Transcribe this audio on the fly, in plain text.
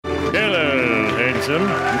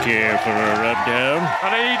Robinson. Care for a rundown? I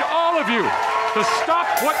need all of you to stop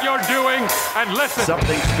what you're doing and listen.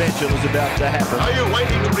 Something special is about to happen. Are you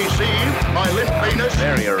waiting to receive my limp penis?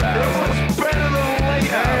 Very aroused. It's better than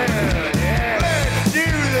later. Let's do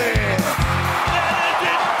this. That is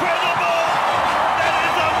incredible. That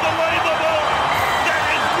is unbelievable. That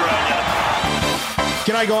is brilliant.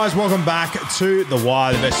 G'day guys, welcome back to The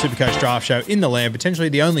Wire, the best Supercoach draft show in the land, potentially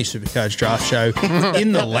the only Supercoach draft show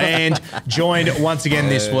in the land. Joined once again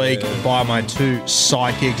this week by my two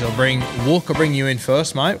sidekicks. I'll bring you in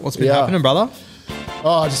first, mate. What's been happening, brother?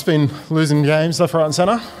 Oh, I've just been losing games left, right and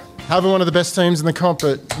centre. Having one of the best teams in the comp,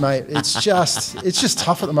 but, mate, it's just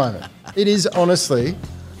tough at the moment. It is, honestly,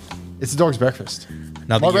 it's a dog's breakfast.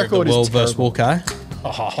 Another My year of the record is world versus terrible. Walker.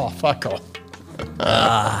 Oh, fuck off.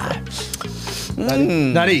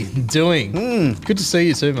 Nutty, doing? Good to see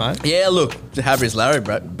you too, mate. Yeah, look, Havri's Larry,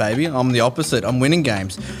 baby. I'm the opposite. I'm winning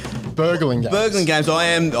games. Burgling games. Burgling games. I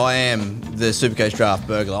am the Supercoach draft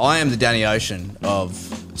burglar. I am the Danny Ocean of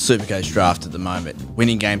Supercoach draft at the moment.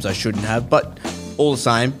 Winning games I shouldn't have, but all the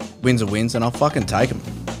same, wins are wins, and I'll fucking take them.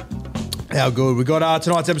 How good. We got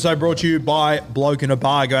tonight's episode brought to you by Bloke in a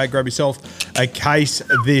Bar. Go out, grab yourself a case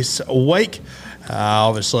this week.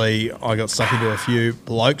 Obviously, I got stuck into a few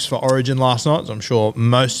blokes for Origin last night, as I'm sure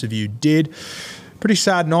most of you did. Pretty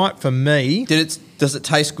sad night for me. Does it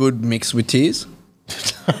taste good mixed with tears?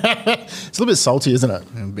 It's a little bit salty, isn't it?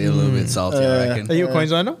 It'll be a little bit salty, I reckon. Are you a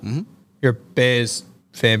Queenslander? Mm-hmm. You're a Bears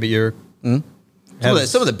fan, but you're...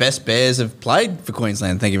 Some of the best Bears have played for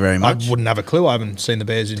Queensland. Thank you very I much. wouldn't have a clue. I haven't seen the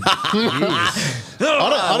Bears in years.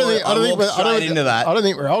 I don't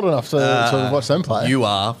think we're old enough to watch them play. You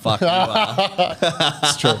are. Fuck, you are.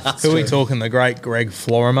 It's true. Who are we talking? The great Greg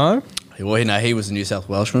Florimo. Well, no, he was a New South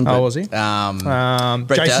Welshman. Oh, was he?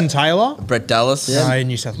 Jason Taylor. Brett Dallas. Yeah,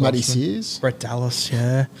 New South Matty Welshman. Sears. Brett Dallas,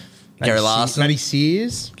 yeah. Gary Larson. Matty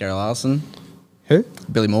Sears. Gary Larson. Who?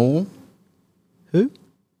 Billy Moore. Who?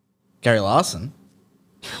 Gary Larson.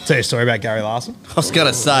 Tell you a story about Gary Larson. I was going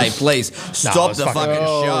to say, please, stop the fucking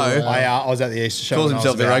show. I was at the Easter show. Calls when I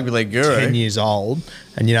himself was the about rugby league guru. 10 years old.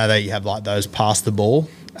 And you know that you have like those pass the ball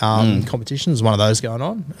competitions, one of those going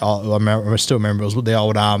on. I still remember it was the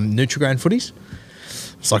old Nutrigrain footies.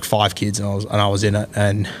 It's like 5 kids and I was in it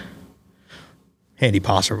and handy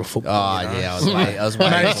passer of a football. Oh, yeah, I was I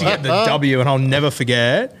waiting. managed to get the W and I'll never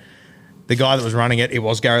forget. The guy that was running it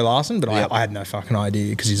was Gary Larson, but I had no fucking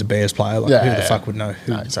idea because he's a Bears player. Like, who the fuck would know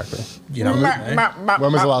who? No, exactly. You know,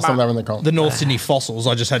 When was the last time they were in the comp? the North Sydney Fossils.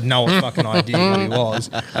 I just had no fucking idea who he was.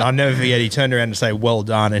 And I'll never forget, he turned around to say, well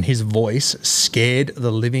done, and his voice scared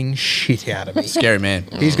the living shit out of me. Scary man.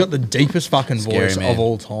 He's got the deepest fucking Scary voice man. of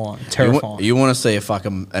all time. Terrifying. You want to see a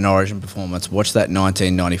fucking an Origin performance? Watch that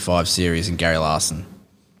 1995 series in Gary Larson.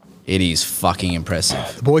 It is fucking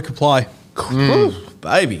impressive. the boy could play.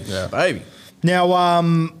 Baby. Now,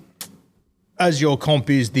 as your comp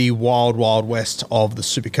is the wild, wild west of the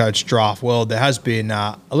Supercoach draft world, there has been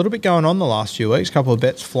a little bit going on the last few weeks, a couple of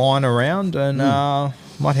bets flying around, and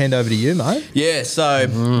might hand over to you, mate. Yeah, so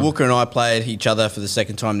Walker and I played each other for the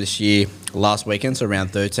second time this year last weekend, so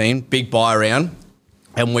round 13. Big buy round,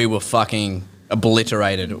 and we were fucking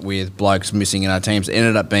obliterated with blokes missing in our teams. It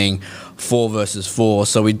ended up being 4 versus 4,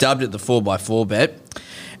 so we dubbed it the 4x4 bet,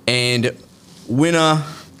 and winner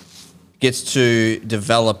gets to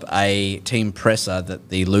develop a team presser that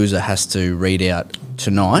the loser has to read out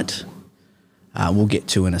tonight. We'll get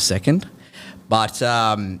to in a second. But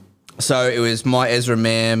so it was my Ezra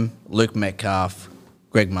Mam, Luke Metcalf,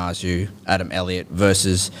 Greg Marzu, Adam Elliott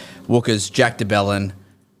versus Walker's Jack DeBellin,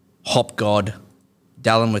 Hop God,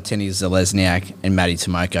 Dallin Watini-Zalesniak, and Matty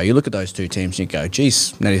Tomoko. You look at those two teams and you go,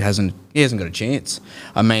 geez, he hasn't got a chance.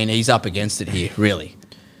 I mean, he's up against it here, really.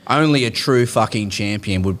 Only a true fucking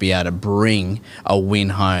champion would be able to bring a win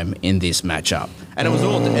home in this matchup, and it was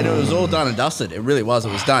all done and dusted. It really was.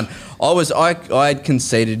 It was done. I had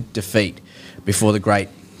conceded defeat before the great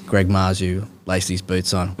Greg Marzu laced his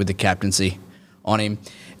boots on with the captaincy on him.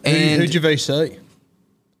 And Who'd you VC?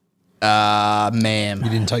 Mam. You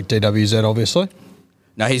didn't take DWZ, obviously.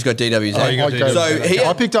 No, he's got DWZ. Oh, you got DWZ.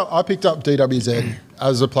 I picked up DWZ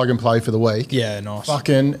as a plug and play for the week. Yeah, nice.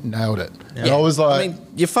 Fucking nailed it. Yeah. And I was like, I mean,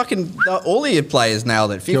 you fucking all of your players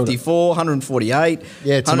nailed it. 54, 148.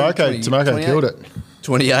 yeah, Tomoko killed it.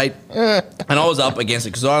 28. And I was up against it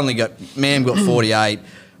because I only got, Mam got 48.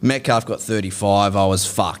 Metcalf got 35. I was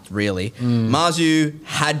fucked, really. Marzu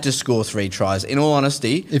had to score 3 tries. In all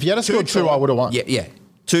honesty, If you had scored 2, I would have won. Yeah.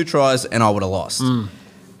 2 tries and I would have lost.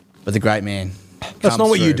 But the great man. That's not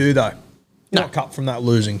what you through. do, though. No. Not cut from that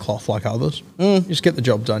losing cloth like others. Just get the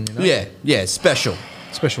job done, you know? Yeah, special.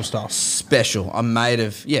 Special stuff. Special. I'm made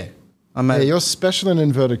of, I'm Yeah, you're special in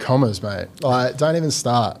inverted commas, mate. Like, don't even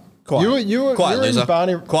start. quiet. You were Quiet in loser.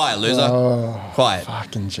 Barney. Quiet loser. Quiet.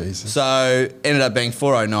 Fucking Jesus. So ended up being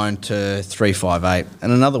 409 to 358,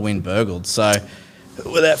 and another win burgled. So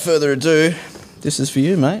without further ado, this is for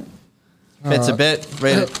you, mate. Bet's a bet.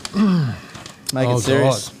 Read it. Make it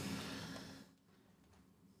serious. God.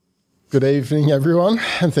 Good evening, everyone,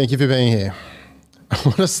 and thank you for being here. I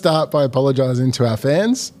want to start by apologising to our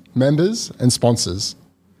fans, members, and sponsors.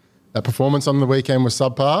 That performance on the weekend was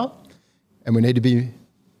subpar, and we need to be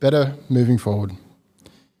better moving forward.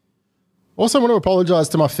 Also, want to apologise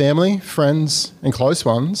to my family, friends, and close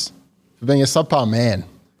ones for being a subpar man.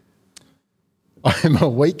 I am a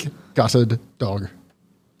weak, gutted dog.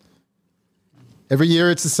 Every year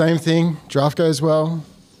it's the same thing. Draft goes well.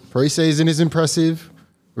 Pre-season is impressive.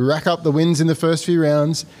 We rack up the wins in the first few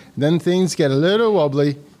rounds. Then things get a little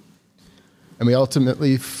wobbly. And we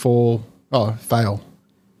ultimately fail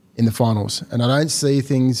in the finals. And I don't see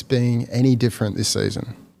things being any different this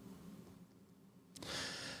season.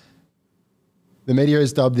 The media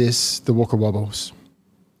has dubbed this the Walker Wobbles.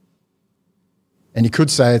 And you could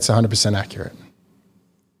say it's 100% accurate.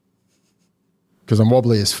 Because I'm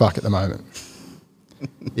wobbly as fuck at the moment.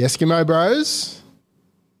 The Eskimo Bros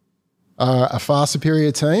are a far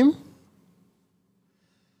superior team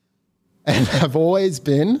and have always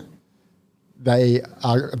been. They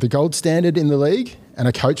are the gold standard in the league and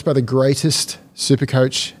are coached by the greatest super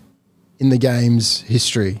coach in the game's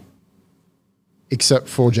history, except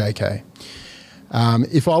for JK.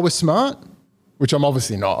 If I was smart, which I'm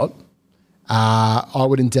obviously not, I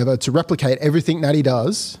would endeavour to replicate everything that he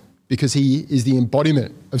does because he is the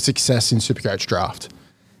embodiment of success in Supercoach draft.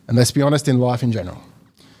 And let's be honest, in life in general.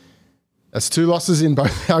 That's 2 losses in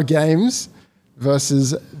both our games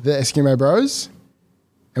versus the Eskimo Bros.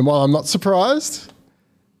 And while I'm not surprised,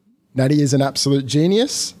 Natty is an absolute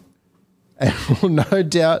genius and will no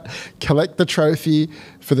doubt collect the trophy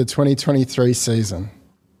for the 2023 season.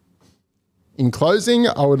 In closing,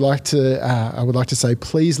 I would like to say,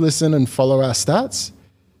 please listen and follow our stats.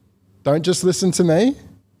 Don't just listen to me.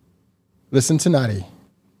 Listen to Natty.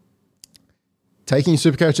 Taking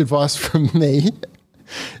Supercoach advice from me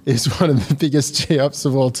is one of the biggest G-ups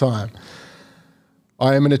of all time.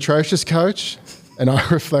 I am an atrocious coach, and I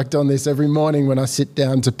reflect on this every morning when I sit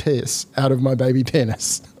down to piss out of my baby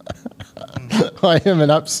penis. I am an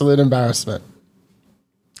absolute embarrassment.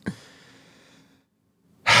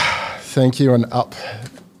 Thank you, and up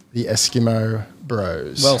the Eskimo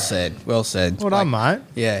Bros. Well said. Well said. Well done, mate.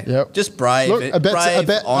 Yeah. Yep. Just brave. Look,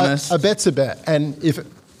 Honest. A bet's a bet. And if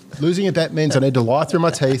losing a bet means I need to lie through my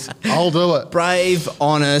teeth, I'll do it. Brave,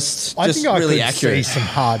 honest, I just think I really could accurate. see some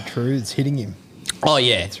hard truths hitting him. Oh,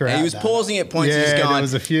 yeah. Throughout He was that. pausing at points. Yeah, He's going, there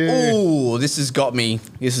was a few. Ooh, this has got me.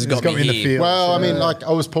 This has got me in the here. field. Well, I mean, like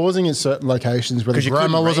I was pausing in certain locations where the 'Cause you couldn't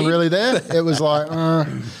grammar wasn't read. really there. It was like,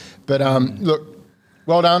 But look,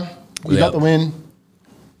 well done. You Yep. got the win.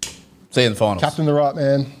 See you in the finals. Captain the right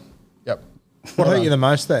man. Yep. What hurt you the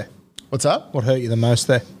most there? What's up? What hurt you the most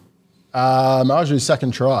there? Marjorie's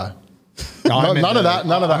second try. No, None of that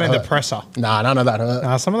I meant the hurt. presser. Nah, none of that hurt.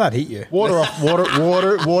 Nah, some of that hit you. Water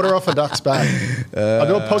off a duck's back. I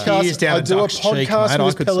do a podcast. Tears down I a do a duck's cheek, podcast mate, I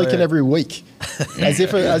with could Pelican see it. every week, as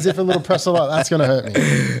if a little presser like that's going to hurt me.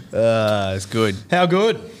 It's good. How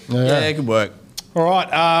good? Yeah, good work. All right.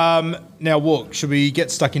 Now, Wook, should we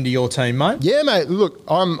get stuck into your team, mate? Yeah, mate. Look,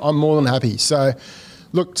 I'm more than happy. So,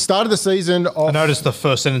 look, start of the season. I noticed the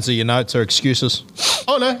first sentence of your notes are excuses.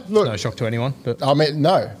 Oh no, look. No shock to anyone, but I mean,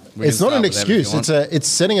 no, We it's can not an start with that if excuse. you It's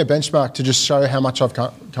setting a benchmark to just show how much I've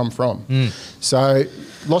come from. So,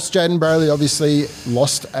 lost Jaden Brayley, obviously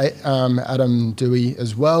lost Adam Dewey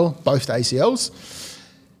as well, both ACLs.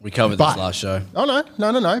 We covered But- this last show. Oh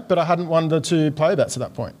no. But I hadn't won the 2 player bets at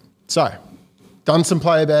that point. So, done some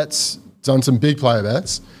player bets, done some big player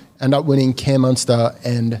bets, end up winning Cam Munster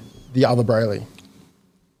and the other Brayley.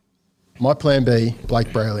 My plan B,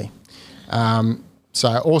 Blake Brayley. So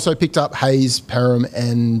I also picked up Hayes, Perham,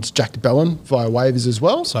 and Jack DeBellin via waivers as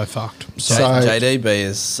well. so fucked. So JDB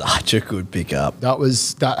is such a good pickup.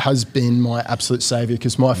 that has been my absolute saviour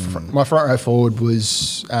because my front row forward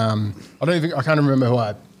was I can't remember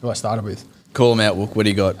who I started with. Call him out, Wook. What do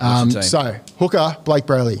you got? What's your team? So hooker Blake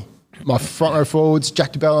Brayley, my front row forwards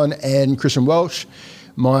Jack DeBellin and Christian Welsh.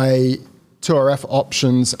 My 2RF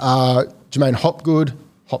options are Jermaine Hopgood,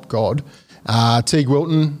 Teague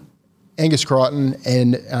Wilton, Angus Crichton,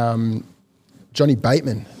 and Johnny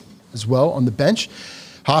Bateman as well on the bench.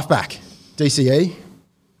 Halfback, DCE,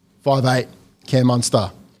 5'8", Cam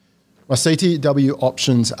Munster. My CTW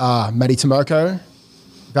options are Matty Tomoko,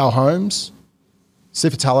 Val Holmes,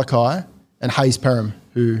 Sifa Talakai, and Hayes Perham,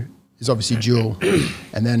 who is obviously Jewel.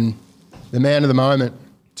 And then the man of the moment,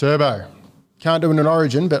 Turbo. Can't do it in an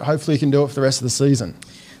Origin, but hopefully he can do it for the rest of the season.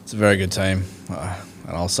 It's a very good team, and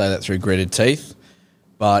I'll say that through gritted teeth.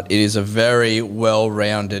 But it is a very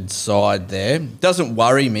well-rounded side there. Doesn't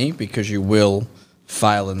worry me because you will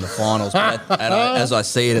fail in the finals. But as I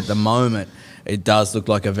see it at the moment, it does look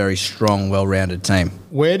like a very strong, well-rounded team.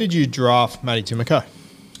 Where did you draft Matty Timoko?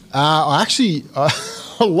 I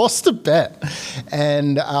lost a bet,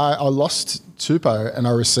 and I lost Tupou, and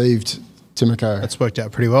I received Timoko. That's worked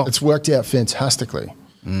out pretty well. It's worked out fantastically.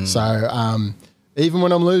 So even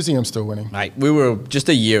when I'm losing, I'm still winning. Mate, we were just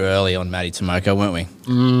a year early on Matty Timoko, weren't we?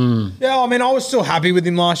 Yeah, I mean, I was still happy with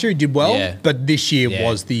him last year. He did well, Yeah. but this year Yeah.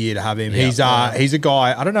 was the year to have him. Yeah. He's a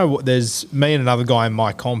guy. I don't know. There's me and another guy in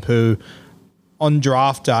my comp who, on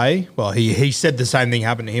draft day, well, he said the same thing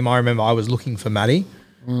happened to him. I remember I was looking for Matty,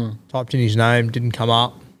 typed in his name, didn't come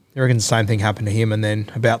up. I reckon the same thing happened to him, and then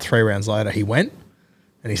about 3 rounds later, he went.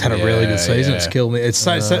 And he's had a really good season. Yeah. It's killed me.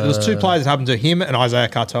 So there's 2 players that happened to him and Isaiah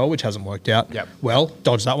Cartel, which hasn't worked out. Yep. Well,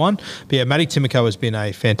 dodged that one. But yeah, Matty Timoko has been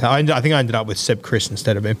a fantastic. I think I ended up with Seb Chris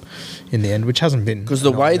instead of him in the end, which hasn't been. Because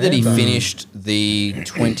the way that he finished the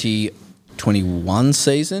 2021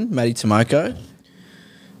 season, Matty Timoko,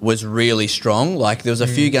 was really strong. Like, there was a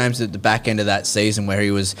few games at the back end of that season where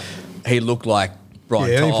he looked like Brian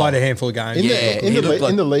Yeah, he only Todd. played a handful of games. In he looked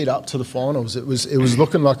like- the lead up to the finals, it was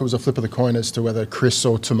looking like it was a flip of the coin as to whether Chris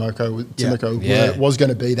or Timoko Yeah. was going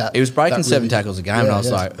to be that. He was breaking that 7 really- tackles a game, and I was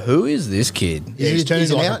like, who is this kid? Yeah, he's turned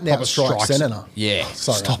He's an into like a out and out proper strike strike centre. Yeah.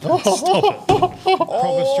 Sorry. Proper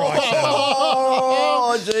strike center.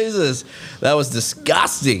 Oh, Jesus. That was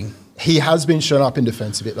disgusting. He has been shown up in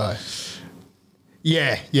defence a bit though.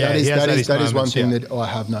 Yeah. That is, he has had his that is one moments, thing yeah. that I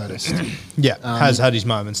have noticed. Yeah, has had his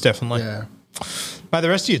moments, definitely. Yeah. Mate, the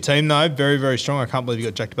rest of your team, though, very, very strong. I can't believe you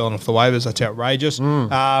got Jack DeBellin off the waivers. That's outrageous.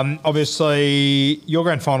 Obviously, your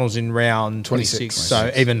grand final's in round 26, so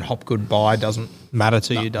even Hopgood bye doesn't matter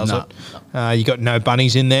to you, does it? You got no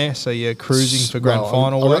bunnies in there, so you're cruising for grand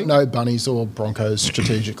final I got week. no bunnies or Broncos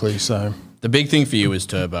strategically, so The big thing for you is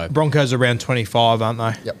Turbo. Broncos are around 25, aren't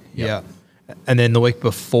they? Yep. Yeah. And then the week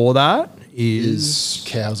before that is is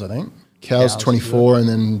Cows, I think. Cows 24 and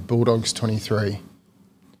then Bulldogs 23.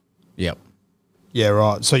 Yep. Yeah,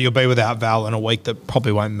 right. So you'll be without Val in a week that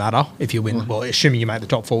probably won't matter if you win. Well, assuming you make the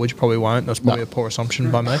top 4, which you probably won't. That's probably a poor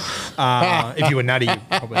assumption by me. If you were Natty, you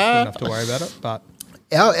probably wouldn't have to worry about it. But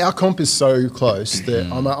Our comp is so close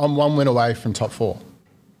that I'm 1 win away from top 4.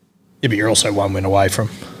 yeah, but you're also 1 win away from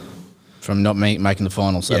From not making the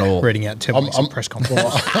finals at all. reading out 10 weeks of press conference.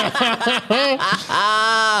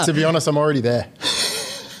 To be honest, I'm already there.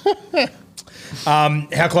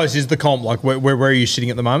 How close is the comp? Like, where are you sitting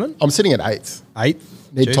at the moment? I'm sitting at 8th. 8th?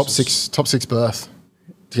 Need top Jesus. 6 berth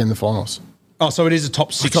to get in the finals. Oh, so it is a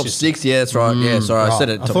top 6. Top 6, yeah, that's right. Yeah, sorry, I said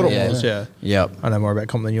it. I thought it was, yeah. Yep. I know more about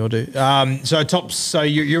comp than you'll do. So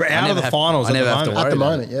you're out of never the have- finals I at never the have to moment. worry At the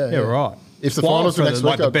about moment, yeah. Yeah, right. If the Wild finals were for next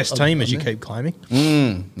like week, the best team, as you yeah. keep claiming.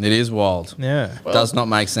 It is wild. Yeah. Does not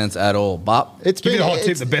make sense at all. But It's Give you been the hot tip.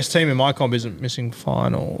 it's, The best team in my comp isn't missing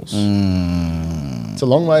finals. it's a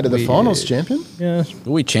long way to the finals, champion. Yeah.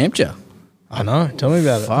 we champed you. I know. Tell me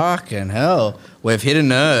about it. Fucking hell. We've hit a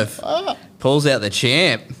nerve. Pulls out the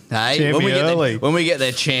champ. Hey, Champ when we, get early. when we get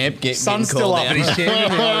the champ, Sun's getting still called up out. and he's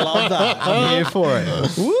champion. I love that. I'm here for it.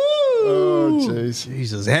 Oh, jeez.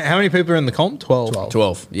 Jesus. How many people are in the comp? 12.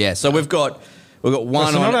 12. Yeah. So we've got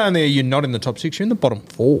one So on. not only are you not in the top 6, you're in the bottom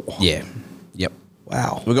 4. Yeah. Yep.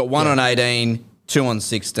 Wow. We've got 1 on 18, 2 on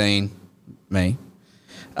 16, me.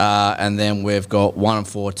 And then we've got 1 on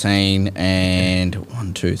 14 and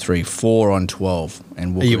 4 on 12.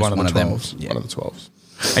 And Are you Walker's one of the them. 12s? Yeah. One of the 12s.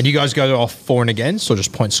 And you guys go off for and against or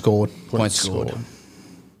just points scored? Points scored.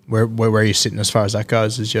 Where are you sitting as far as that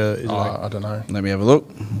goes? Is I don't know. Let me have a look.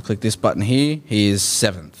 Click this button here. He is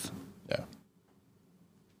 7th. Yeah.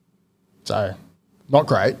 So, not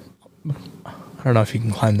great. I don't know if you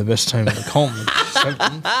can claim the best team in the comp.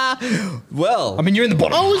 Well, I mean, you're in the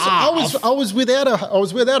bottom. I was without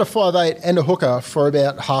a 5'8" and a hooker for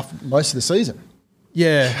about most of the season.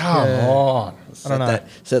 Yeah. Come on. I don't know.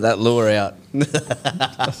 set that lure out.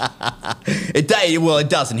 It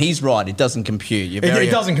doesn't. He's right. It doesn't compute. You're It very,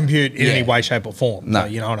 doesn't compute in Yeah. any way, shape, or form. No. So,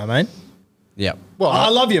 you know what I mean? Yeah. Well, I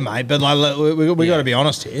love you, mate, but like, we got to be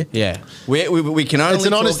honest here. Yeah. We can only it's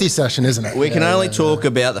an talk- honesty session, isn't it? We can Yeah, only yeah, talk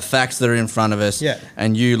about the facts that are in front of us. Yeah.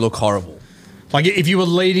 And you look horrible. Like, if you were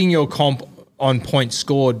leading your comp on points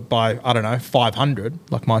scored by, I don't know, 500,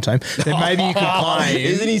 like my team, then maybe you could claim.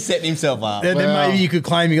 Isn't he setting himself up? Then Well- maybe you could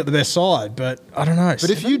claim you got the best side, but I don't know. But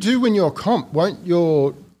if you do win your comp, won't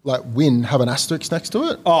your win have an asterisk next to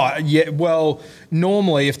it? Oh, yeah, well,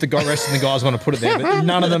 normally if the rest of the guys want to put it there, but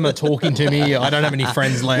none of them are talking to me. I don't have any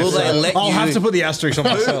friends left. Will they so let I'll you- have to put the asterisk on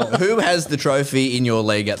myself. Who has the trophy in your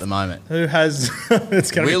league at the moment? Who has?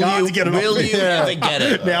 It's going to be hard to get it off. Will you ever get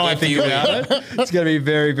it? Now I If think you about it, it's going to be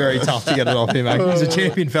very, very tough to get it off him. He's a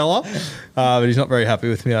champion fella, but he's not very happy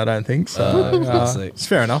with me, I don't think. So it's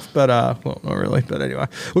fair enough, but well, not really. But anyway,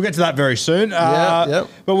 we'll get to that very soon. Yep.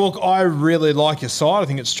 But look, I really like your side. I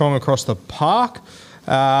think it's strong across the park.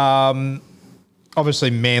 Obviously,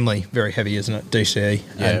 Manly, very heavy, isn't it? DCE.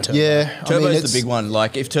 Yeah. And Turbo. Yeah, Turbo's the big one.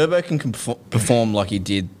 Like, if Turbo can perform like he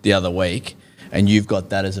did the other week, and you've got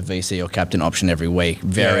that as a VC or captain option every week,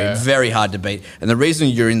 very hard to beat. And the reason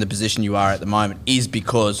you're in the position you are at the moment is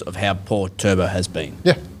because of how poor Turbo has been.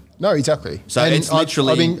 Yeah. No, exactly. So And it's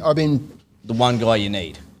literally I've been the one guy you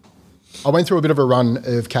need. I went through a bit of a run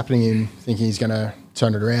of captaining him, thinking he's going to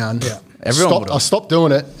turn it around. Yeah. Everyone would've. I stopped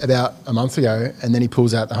doing it about a month ago, and then he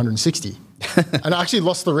pulls out the 160. And I actually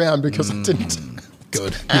lost the round because I didn't.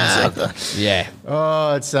 Good. Yeah.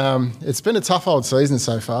 Oh, it's been a tough old season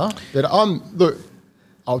so far. But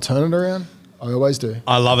I'll turn it around. I always do.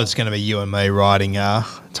 I love it's going to be you and me riding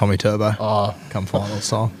Tommy Turbo come finals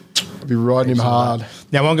time. I'll be riding him hard.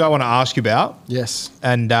 Now, one guy I want to ask you about, Yes.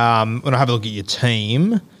 and when I have a look at your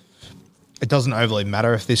team, it doesn't overly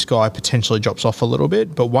matter if this guy potentially drops off a little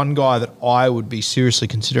bit, but one guy that I would be seriously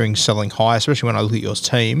considering selling high, especially when I look at your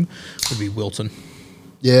team, would be Wilton.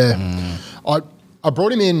 Yeah. I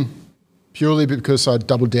brought him in purely because I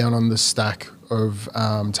doubled down on the stack of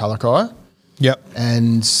Talakai. Yep.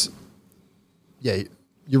 And, yeah,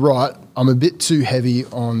 you're right. I'm a bit too heavy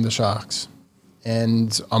on the Sharks.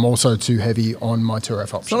 And I'm also too heavy on my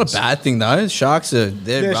 2F options. It's not a bad thing, though. Sharks are...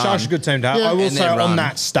 Yeah, Sharks are a good team to have. Yeah. I will And say they're on run.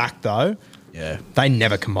 that stack, though, Yeah. they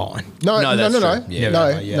never combine. No. that's true. Yeah.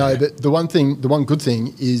 No. But the one good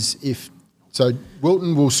thing is so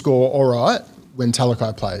Wilton will score all right when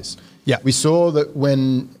Talakai plays. Yeah. We saw that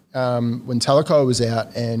when Talakai was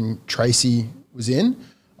out and Tracy was in,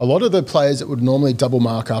 a lot of the players that would normally double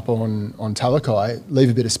mark up on Talakai, leave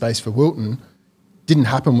a bit of space for Wilton, didn't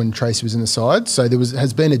happen when Tracy was in the side. So there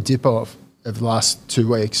has been a dip of the last 2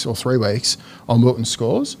 weeks or 3 weeks on Wilton's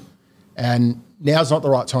scores, and now's not the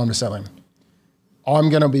right time to sell him. I'm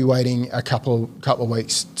going to be waiting a couple of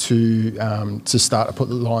weeks to start to put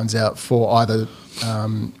the lines out for either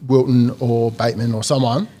Wilton or Bateman or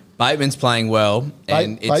someone. Bateman's playing well,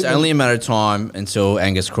 and it's Bateman- only a matter of time until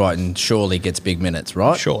Angus Crichton surely gets big minutes,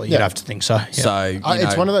 right? Surely, Yeah. you'd have to think so. Yeah. So, you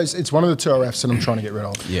It's know, one of those. It's one of the 2RFs that I'm trying to get rid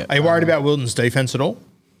of. Yeah. Are you worried about Wilton's defence at all?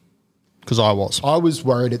 Because I was. I was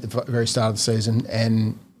worried at the very start of the season,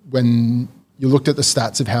 and when you looked at the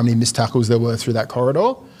stats of how many missed tackles there were through that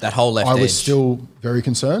corridor, That whole left I was edge. still very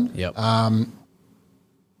concerned. Yep. None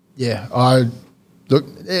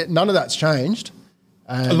of that's changed.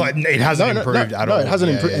 Like, it hasn't improved at all. No, it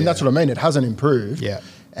hasn't improved, and that's what I mean. It hasn't improved. Yeah.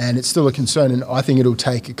 And it's still a concern, and I think it'll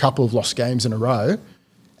take a couple of lost games in a row,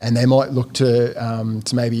 and they might look to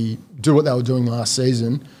maybe do what they were doing last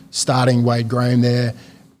season, starting Wade Graham there,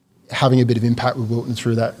 having a bit of impact with Wilton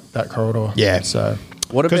through that corridor. Yeah. So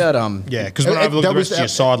What about Yeah, because when I look at that the was rest of your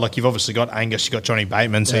side, like you've obviously got Angus, you've got Johnny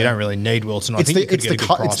Bateman, so you don't really need Wilson. I think you could get a good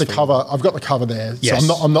price it's the for cover. I've got the cover there, Yes.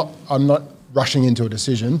 so I'm not rushing into a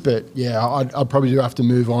decision. But yeah, I'd probably do have to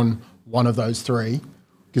move on one of those three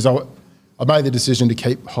because I made the decision to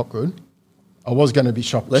keep Hopgood. I was going to be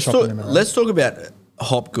shopping him around. Let's talk about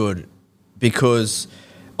Hopgood because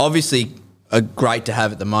obviously great to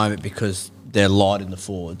have at the moment because they're light in the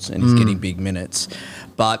forwards and he's getting big minutes.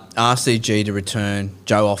 But RCG to return,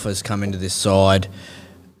 Joe Offers come into this side.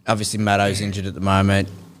 Obviously Maddo's injured at the moment.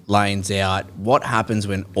 Lane's out. What happens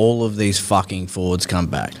when all of these fucking forwards come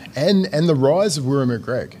back? and the rise of Wirra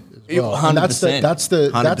McGreg. as well. And 100%. that's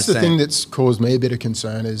the 100%. thing that's caused me a bit of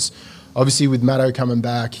concern is obviously with Maddo coming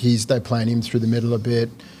back, they playing him through the middle a bit.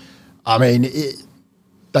 I mean,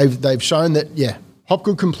 they've shown that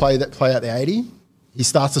Hopgood can play out the 80. He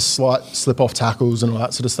starts to slip off tackles and all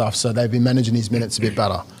that sort of stuff. So they've been managing his minutes a bit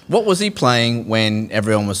better. What was he playing when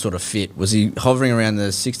everyone was sort of fit? Was he hovering around the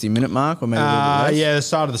 60-minute mark or maybe a little bit less? Yeah, the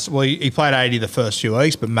start of the he played 80 the first few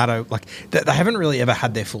weeks, but Maddo, like they haven't really ever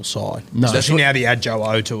had their full side. No. Especially now that you add Joe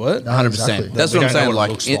O to it. 100%. Exactly. That's We what I'm don't know saying. what it Like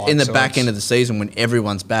looks in the so back it's- end of the season when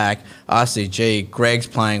everyone's back, RCG, Greg's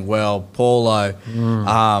playing well, Paulo,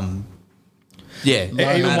 Even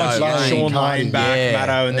Maddo, once you get Lane, Sean Carney, Lane back, yeah.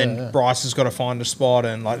 Maddo, and then Bryce has got to find a spot,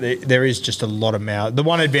 and like there is just a lot of mouth. The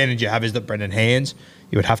one advantage you have is that Brendan Hands,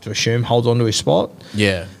 you would have to assume, holds on to his spot.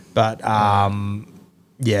 Yeah. But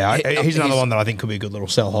he's another one that I think could be a good little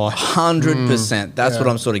sell high. 100%. That's what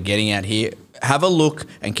I'm sort of getting at here. Have a look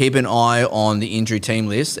and keep an eye on the injury team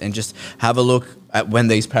list and just have a look at when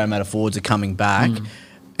these Parramatta forwards are coming back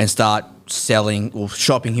and start selling or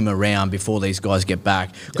shopping him around before these guys get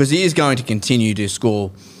back, because he is going to continue to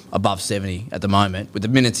score above 70 at the moment with the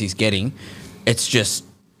minutes he's getting. It's just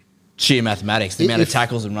sheer mathematics, the amount of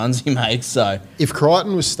tackles and runs he makes. So if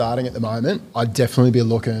Crichton was starting at the moment, I'd definitely be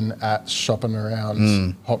looking at shopping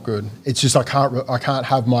around Hopgood. It's just I can't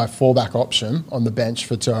have my fallback option on the bench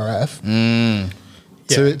for TRF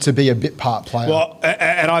to be a bit part player. Well,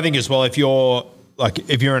 and I think as well, if you're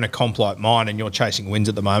in a comp like mine and you're chasing wins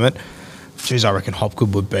at the moment, geez, I reckon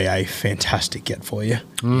Hopgood would be a fantastic get for you.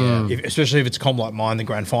 Especially if it's a comp like mine, the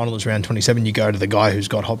grand final is round 27, you go to the guy who's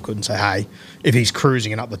got Hopgood and say, hey, if he's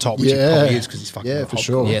cruising and up the top, which he probably is because he's fucking got for Hopgood.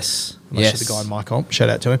 sure. yes. Unless you're the guy in my comp, shout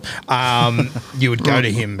out to him. You would go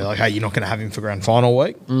to him and be like, hey, you're not going to have him for grand final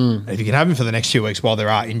week. And if you can have him for the next few weeks while there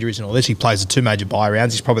are injuries and all this, he plays the 2 major bye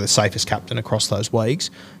rounds. He's probably the safest captain across those weeks.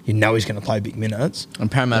 You know he's going to play big minutes. And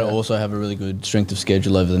Parramatta also have a really good strength of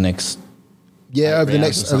schedule over the next. Over the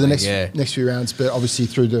rounds or next few rounds, but obviously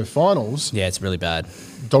through the finals, Yeah, it's really bad.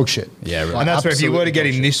 dog shit. Yeah, right. And that's where if you were to get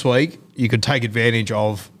Absolutely him this week, you could take advantage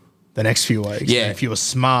of the next few weeks. Yeah. And if you were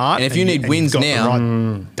smart. And if you need wins you've got now-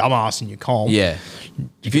 the right dumbass in your comp. Yeah.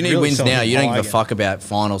 If you need really wins sell now, him you don't high give a again. fuck about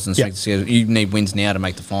finals and strength of schedule. You need wins now to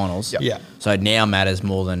make the finals. Yeah. So now matters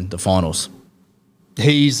more than the finals.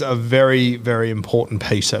 He's a very, very important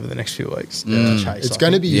piece over the next few weeks. Chase, It's I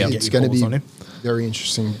going to think. be Get it's your going to balls be on him. very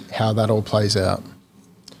interesting how that all plays out.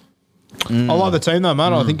 I like the team though,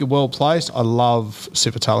 mate. I think you're well placed. I love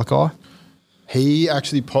Sifa Talakai. He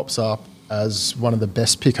actually pops up as one of the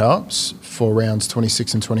best pickups for rounds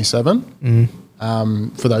 26 and 27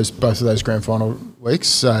 for both of those grand final weeks.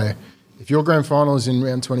 So if your grand final is in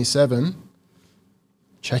round 27,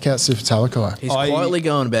 check out Sifa Talakai. He's quietly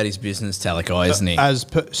going about his business, Talakai, isn't he? As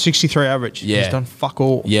per 63 average. Yeah. He's done fuck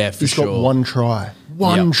all. Yeah, for He's sure. got one try.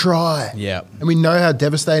 One Yep. try. Yep. And we know how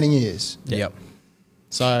devastating he is. Yep.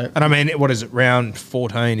 So And I mean, what is it, round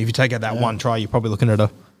 14? If you take out that one try, you're probably looking at a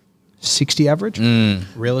 60 average,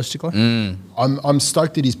 realistically. I'm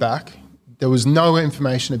stoked that he's back. There was no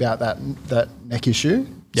information about that neck issue.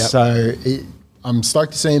 Yep. So I'm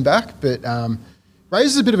stoked to see him back, but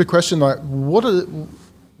raises a bit of a question like, what are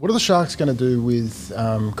the Sharks going to do with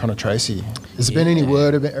Connor Tracy? Has there been any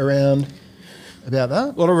word around about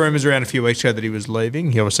that? A lot of rumours around a few weeks ago that he was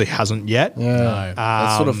leaving. He obviously hasn't yet. No.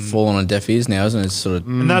 That's sort of fallen on deaf ears now, isn't it? It's sort of.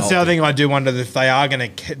 And that's the other thing I do wonder if they are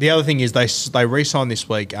going to. The other thing is they re-signed this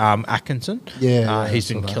week Atkinson. He's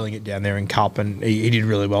been killing it down there in Cup, and he did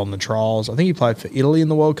really well in the trials. I think he played for Italy in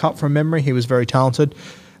the World Cup from memory. He was very talented.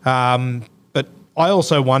 But I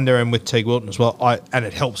also wonder, and with Teague Wilton as well, and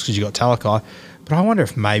it helps because you got Talakai, but I wonder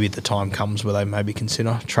if maybe the time comes where they maybe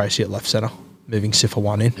consider Tracy at left centre, moving Sifa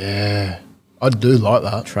 1 in. Yeah. I do like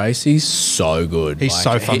that. Tracy's so good. He's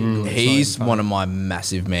so fucking good. He's one of my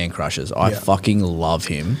massive man crushes. I fucking love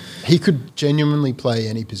him. He could genuinely play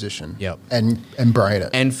any position. Yep. And brain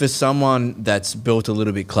it. And for someone that's built a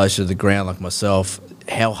little bit closer to the ground like myself,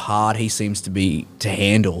 how hard he seems to be to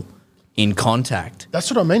handle in contact.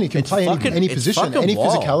 That's what I mean. He can play any it's position, fucking any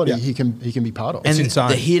wild. physicality Yeah. he can be part of. And insane.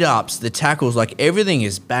 the hit ups, the tackles, like everything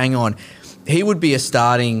is bang on. He would be a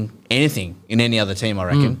starting anything in any other team, I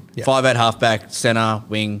reckon. Yeah. 5'8", halfback, centre,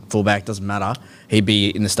 wing, fullback, doesn't matter. He'd be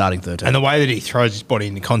in the starting 13. And the way that he throws his body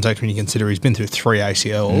into contact, when you consider he's been through 3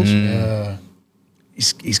 ACLs,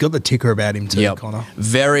 he's got the ticker about him too, Connor.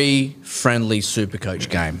 Very friendly super coach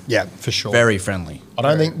game. Yeah, for sure. Very friendly. I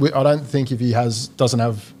don't think if he doesn't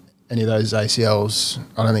have any of those ACLs,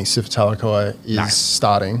 I don't think Sifa Talakai is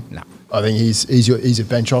starting. No. I think he's a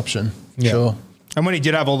bench option. Yeah. Sure. And when he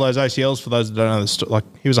did have all those ACLs, for those that don't know the story,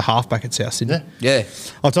 he was a halfback at South Sydney. Yeah. Yeah.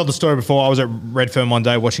 I've told the story before. I was at Redfern one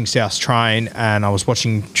day watching South train, and I was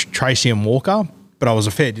watching Tracy and Walker, but I was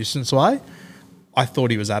a fair distance away. I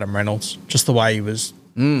thought he was Adam Reynolds, just the way he was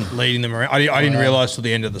leading them around. I didn't realise till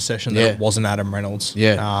the end of the session that it wasn't Adam Reynolds.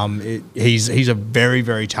 Yeah. He's a very,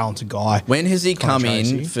 very talented guy. When has he Connor come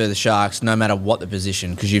Tracy. in for the Sharks, no matter what the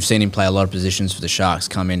position, because you've seen him play a lot of positions for the Sharks,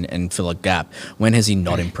 come in and fill a gap. When has he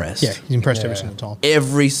not impressed? Yeah, he's impressed every single time.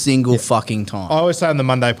 Every single fucking time. I always say on the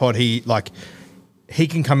Monday pod, he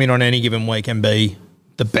can come in on any given week and be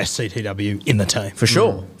the best CTW in the team. For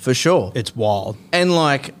sure. For sure. It's wild. And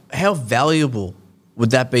like, how valuable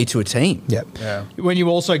would that be to a team? Yep. Yeah. When you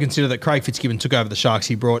also consider that Craig Fitzgibbon took over the Sharks,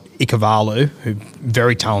 he brought Ikavalu, who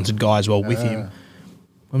very talented guy as well, with him.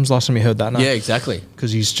 When was the last time you heard that name? Yeah, exactly.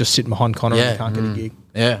 Because he's just sitting behind Connor and he can't get a gig.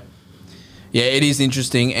 Yeah. Yeah, it is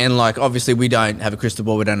interesting. And, like, obviously we don't have a crystal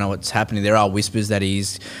ball. We don't know what's happening. There are whispers that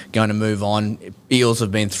he's going to move on. Eels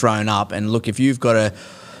have been thrown up. And, look, if you've got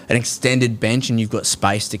an extended bench and you've got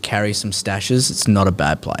space to carry some stashes, it's not a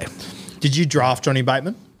bad play. Did you draft Johnny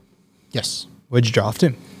Bateman? Yes. Where'd you draft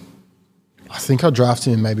him? I think I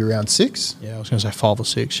drafted him maybe around 6. Yeah, I was going to say 5 or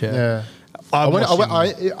 6. Yeah. Yeah.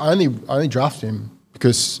 I only drafted him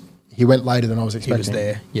because he went later than I was He expecting. was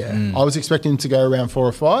there. Yeah. I was expecting him to go around 4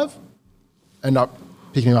 or 5. End up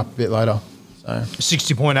picking him up a bit later. So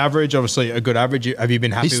 60-point average, obviously a good average. Have you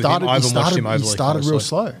been happy with him? I haven't watched him overly He started closely. real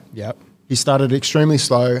slow. Yep. He started extremely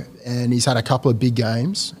slow, and he's had a couple of big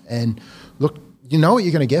games. And look, you know what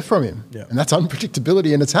you're going to get from him, Yeah. and that's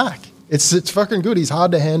unpredictability in attack. It's fucking good. He's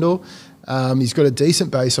hard to handle. He's got a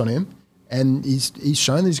decent base on him, and he's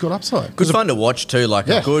shown that he's got upside. Good fun to watch too. Like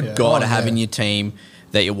Yeah. a good Yeah. guy to Oh, have yeah. in your team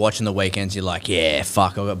that you're watching the weekends. You're like, yeah,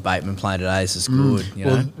 fuck, I've got Bateman playing today. This is good. You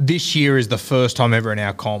know? Well, this year is the first time ever in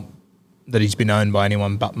our comp that he's been owned by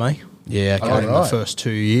anyone but me. Yeah, okay. In the right. first 2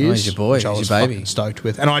 years. he's your boy. Which I He's was your baby. fucking stoked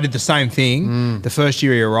with. And I did the same thing. The first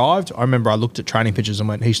year he arrived, I remember I looked at training pictures and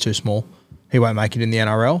went, he's too small. He won't make it in the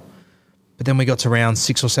NRL. But then we got to round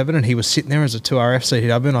 6 or 7 and he was sitting there as a 2RF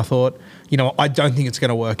CTW and I thought, you know, I don't think it's going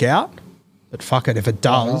to work out. But fuck it, if it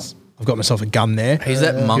does, I've got myself a gun there. He's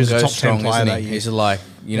that He was a Mungo top 10 strong, player isn't that he? year. He's like,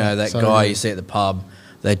 you know, that so guy good. you see at the pub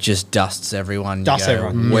that just dusts everyone. You Dusts go,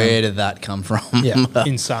 everyone, Where did that come from? Yeah,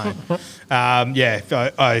 insane. I'm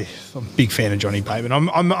a big fan of Johnny Bateman.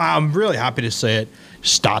 I'm really happy to see it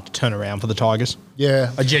start to turn around for the Tigers.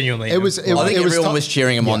 Yeah, I genuinely It am. was. I think everyone tough- was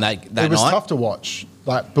cheering him on that It was night. tough to watch,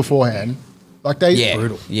 like beforehand. Like they, Yeah,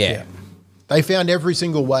 Brutal. yeah, they found every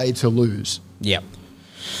single way to lose. yeah.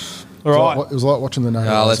 All right. It was like watching the no.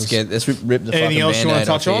 Let's rip the Anything fucking else you want Band-Aid to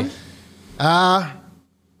touch off on? here.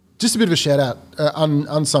 Just a bit of a shout out.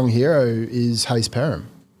 Unsung hero is Hayes Perham.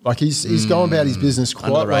 Like he's going about his business Under quite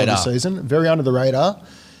the well radar. this season. Very under the radar.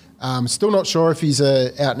 Still not sure if he's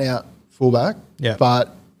a out and out fullback. Yeah.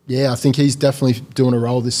 But yeah, I think he's definitely doing a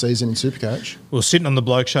role this season in Supercoach. We were sitting on the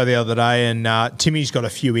Bloke Show the other day, and Timmy's got a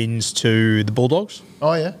few ins to the Bulldogs.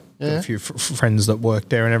 Oh yeah, Got yeah. a few friends that work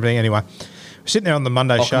there and everything. Anyway, we're sitting there on the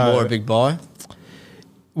Monday show. Ockenbaugh a big buy.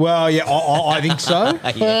 Well, yeah, I think so.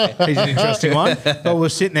 He's an interesting one. But we're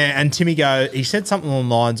sitting there, and Timmy he said something along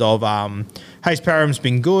the lines of, Hayes Parham's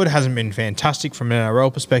been good, hasn't been fantastic from an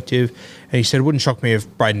NRL perspective. And he said, it wouldn't shock me if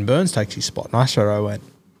Braden Burns takes his spot. And I straight away went,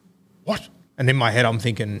 what? And in my head, I'm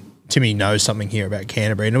thinking, Timmy knows something here about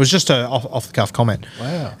Canterbury. And it was just a off-the-cuff comment.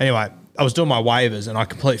 Wow. Anyway, I was doing my waivers, and I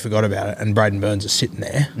completely forgot about it. And Braden Burns is sitting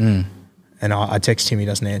there. And I text him, he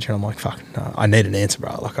doesn't answer, and I'm like, fuck, no, I need an answer,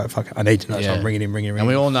 bro. Like, I need to know, so I'm ringing him. And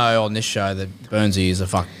we all know on this show that Burnsy is a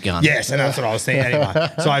fucking gun. Yes, and that's what I was thinking anyway.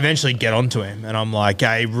 So I eventually get onto him, and I'm like,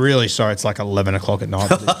 hey, really sorry, it's like 11 o'clock at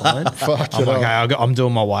night at this point. Fuck I'm it like, up. hey, I'm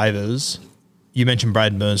doing my waivers. You mentioned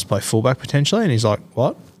Braden Burns to play fullback potentially, and he's like,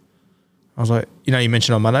 what? I was like, you know, you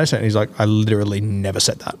mentioned on Monday, and he's like, I literally never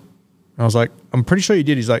said that. And I was like, I'm pretty sure you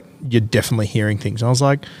did. He's like, you're definitely hearing things. And I was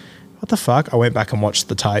like, what the fuck? I went back and watched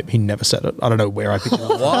the tape. He never said it. I don't know where I picked it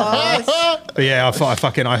up. What? But yeah,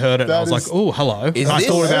 I heard it. And I was like, oh, hello. And I this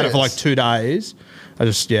thought about it for like serious? 2 days. I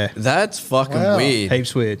just, That's fucking Wow. weird.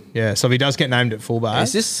 heaps weird. Yeah. So if he does get named at fullback.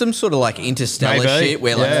 Is this some sort of like interstellar Maybe. shit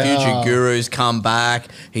where like Yeah. future gurus come back,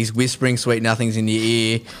 he's whispering sweet nothings in your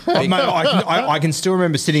ear? Oh, mate, I can still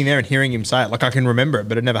remember sitting there and hearing him say it. Like I can remember it,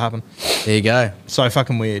 but it never happened. There you go. So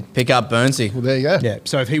fucking weird. Pick up Burnsy. Well, there you go. Yeah.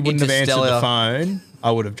 So if he wouldn't have answered Interstellar. the phone, I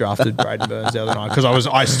would have drafted Braden Burns the other night because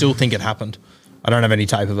I still think it happened. I don't have any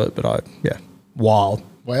tape of it, but wild.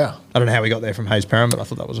 Wow. I don't know how we got there from Hayes Parham, but I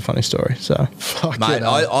thought that was a funny story. So Fuck Mate, it,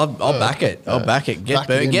 I'll back it. I'll back it. Get, Back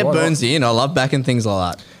it in, get why not? Burnsy in. I love backing things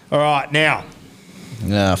like that. all right, now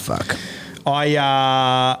Oh, fuck.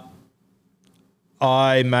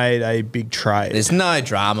 I made a big trade. There's no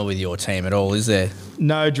drama with your team at all, is there?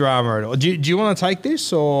 No drama at all. Do you want to take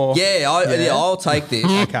this or? Yeah, I'll take this.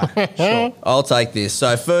 Okay, sure. I'll take this.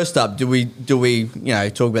 So first up, do we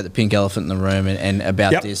talk about the pink elephant in the room and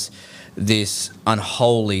about Yep. this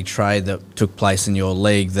unholy trade that took place in your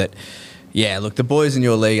league that look, the boys in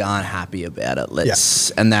your league aren't happy about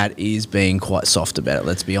it. And that is being quite soft about it,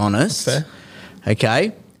 let's be honest. Fair.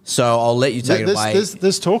 Okay. So I'll let you take it away.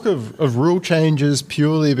 There's talk of rule changes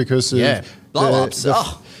purely because of blow-ups.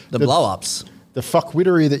 The blow-ups. the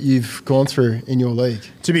fuckwittery that you've gone through in your league.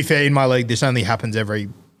 To be fair, in my league, this only happens every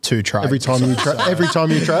 2 trades. Every time you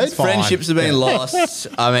trade. fine. Friendships have been lost.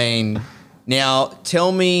 I mean, now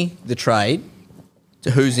tell me the trade,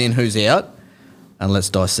 to who's in, who's out, and let's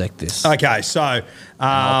dissect this. Okay, so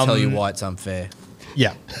I'll tell you why it's unfair.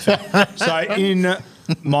 yeah. So in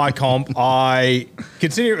my comp, I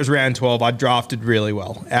consider it was round 12. I drafted really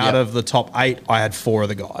well. Out of the top 8, I had 4 of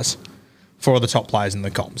the guys. 4 of the top players in the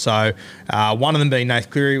comp. So one of them being Nath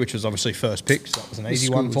Cleary, which was obviously first pick, so that was an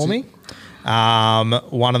easy one for me.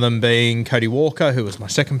 One of them being Cody Walker, who was my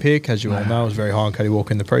second pick. As you all know, I was very high on Cody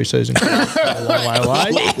Walker in the preseason. A long way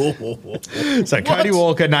away. So Cody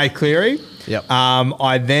Walker, Nate Cleary. Yep.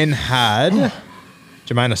 I then had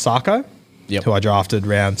Jermaine Osako, who I drafted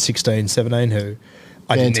round 16, 17, who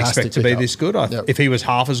I didn't expect to be this good. If he was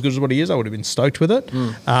half as good as what he is, I would have been stoked with it.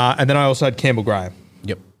 And then I also had Campbell Graham.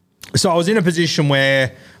 Yep. So I was in a position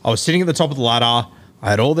where I was sitting at the top of the ladder. I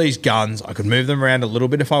had all these guns. I could move them around a little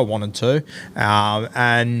bit if I wanted to.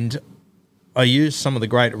 And I used some of the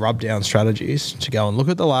great rub-down strategies to go and look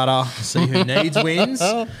at the ladder, see who needs wins.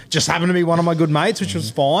 Just happened to be one of my good mates, which was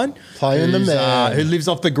fine. Playing the man. Who lives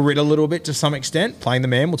off the grid a little bit to some extent. Playing the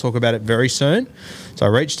man. We'll talk about it very soon. So I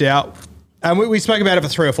reached out, and we spoke about it for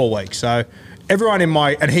 3 or 4 weeks. So everyone in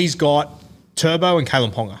my... And he's got Turbo and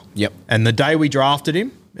Kalen Ponga. Yep. And the day we drafted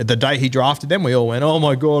him, the day he drafted them, we all went, oh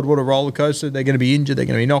my God, what a roller coaster. They're going to be injured. They're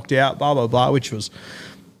going to be knocked out, blah, blah, blah, which was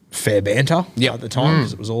fair banter at the time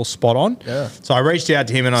because it was all spot on. Yeah. So I reached out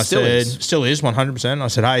to him and I still is 100%. I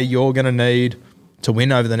said, hey, you're going to need to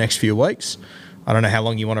win over the next few weeks. I don't know how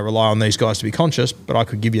long you want to rely on these guys to be conscious, but I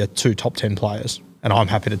could give you 2 top 10 players and I'm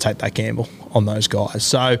happy to take that gamble on those guys.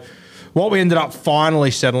 So what we ended up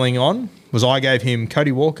finally settling on was I gave him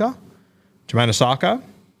Cody Walker, Jermaine Osako,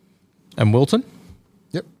 and Wilton.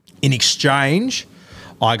 Yep. In exchange,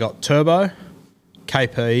 I got Turbo,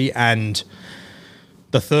 KP, and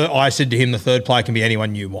the third. I said to him, the third player can be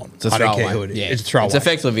anyone you want. I don't care who it is. Yeah. It's a throwaway. It's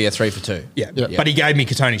effectively a 3 for 2. Yeah. But he gave me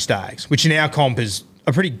Katoni Staggs, which in our comp is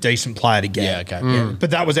a pretty decent player to get. Yeah, okay. Yeah.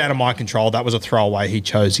 But that was out of my control. That was a throwaway. He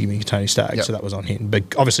chose to give me Katoni Staggs, so that was on him.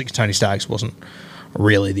 But obviously Katoni Staggs wasn't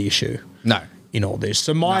really the issue. No. In all this.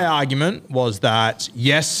 So my argument was that,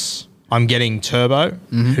 yes, I'm getting Turbo,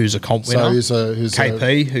 who's a comp winner. So who's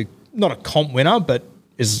KP, who not a comp winner, but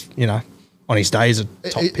is, on his day is a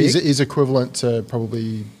top pick. Is equivalent to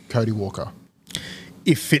probably Cody Walker.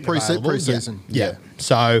 If fit and available. Pre-season. Yeah.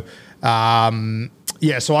 So, so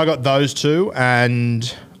I got those 2,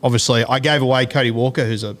 and obviously I gave away Cody Walker,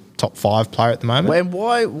 who's a top 5 player at the moment. And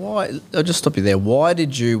why? I'll just stop you there. Why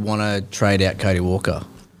did you want to trade out Cody Walker?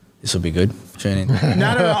 This will be good. Tune in.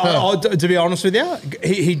 No. To be honest with you,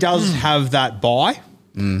 he does have that buy,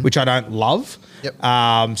 which I don't love.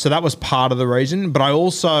 Yep. So that was part of the reason. But I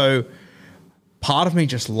also, part of me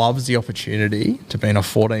just loves the opportunity to be in a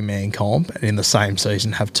 14-man comp and in the same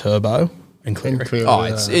season have Turbo and Cleary. Oh,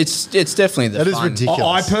 it's definitely the That is fun. ridiculous.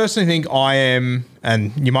 I personally think I am,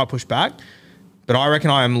 and you might push back, but I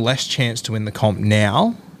reckon I am less chance to win the comp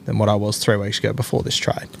now than what I was 3 weeks ago before this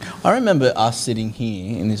trade. I remember us sitting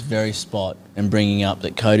here in this very spot and bringing up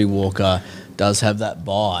that Cody Walker does have that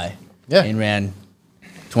buy in round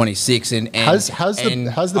 26 and has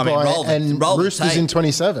the buy and Roosters in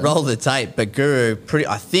 27. Roll the tape, but Guru,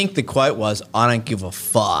 I think the quote was, "I don't give a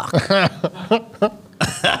fuck."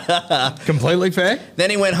 Completely fair. Then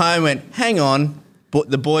he went home and went, hang on,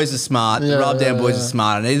 the boys are smart. The rub-down boys are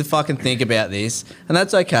smart. I need to fucking think about this. And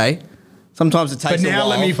that's okay. Sometimes it takes a while. But now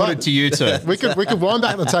let me put it to you two. We could wind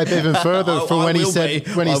back the tape even further for when he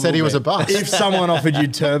said he was a bust. If someone offered you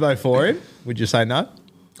Turbo for him, would you say no?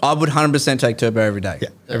 I would 100% take Turbo every day. Yeah,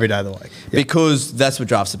 every day of the week. Yeah. Because that's what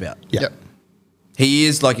draft's about. Yeah. Yep. He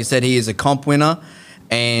is, like you said, he is a comp winner,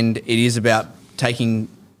 and it is about taking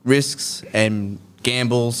risks and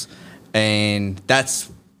gambles, and that's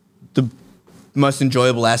the most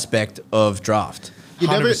enjoyable aspect of draft. You're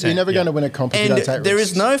never going to win a comp if you don't take risks. There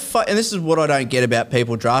is no and this is what I don't get about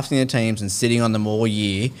people drafting their teams and sitting on them all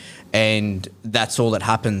year, and that's all that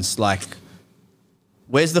happens. Like,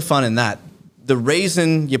 where's the fun in that? The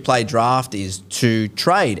reason you play draft is to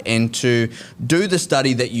trade and to do the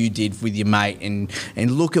study that you did with your mate and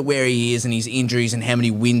look at where he is and his injuries and how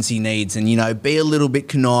many wins he needs, and be a little bit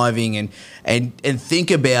conniving and think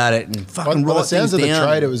about it and fucking write things down. By the sounds of the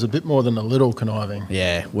trade, it was a bit more than a little conniving.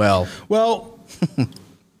 Yeah, well,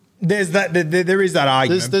 there's that. There is that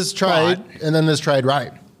argument. There's trade and then there's trade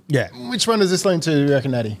rate. Yeah. Which one does this lean to, you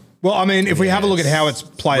reckon, Natty? Well, I mean, if we have a look at how it's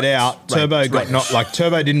played out, Turbo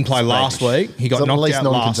Turbo didn't play last week. He got knocked out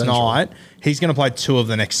last night. He's going to play 2 of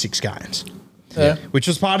the next 6 games. Yeah. Which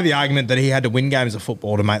was part of the argument that he had to win games of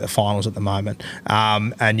football to make the finals at the moment.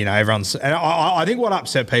 Everyone's... And I think what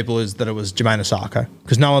upset people is that it was Jermaine Osako,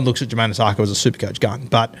 because no one looks at Jermaine Osako as a Supercoach gun.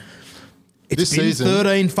 But it's been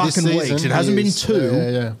 13 fucking weeks. It hasn't been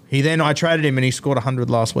 2. Yeah. I traded him and he scored 100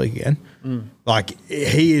 last week again. Like,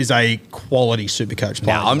 he is a quality Supercoach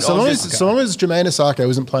player. So long as Jermaine Osako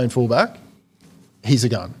isn't playing fullback, he's a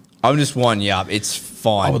gun. I'm just winding you up. It's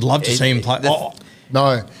fine. I would love to see him play...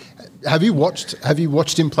 No. Have you watched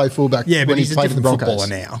him play fullback? Yeah, but when he's he played a for the different Broncos?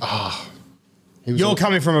 footballer now. You're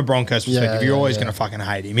coming from a Broncos perspective. You're always going to fucking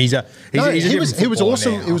hate him. He's a he was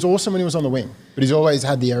awesome. Now. He was awesome when he was on the wing, but he's always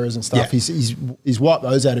had the errors and stuff. Yeah. He's wiped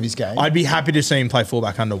those out of his game. I'd be happy to see him play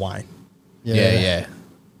fullback under Wayne. Yeah.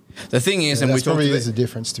 The thing is, and we probably talked is a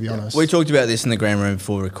difference, to be honest. We talked about this in the green room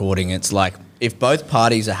before recording. It's like if both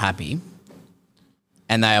parties are happy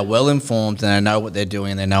and they are well informed and they know what they're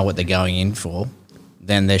doing and they know what they're going in for,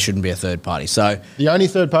 then there shouldn't be a third party. So the only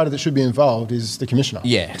third party that should be involved is the commissioner.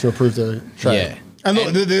 Yeah. To approve the trade. yeah. And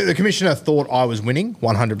look, the commissioner thought I was winning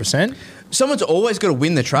 100%. Someone's always got to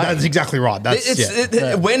win the trade. That's exactly right.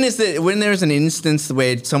 When there is an instance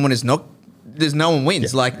where someone is not, there's no one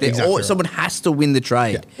wins. Yeah, Like exactly right. someone has to win the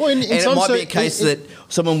trade. Yeah. Well, and it might be a case that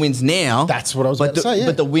someone wins now. That's what I was about to say, yeah.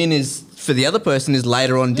 But the win is for the other person is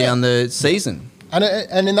later on down the season.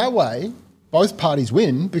 And in that way, both parties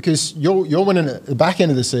win because you're winning at the back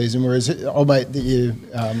end of the season, whereas mate, that you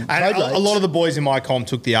And a lot of the boys in my comp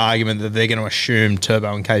took the argument that they're going to assume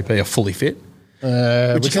Turbo and KP are fully fit.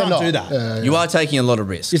 But you can't do that. You are taking a lot of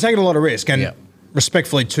risk. You're taking a lot of risk. And Yep.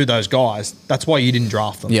 respectfully to those guys, that's why you didn't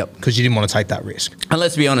draft them. Yep. Because you didn't want to take that risk. And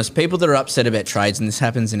let's be honest, people that are upset about trades, and this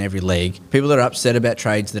happens in every league, people that are upset about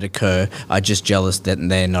trades that occur are just jealous that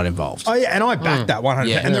they're not involved. Oh, yeah, and I back that 100%.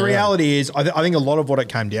 Yeah. And the reality is, I think a lot of what it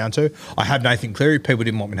came down to, I have Nathan Cleary, people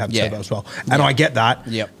didn't want me to have Turbo as well. And I get that.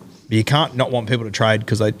 Yep. But you can't not want people to trade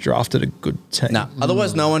because they drafted a good team. No,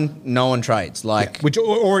 otherwise no one trades. Like, Which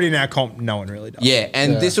already in our comp, no one really does. yeah,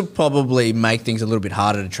 and this will probably make things a little bit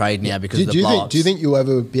harder to trade now because of the do blowups. you think you'll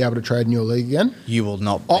ever be able to trade in your league again? You will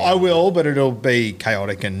not. Be I will, but it'll be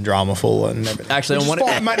chaotic and dramaful and everything. Actually, Which I is want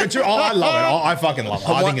fine, mate. I love it. I fucking love it.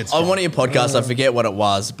 I think it's on fun. one of your podcasts, I forget what it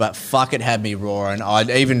was, but fuck, it had me roaring. I'd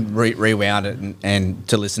even rewound it and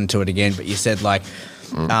to listen to it again. But you said like,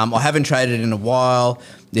 I haven't traded in a while.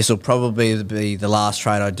 This will probably be the last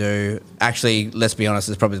trade I do. Actually, let's be honest,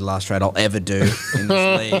 it's probably the last trade I'll ever do in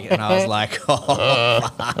this league. And I was like,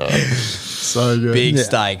 So good. big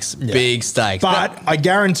stakes. But I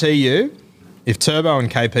guarantee you, if Turbo and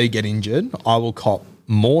KP get injured, I will cop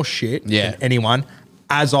more shit than anyone,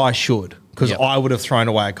 as I should, because I would have thrown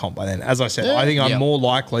away a comp by then. As I said, I think I'm more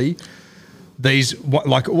likely. What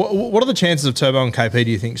are the chances of Turbo and KP,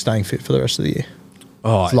 do you think, staying fit for the rest of the year?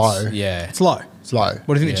 Oh, It's low. Yeah. It's low. It's low.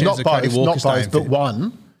 What do you think the chances of Cody Walker staying but fit?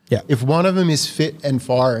 one. Yeah. If one of them is fit and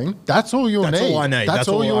firing, that's all you'll That's need. all I need. That's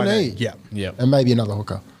all you'll I need. Yeah. Yeah. And maybe another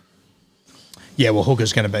hooker. Yeah, well,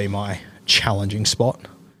 hooker's going to be my challenging spot.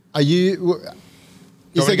 Are you? Do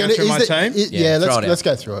you want me to go through my team? Yeah, throw it out. Let's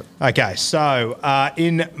go through it. Okay, so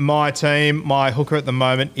in my team, my hooker at the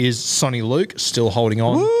moment is Sonny Luke, still holding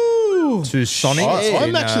on to Sonny.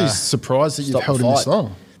 I'm actually surprised that you've stop held the him this fight.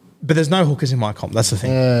 long. But there's no hookers in my comp. That's the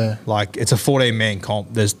thing. Yeah. Like, it's a 14-man comp.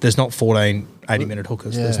 There's not 14 80-minute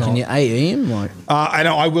hookers. There's not. Can you AE him? Like, I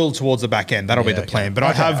know I will towards the back end. That'll be the plan. But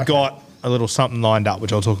I have got a little something lined up,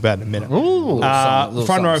 which I'll talk about in a minute. little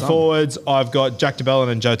Front row something. forwards, I've got Jack DeBellin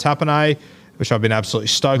and Joe Tapane, which I've been absolutely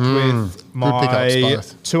stoked with. My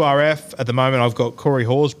pickups, both. 2RF at the moment, I've got Corey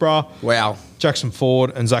Horsburgh, wow. Jackson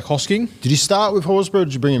Ford, and Zach Hosking. Did you start with Horsburgh or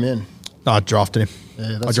did you bring him in? No, I drafted him.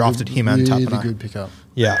 Yeah, I drafted him and really Tapane. good pickup.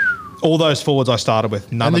 Yeah. All those forwards I started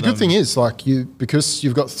with. None And the of them. good thing is, like because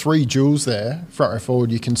you've got 3 jewels there, front row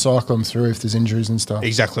forward, you can cycle them through if there's injuries and stuff.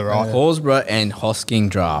 Exactly right. Horsburgh and Hosking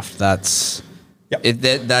draft. That's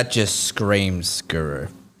that just screams guru.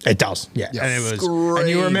 It does, yeah. Yeah. And it was. And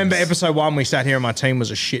you remember episode 1, we sat here and my team was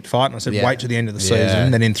a shit fight, and I said, Yeah. wait till the end of the Yeah. season.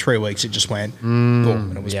 And then in 3 weeks, it just went boom,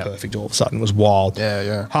 and it was perfect. All of a sudden, it was wild.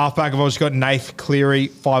 Yeah. Halfback, I've also got Nath Cleary,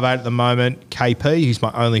 5'8" at the moment. KP, he's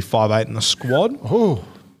my only 5'8" in the squad. Oh,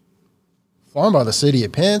 flying by the seat of your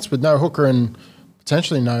pants with no hooker and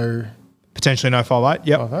potentially no Potentially no 5'8".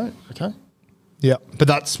 Yep. 5'8". Okay. Yep. But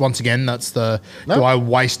that's once again, that's the No. do I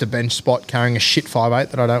waste a bench spot carrying a shit 5'8"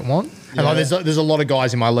 that I don't want? And like, there's a lot of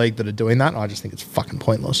guys in my league that are doing that, and I just think it's fucking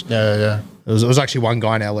pointless. Yeah. There was actually one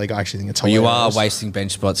guy in our league. I actually think it's Well, hilarious. you are wasting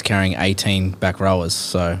bench spots carrying 18 back rowers,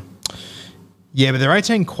 so Yeah, but they're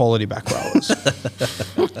 18 quality back rowers.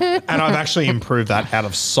 And I've actually improved that out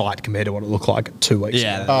of sight compared to what it looked like 2 weeks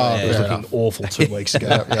Yeah. ago. It was fair looking awful 2 weeks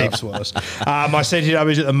ago. Heaps worse. My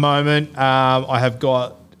CTWs at the moment, I have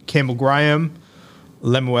got Campbell Graham,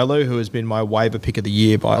 Lemuelu, who has been my waiver pick of the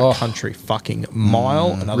year by a country fucking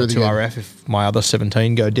mile. Another really 2RF if my other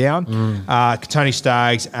 17 go down. Tony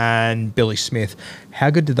Staggs and Billy Smith. How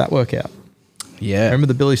good did that work out? yeah. Remember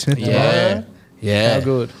the Billy Smith? Yeah. How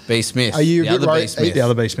good? B. Smith. Are you a the bit other worried- B. Smith. The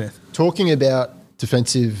other B. Smith. Talking about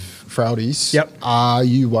defensive frailties. Yep. Are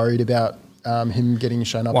you worried about him getting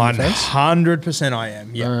shown up in defence? 100% I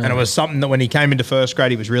am, yeah. And it was something that when he came into first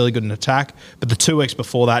grade, he was really good in attack. But the 2 weeks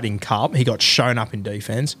before that in Cup, he got shown up in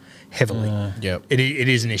defence heavily. Yep. It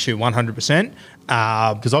is an issue, 100%.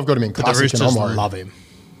 Because I've got him in But the classic and Roosters I'm worried. love him.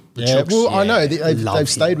 The Yeah, Chooks, well, I know. love They've him.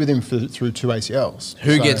 stayed with him through 2 ACLs.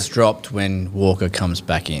 Who So- gets dropped when Walker comes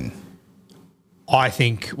back in? I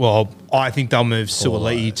think they'll move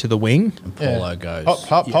Suoliti to the wing. And Paulo goes.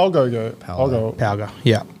 Palgo go. Paulo. Palgo. Pauga,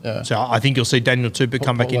 yeah. So I think you'll see Daniel Tupou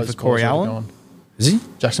come back in for Corey Allen. Is he?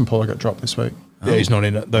 Jackson Paulo got dropped this week. Yeah, he's not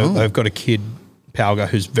in it. They've got a kid, Pauga,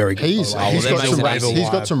 who's very good. He's by the way. got they some make raps. it He's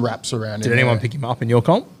got some raps around. Did anyone pick him up in your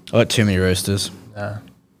comp? I got too many Roosters.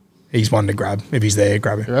 He's one to grab. If he's there,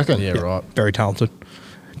 grab him. You reckon? Yeah, right. Very talented.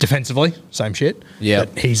 Defensively, same shit. Yeah.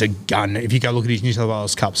 But he's a gun. If you go look at his New South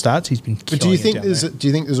Wales Cup stats, he's been killing But do you it think down there's there. do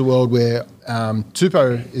you think there's a world where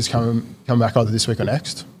Tupou is coming back either this week or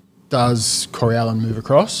next? Does Corey Allen move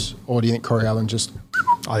across, or do you think Corey Allen just?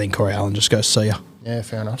 I think Corey Allen just goes, see ya. Yeah,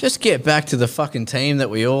 fair enough. Just get back to the fucking team that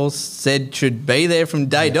we all said should be there from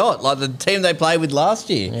day dot, like the team they played with last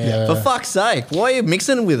year. Yeah. For fuck's sake, why are you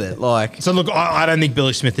mixing with it? Like, So look, I don't think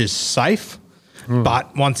Billy Smith is safe.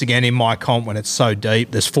 But once again, in my comp, when it's so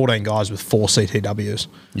deep, there's 14 guys with 4 CTWs.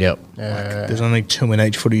 yep. There's only 4 in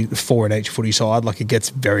each footy side. Like, it gets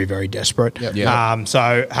very, very desperate. Yep.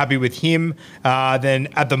 So happy with him. Then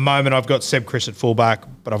at the moment, I've got Seb Chris at fullback,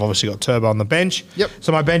 but I've obviously got Turbo on the bench. Yep.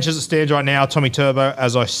 So my bench as it stands right now, Tommy Turbo,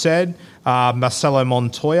 as I said, Marcelo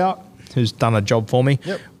Montoya, who's done a job for me.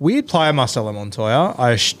 Yep. Weird player, Marcelo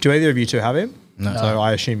Montoya. Do either of you two have him? No. So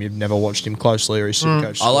I assume you've never watched him closely or his super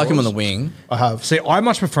coach. I like him on scores. the wing. I have. See, I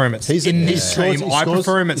much prefer him at in this team. I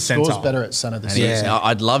prefer him at He centre. scores better at centre this And year. he's-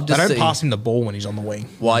 I'd love to They see. don't pass him the ball when he's on the wing.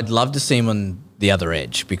 Well, I'd love to see him on the other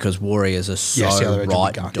edge because Warriors are so Yes, the other edge would be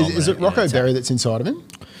right. gone. dominant Is it in Rocco attack. Berry that's inside of him?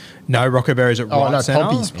 No, Rocco Berry's at Oh right no, centre.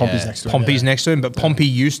 Pompey's Yeah. next to him. Pompey's yeah. next to him, but Pompey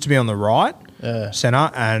used to be on the right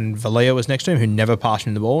centre, and Valia was next to him, who never passed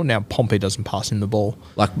him the ball. Now Pompey doesn't pass him the ball.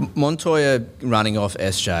 Like Montoya running off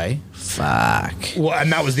SJ. Fuck. Well,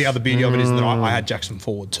 and that was the other beauty of it, is that I had Jackson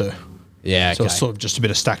forward too. Yeah. So Okay. it's sort of just a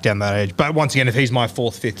bit of stack down that edge. But once again, if he's my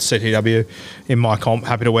 4th, 5th CTW in my comp,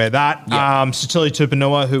 happy to wear that. Yeah. Satili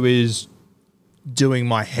Tupanua, who is doing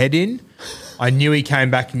my head in. I knew he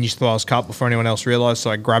came back in New South Wales Cup before anyone else realised,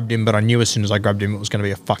 so I grabbed him, but I knew as soon as I grabbed him it was going to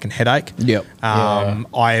be a fucking headache. Yep.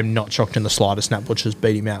 I am not shocked in the slightest Nat Butcher's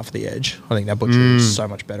beat him out for the edge. I think Nat Butcher is so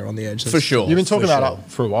much better on the edge. For sure. You've been talking for about sure.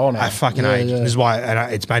 it for a while now. I fucking hate. This is why,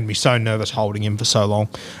 and it's made me so nervous holding him for so long.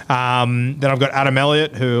 Then I've got Adam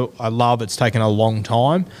Elliott, who I love. It's taken a long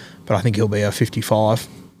time, but I think he'll be a 55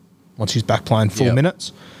 once he's back playing full Yep.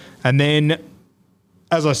 minutes. And then,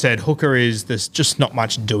 as I said, hooker there's just not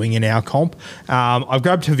much doing in our comp. I've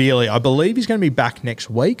grabbed Havili. I believe he's going to be back next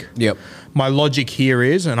week. Yep. My logic here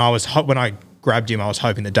is, and when I grabbed him, I was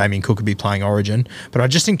hoping that Damien Cook would be playing Origin, but I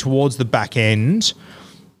just think towards the back end,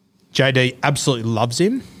 JD absolutely loves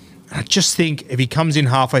him. And I just think if he comes in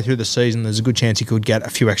halfway through the season, there's a good chance he could get a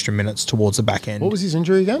few extra minutes towards the back end. What was his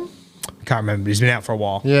injury again? I can't remember, but he's been out for a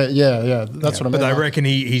while. Yeah. That's what I meant. But I reckon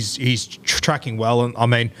he's tracking well, and I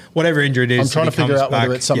mean, whatever injury it is, I'm trying to if he figure comes out whether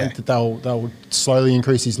back, it's something yeah. that they'll slowly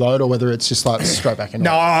increase his load, or whether it's just like straight back in.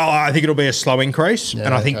 No, I think it'll be a slow increase, Yeah,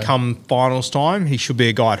 and I think okay. come finals time, he should be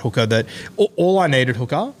a guy at hooker that all I needed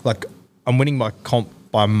hooker. Like, I'm winning my comp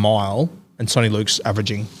by a mile, and Sonny Luke's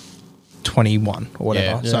averaging 21 or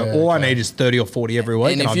whatever. Yeah. So Yeah, all I okay. need is 30 or 40 every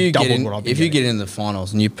week, and, And if I've you doubled get in, what I've been if you getting. get in the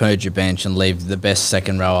finals and you purge your bench and leave the best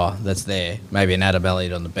second rower that's there, maybe an Adam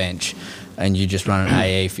Elliott on the bench, and you just run an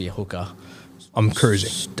AE for your hooker, I'm cruising.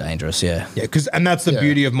 it's dangerous. Yeah. Yeah, and that's the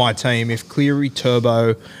beauty of my team. If Cleary,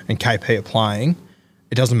 Turbo, and KP are playing,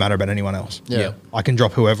 it doesn't matter about anyone else. Yeah. I can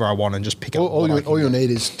drop whoever I want and just pick up. All what I can you'll get. need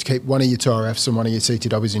is to keep one of your 2RFs and one of your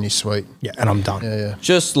CTWs in your suite. Yeah, and I'm done. Yeah.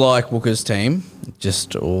 Just like Wooker's team,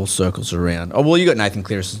 just all circles around. Oh well, you got Nathan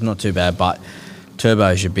Clearis. It's not too bad, but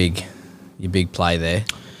Turbo's your big play there.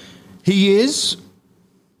 He is.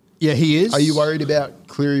 Yeah, he is. Are you worried about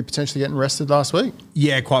Cleary potentially getting rested last week?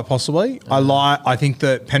 Yeah, quite possibly. I think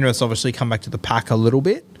that Penrith's obviously come back to the pack a little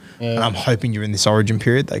bit, and I'm hoping you're in this Origin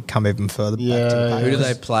period they come even further back to the pack. Who do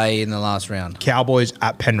they play in the last round? Cowboys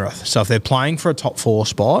at Penrith. So if they're playing for a top 4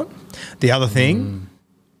 spot, the other thing,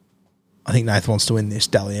 I think Nathan wants to win this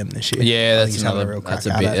Dally M this year. Yeah, I think that's he's having another. real That's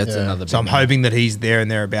crack a at bit. it. That's another. So I'm big one. hoping that he's there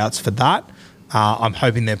and thereabouts for that. I'm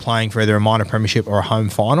hoping they're playing for either a minor premiership or a home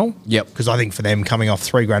final. Yep. Because I think for them coming off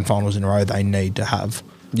 3 grand finals in a row, they need to have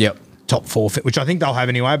Yep. top 4, which I think they'll have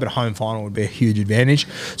anyway, but a home final would be a huge advantage.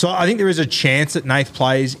 So I think there is a chance that Nath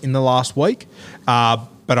plays in the last week, but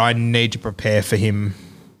I need to prepare for him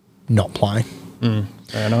not playing.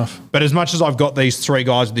 Fair enough. But as much as I've got these three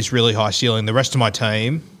guys with this really high ceiling, the rest of my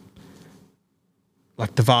team,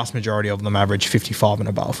 like the vast majority of them, average 55 and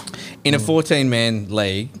above. In a 14-man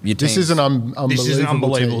league, your This team's- is an unbelievable This is an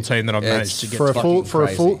unbelievable team that I've It's managed to get for a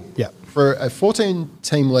to. full Yeah. for a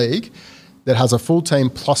 14-team league that has a full team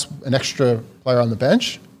plus an extra player on the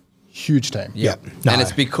bench. Huge team. Yeah. No. And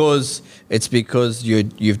it's because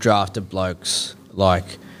you've drafted blokes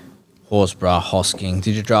like Horsburgh, Hosking.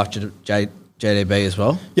 Did you draft JDB as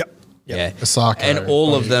well? Yep. Yeah. Osako. And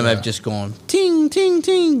all of them have just gone ting, ting,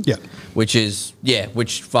 ting. Yeah.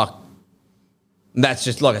 Which fuck. That's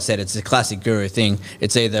just, like I said, it's a classic guru thing.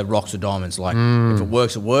 It's either rocks or diamonds. Like, if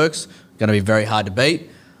it works, going to be very hard to beat.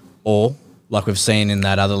 Or, like we've seen in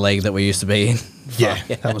that other league that we used to be in. Yeah,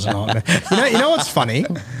 that was a nightmare. You know what's funny?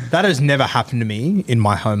 That has never happened to me in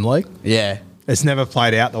my home league. Yeah. It's never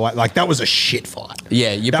played out the way. Like, that was a shit fight.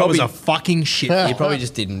 Yeah, That was a fucking shit fight. You probably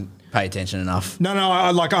just didn't pay attention enough. No,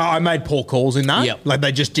 I made poor calls in that. Yep. Like,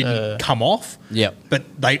 they just didn't come off. Yep. But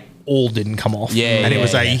they all didn't come off. Yeah, And it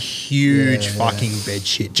was a yeah. huge fucking bed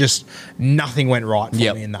shit. Just nothing went right for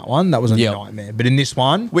Yep. me in that one. That was a Yep. nightmare. But in this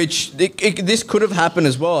one, Which this could have happened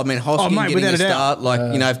as well. I mean, Hosking mate, getting without a a doubt. start, like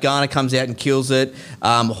if Garner comes out and kills it,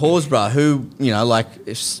 Horsburgh, who like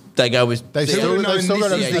if they go with They who still- would have known they've still this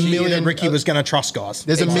got is a the year million- that Ricky was going to trust guys.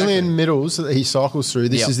 There's a million middles that he cycles through.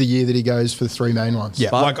 This Yep. is the year that he goes for the three main ones. Yeah,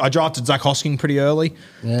 But- like I drafted Zach Hosking pretty early.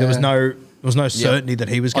 Yeah. There was no certainty that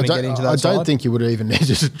he was I going to get into that I side. don't think you would have even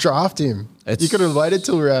needed to draft him. It's- You could have waited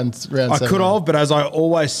till round I 7. could have, but as I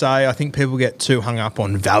always say, I think people get too hung up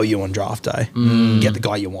on value on draft day. Get the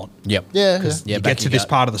guy you want. Yep. Yeah, yeah. Yeah, You back get to your this gut.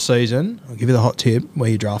 part of the season, I'll give you the hot tip, where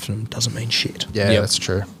you drafted him doesn't mean shit. Yeah, Yep. that's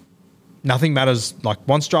true. Nothing matters. Like,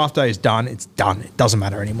 once draft day is done, it's done. It doesn't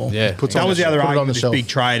matter anymore. Yeah. Puts That on was the the other shelf. Put it on argument, the this shelf. big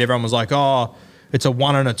trade. Everyone was like, oh, it's a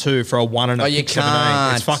 1 and a 2 for a 1 and a Oh, you pick 17.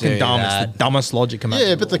 can't It's fucking do dumb. that. It's the dumbest logic imaginable.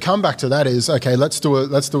 Yeah, but the comeback to that is okay. Let's do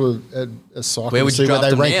a cycle. Where would to you see draft they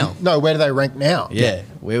them rank. now? No, where do they rank now? Yeah.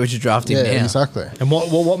 Where would you draft him yeah, now? exactly. And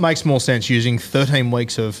what makes more sense, using 13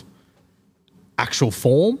 weeks of actual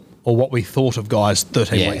form or what we thought of guys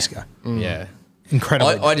 13 weeks ago? Yeah.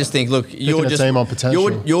 Incredible. I just think, look, you're a just team on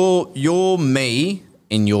potential. You're me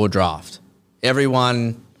in your draft.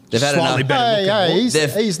 Everyone, they've had Slightly enough. better. Hey, hey,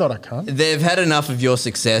 They've- he's not a cunt. They've had enough of your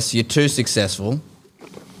success. You're too successful,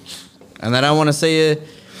 and they don't want to see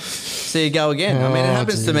you go again. I mean, it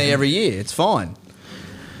happens to me every year. It's fine.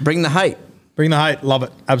 Bring the hate. Bring the hate. Love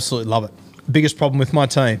it. Absolutely love it. Biggest problem with my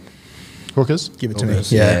team. Hookers. Give it to me.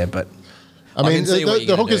 Yeah, but I mean, can see what the you're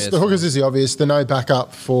gonna hookers. do, The that's hookers is the obvious. The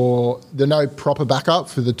no proper backup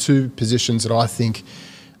for the two positions that I think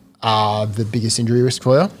are the biggest injury risk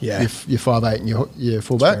for you. Yeah. Your 5'8" and your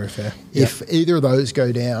fullback. very fair. If either of those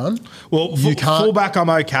go down, Well, you can't. fullback, I'm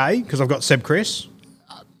okay because I've got Seb Chris.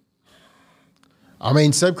 I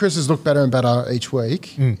mean, Seb Chris has looked better and better each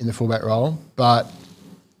week in the fullback role, but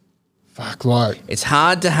fuck, like it's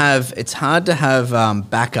hard to have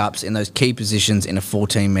backups in those key positions in a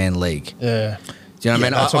 14-man league. yeah. Do you know what I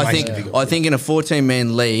mean? that's what I makes think it difficult. I think in a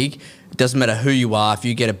 14-man league, it doesn't matter who you are. If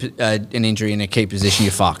you get an injury in a key position,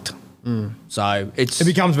 you're fucked. So It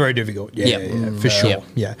becomes very difficult. Yeah, for sure. Yep.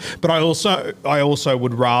 Yeah, but I also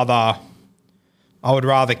would rather. I would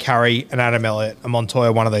rather carry an Adam Elliott, a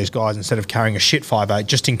Montoya, one of these guys, instead of carrying a shit 5'8",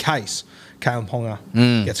 just in case Kalen Ponga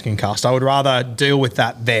gets concussed. I would rather deal with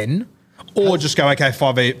that then, or just go, okay,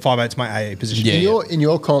 5'8's my AA position. Yeah. In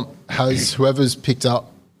your comp, has whoever's picked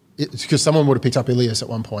up, because someone would have picked up Ilias at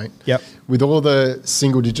one point. Yep. With all the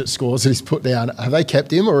single-digit scores that he's put down, have they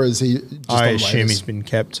kept him, or is he just I on assume waivers? he's been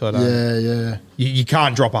kept. So I don't. Yeah, yeah. You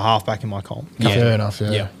can't drop a halfback in my comp. Fair enough,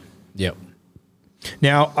 yeah. Yep.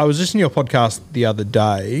 Now, I was listening to your podcast the other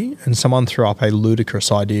day, and someone threw up a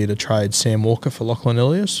ludicrous idea to trade Sam Walker for Lachlan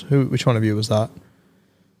Ilias. Which one of you was that?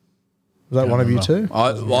 Was that one of you too?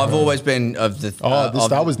 I've always been of the.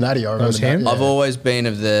 That was Natty. I remember was him? that, I've always been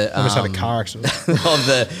of the. Almost had a car accident.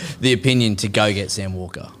 of the opinion to go get Sam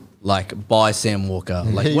Walker, like buy Sam Walker,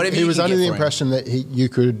 like whatever. He you was can under get the for him. impression that you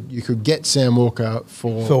could get Sam Walker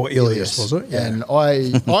for Ilias, was it? Yeah. And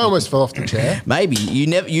I almost fell off the chair. Maybe you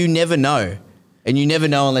never know, and you never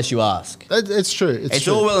know unless you ask. It's true. It's It's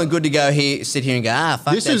true. all well and good to go here, sit here and go,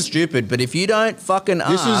 fuck, This that's is- stupid. But if you don't fucking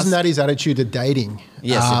This ask, is Natty's attitude to dating.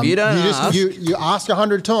 Yes, if you don't ask- you ask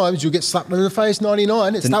 100 times, you'll get slapped in the face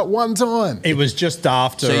 99. It's that one time. It was just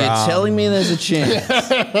after. so you're telling me there's a chance?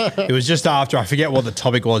 It was just after. I forget what the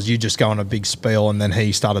topic was. You just go on a big spiel, and then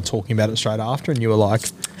he started talking about it straight after, and you were like,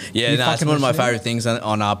 Yeah, "You no, it's fucking one of my listening?" favourite things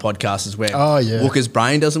on our podcast is where Oh, yeah. Walker's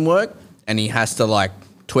brain doesn't work, and he has to like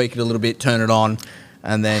tweak it a little bit, turn it on,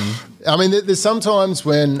 and then I mean, there's sometimes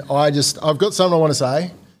when I've got something I want to say,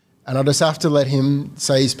 and I just have to let him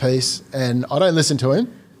say his piece, and I don't listen to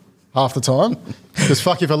him half the time because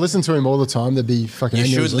fuck, if I listen to him all the time, there'd be fucking. You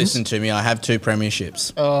should aneurysms. listen to me. I have 2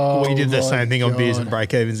 premierships. We did the my same thing on Beers God. and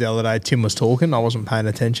Break Evens the other day. Tim was talking. I wasn't paying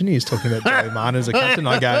attention. He was talking about Joey Martin as a captain.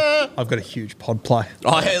 I go, I've got a huge pod play.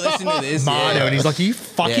 Oh, hey, listen to this. Manu, yeah. and he's like, are you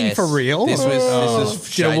fucking Yes. for real? This was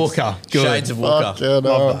Shit, Walker. Good. Shades of Walker. Fuck yeah, no.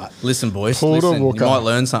 Love that. Listen, boys. Pulled a Listen. You Walker. might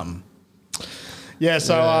learn something. Yeah,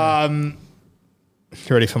 so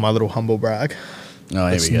you ready for my little humble brag? Oh,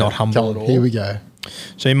 here It's we go. not humble Come at on, all. here we go.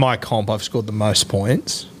 So in my comp, I've scored the most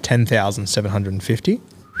points, 10,750.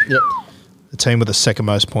 Yep, The team with the second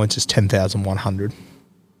most points is 10,100.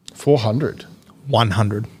 400.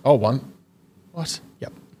 100. Oh, one. What?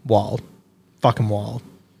 Yep. Wild. Fucking wild.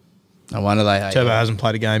 No wonder they hate Turbo you. hasn't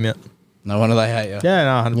played a game yet. No wonder they hate you. Yeah,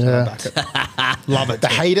 no, 100% Yeah. back it. Love it. The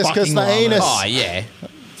haters 'cause Fucking the love it. anus. Oh, yeah.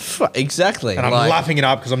 Exactly. And I'm Like- laughing it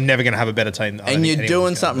up because I'm never going to have a better team. I don't And think you're anyone's doing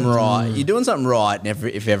gonna. something right. You're doing something right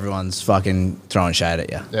if everyone's fucking throwing shade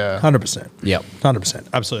at you. Yeah. 100%. Yep. 100%.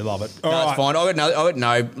 Absolutely love it. All No, it's right. fine. I got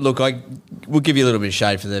no. Look, we'll give you a little bit of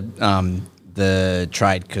shade for the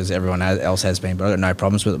trade because everyone else has been, but I got no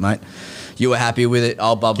problems with it, mate. You were happy with it.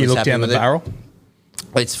 Old Bub You was look happy down the with it. barrel.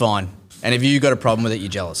 It's fine. And if you got a problem with it, you're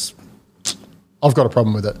jealous. I've got a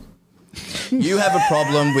problem with it. You have a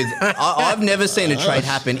problem with. I've never seen a trade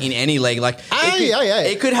happen in any league. Like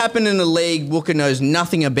it could happen in a league Wooker knows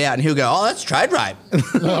nothing about, and he'll go, "Oh, that's trade rape. That's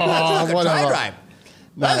fucking whatever. trade rape.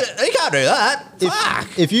 No, he can't do that.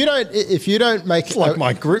 Fuck." If you don't make It's like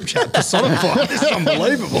my group chat personified. This is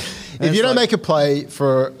unbelievable. if you don't make a play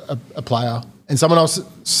for a player and someone else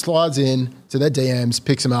slides in to their DMs,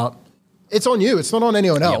 picks them up, it's on you. It's not on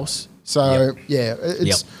anyone else. So yeah,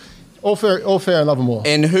 it's all fair and love and war.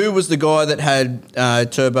 And who was the guy that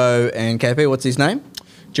had Turbo and KP? What's his name?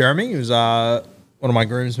 Jeremy, who was one of my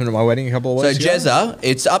groomsmen at my wedding a couple of So weeks ago. Jezza,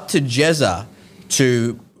 it's up to Jezza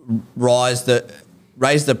to raise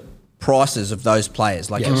the prices of those players.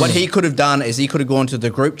 Like what he could have done is he could have gone to the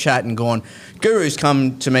group chat and gone, Guru's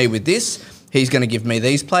come to me with this. He's going to give me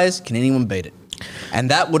these players. Can anyone beat it? And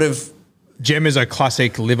that would have. Jem is a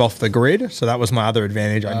classic live off the grid, so that was my other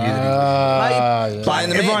advantage. I knew that Playing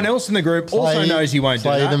the everyone man. else in the group also Play- knows he won't do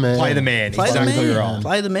play that. the man. Play the man. Play exactly the man. right.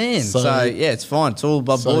 Play the man. So- So yeah, it's fine. It's all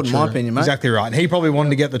above So board in my true. opinion, mate. Exactly right. And he probably wanted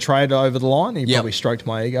to get the trade over the line. He Yep. probably stroked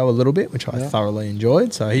my ego a little bit, which I thoroughly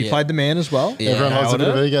enjoyed. So he Yeah. played the man as well. Yeah. Everyone loves a bit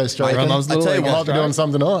of ego stroking. Everyone loves a I little tell you ego what, Might be doing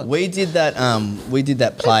stroke. something tonight. We did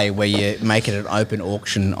that play where you make it an open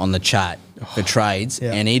auction on the chat for trades,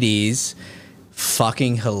 Yeah. and it is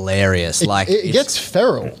fucking hilarious. Like It gets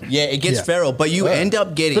feral. yeah, it gets Yeah. feral, but you Yeah. end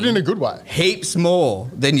up getting, But in a good way. heaps more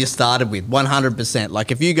than you started with. 100%.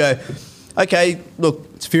 Like if you go, okay, look,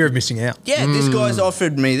 It's fear of missing out. yeah, this guy's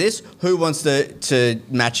offered me this. Who wants to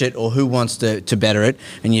match it or who wants to better it?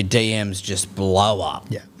 And your DMs just blow up.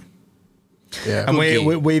 Yeah. Yeah. And Good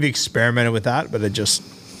gig. we've experimented with that, but it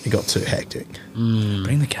got too hectic.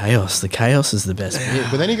 Bring the chaos. The chaos is the best bit.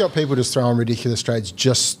 But then you got people just throwing ridiculous trades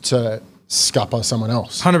just to scupper someone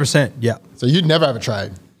else. 100%. Yeah. So you'd never have a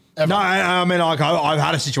trade. Ever. No, I mean, like I've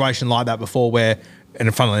had a situation like that before where,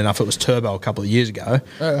 and funnily enough, it was Turbo a couple of years ago,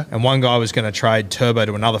 Yeah. and one guy was going to trade Turbo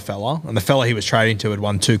to another fella, and the fella he was trading to had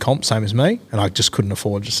won 2 comps, same as me, and I just couldn't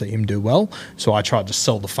afford to see him do well, so I tried to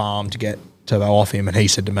sell the farm to get Turbo off him, and he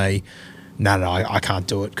said to me, no, I can't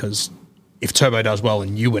do it because if Turbo does well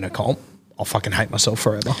and you win a comp, I'll fucking hate myself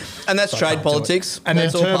forever. And that's So I trade can't do it. politics. And then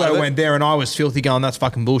That's all part of Turbo it. went there, and I was filthy going, that's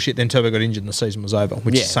fucking bullshit. Then Turbo got injured, and the season was over.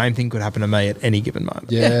 Which Yeah. the same thing could happen to me at any given moment.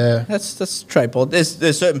 Yeah. That's trade politics.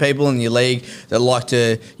 There's certain people in your league that like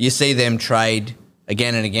to, you see them trade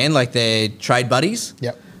again and again, like they're trade buddies.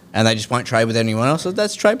 Yep. And they just won't trade with anyone else. So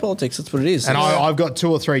that's trade politics. That's what it is. And I've got 2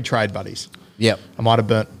 or 3 trade buddies. Yep. I might have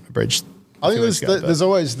burnt a bridge. I think a few weeks ago, but- there's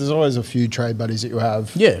always a few trade buddies that you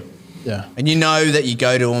have. Yeah. Yeah. And you know that you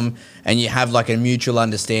go to them and you have like a mutual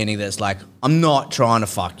understanding that's like, I'm not trying to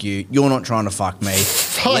fuck you. You're not trying to fuck me.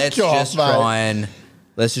 let's off, just mate. try and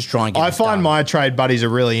get I this find done. my trade buddies are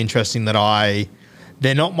really interesting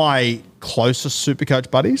they're not my closest Supercoach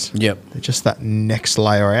buddies. Yep. They're just that next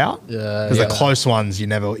layer out. Yeah, Because yeah. the close ones, you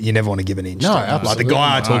never want to give an inch No, to. Like the absolutely.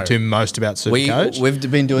 guy I No. talk to most about Supercoach.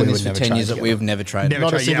 We've been doing we this would for never 10 years trade that we've never traded. Never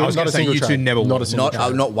Not a trade. single- I was not gonna a say single you two trade. never Not would. a single Not,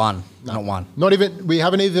 trade. not one. Not one. Not even, we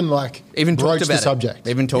haven't even like Even talked broached about the subject.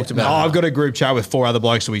 Even talked No, about I've got a group chat with 4 other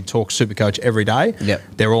blokes that we talk Supercoach every day. Yep.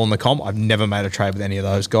 They're all in the comp. I've never made a trade with any of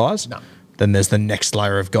those guys. No. Then there's the next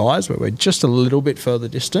layer of guys where we're just a little bit further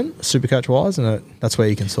distant, Supercoach wise, and that's where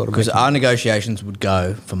you can sort of Because make our negotiations would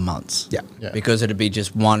go for months. Yeah. Yeah. Because it'd be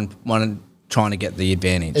just one trying to get the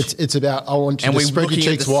advantage. It's about, I want you And to we're spread your looking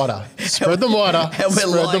at cheeks the- wider. Spread them wider. And we're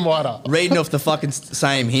Spread them wider. reading off the fucking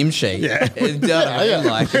same hymn sheet. Yeah.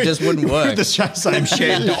 Like, it just wouldn't work. The same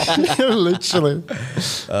shit. Literally.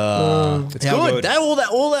 It's How good.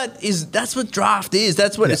 good. That's what draft is.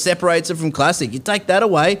 That's what separates it from classic. You take that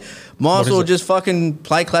away, might as is well it? just fucking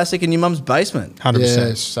play classic in your mum's basement. 100%. Yeah,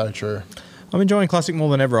 it's so true. I'm enjoying classic more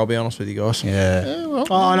than ever, I'll be honest with you guys. Yeah. Oh,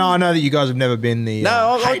 no, I know that you guys have never been the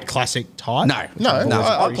No, I- hate classic type. No. No,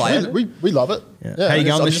 I play it. We love it. Yeah. How you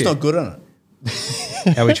going I'm this just year? not good on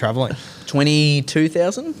it. How are we travelling?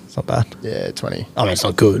 22,000? It's not bad. Yeah, 20. I mean, it's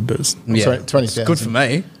not good, but it's, Yeah. 20,000. Good for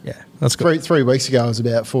me. yeah, that's good. 3 weeks ago, it was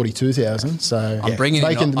about 42,000. So I'm bringing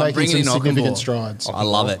making I'm bringing some in significant Ockenball. strides. I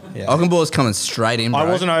love it. Yeah. Ockenball's coming straight in, bro. I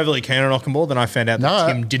wasn't overly keen on Ockenball, then I found out that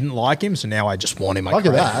No. Tim didn't like him, so now I just want him. Look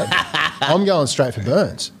at that. I'm going straight for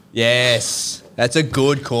Burns. Yes. That's a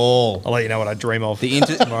good call. I'll let you know what I dream of. The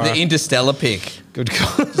Interstellar pick. Good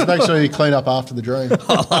call. Just make sure you clean up after the dream.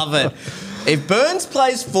 I love it. If Burns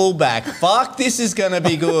plays fullback, fuck, this is going to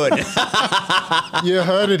be good. You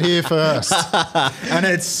heard it here first. And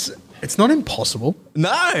it's not impossible.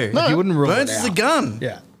 No. You wouldn't rule Burns it is out. a gun.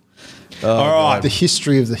 Yeah. All right. The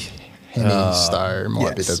history of the Hennies, though,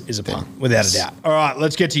 might be Yes, the is a thing. pun, without a doubt. All right,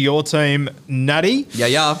 let's get to your team, Nutty.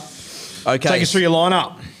 Yeah. Okay. Take us through your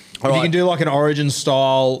lineup. If you right. can do like an Origin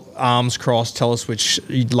style arms cross, tell us which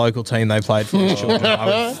local team they played for.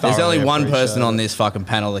 There's only one person on this fucking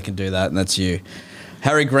panel that can do that, and that's you.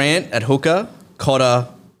 Harry Grant at hooker, Cotter,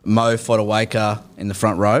 Mo Fodawaker in the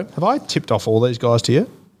front row. Have I tipped off all these guys to you?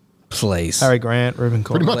 Please. Harry Grant, Ruben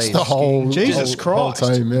Cotter. Pretty much Please. the whole Jesus whole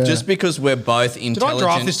Christ. team, yeah. Just because we're both Did intelligent. I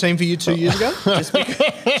draft this team for you 2 years ago? Just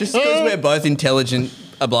because we're both intelligent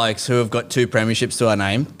blokes who have got 2 premierships to our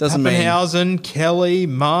name doesn't mean. Pappenhausen, Kelly,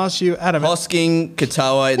 Marsh, Adam. Hosking,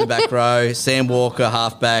 Katoa in the back row, Sam Walker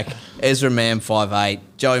halfback, Ezra Mam 5'8",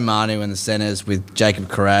 Joey Manu in the centres with Jacob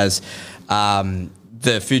Carraz,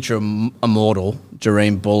 the future immortal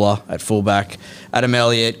Jareem Buller at fullback, Adam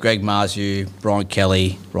Elliott, Greg Marzu, Brian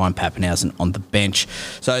Kelly, Ryan Pappenhausen on the bench.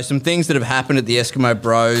 So some things that have happened at the Eskimo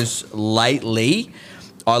Bros lately.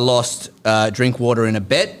 I lost Drinkwater in a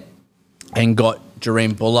bet and got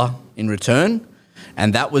Jareem Buller in return.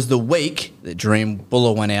 And that was the week that Jareem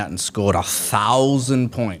Buller went out and scored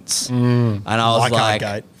 1,000 points. And I was Like like,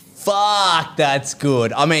 Gate. fuck, that's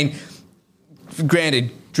good. I mean,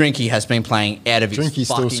 granted, Drinky has been playing out of his Drinky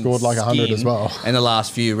still fucking scored like 100 skin as well. in the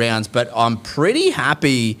last few rounds. But I'm pretty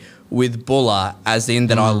happy with Buller, as in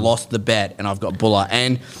that I lost the bet and I've got Buller.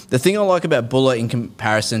 And the thing I like about Buller in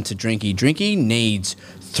comparison to Drinky needs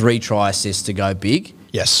 3 try assists to go big.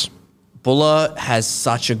 Yes. Buller has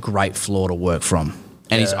such a great floor to work from,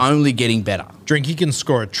 and he's only getting better. Drinky can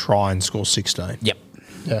score a try and score 16. Yep.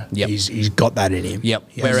 Yeah. Yep. He's got that in him. Yep.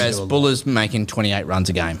 He has to Whereas do a lot. Buller's making 28 runs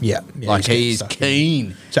a game. Yeah. Like he's he's stuck in.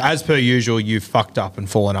 keen. So as per usual, you've fucked up and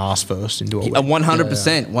fallen ass first into a win.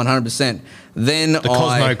 100%. 100%. Then The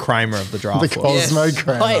Cosmo Kramer of the draft. The was. Cosmo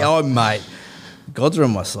Kramer. Hey, oh, mate. Gods are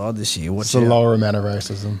on my side this year. Watch It's a out. lower amount of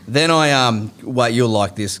racism. Then I wait, you'll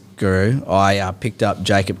like this, Guru. I picked up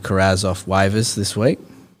Jacob Carraz off waivers this week.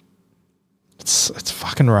 It's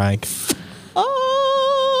fucking rank.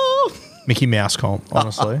 Oh, Mickey Mouse comp,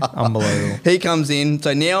 honestly. Unbelievable. he comes in.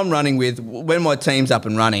 So now I'm running with, when my team's up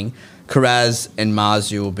and running, Carraz and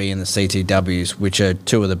Marzu will be in the CTWs, which are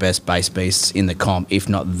 2 of the best base beasts in the comp, if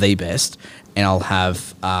not the best. And I'll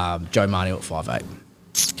have Joe Manu at 5'8".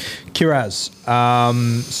 Kiraz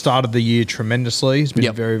started the year tremendously. He's been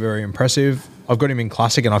Yep. very, very impressive. I've got him in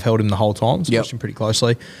Classic and I've held him the whole time, so Yep. watched him pretty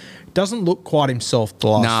closely. Doesn't look quite himself the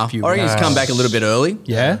last Nah, few I reckon he's rounds. come back a little bit early.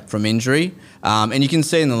 Yeah? From injury. And you can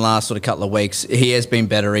see in the last sort of couple of weeks, he has been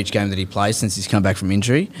better each game that he plays since he's come back from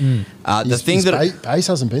injury. The His thing that... base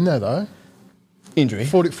hasn't been there though. Injury?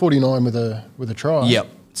 49 with a try. Yep.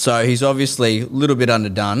 So he's obviously a little bit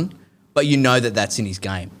underdone, but you know that that's in his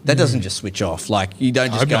game. That doesn't just switch off. Like you don't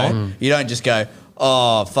just hope go. not. You don't just go.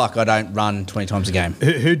 Oh fuck! I don't run 20 times a game.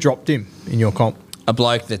 Who dropped him in your comp? A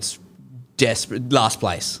bloke that's desperate, last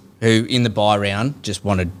place, who in the bye round just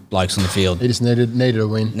wanted blokes on the field, He just needed a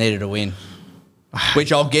win. needed a win,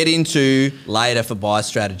 which I'll get into later for buy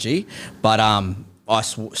strategy. But I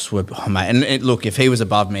swoop, oh, mate. And look, if he was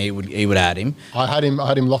above me, he would add him. I had him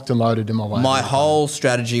locked and loaded in my way. My whole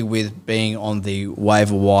strategy with being on the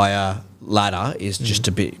waiver wire ladder is just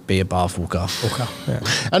to be above Walker.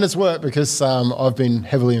 And it's worked because I've been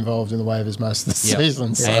heavily involved in the waivers most of the Yep.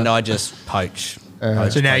 season. So. And I just poach.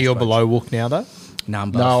 So now you're below Wook now, though?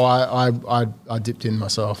 Number. No, I dipped in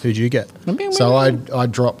myself. Who'd you get? So I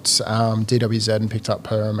dropped DWZ and picked up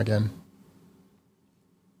Perm again.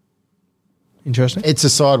 Interesting. It's a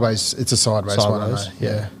sideways one, I Sideways, know.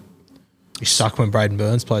 Yeah. You suck when Braden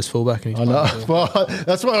Burns plays fullback. And he's I know. Well,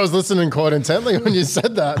 that's why I was listening quite intently when you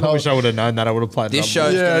said that. And I wish I would have known that. I would have played. This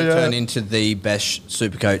show's going to turn into the best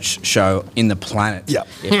Supercoach show in the planet. Yeah.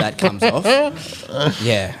 If that comes off.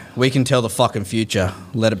 Yeah. We can tell the fucking future.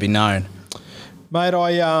 Let it be known. Mate,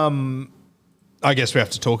 I guess we have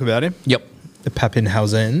to talk about him. Yep. The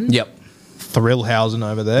Pappenhausen. Yep. Thrillhausen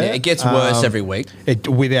over there. Yeah, it gets worse every week.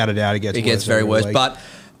 Without a doubt, it gets very worse. week. But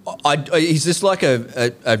he's just like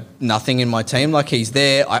a nothing in my team. Like he's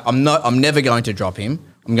there. I'm never going to drop him.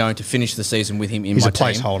 I'm going to finish the season with him in He's my a team.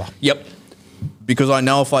 placeholder. Yep. Because I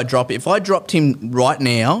know if I dropped him right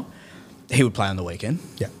now, he would play on the weekend.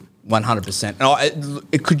 Yeah. 100%.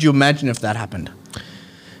 And could you imagine if that happened?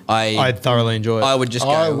 I'd thoroughly enjoy it. I would just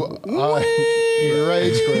go.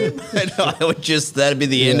 Rage quit. And that'd be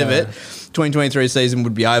the end of it. 2023 season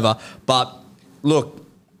would be over. But look,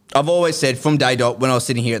 I've always said from day dot, when I was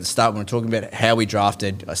sitting here at the start, when we were talking about how we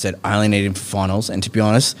drafted, I said I only need him for finals. And to be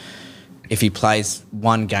honest, if he plays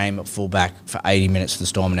one game at fullback for 80 minutes for the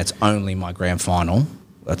Storm and it's only my grand final,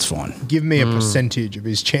 that's fine. Give me a percentage of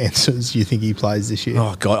his chances you think he plays this year.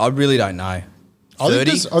 Oh God, I really don't know.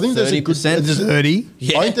 30? I think there's a good 30?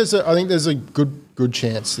 Yeah. I think there's a good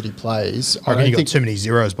chance that he plays. I reckon you got too many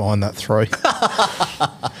zeros behind that 3.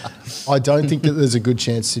 I don't think that there's a good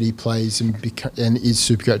chance that he plays and is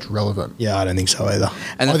Supercoach relevant. Yeah, I don't think so either.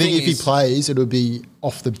 And I think if he plays, it'll be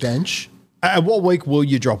off the bench. At what week will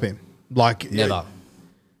you drop him? Like Never.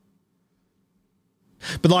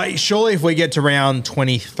 But like, surely if we get to round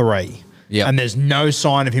 23, and there's no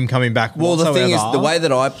sign of him coming back. Well, the thing is, whatsoever, the way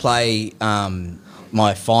that I play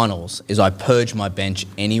my finals is I purge my bench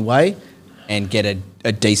anyway and get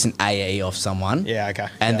a decent AE off someone. Yeah, okay.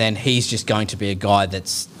 And then he's just going to be a guy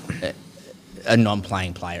that's a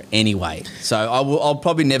non-playing player anyway. So I'll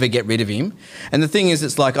probably never get rid of him. And the thing is,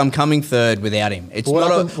 it's like I'm coming third without him. It's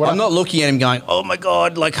I'm not looking at him going, oh my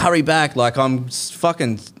God, like hurry back. Like I'm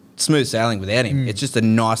fucking smooth sailing without him. It's just a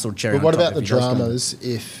nice little cherry. But what on top about the if he does come. dramas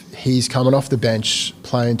if he's coming off the bench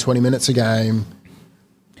playing 20 minutes a game?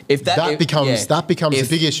 If that becomes a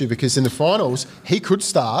big issue because in the finals he could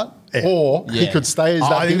start or he could stay as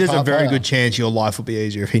that. I think there's a big very player. good chance your life will be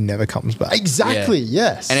easier if he never comes back. Exactly.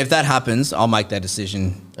 Yes. And if that happens, I'll make that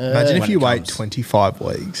decision. Imagine if when you it wait comes. 25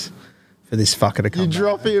 weeks for this fucker to come you back.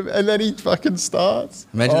 drop him and then he fucking starts.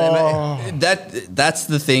 Imagine that's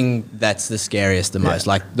the thing that's the scariest the most.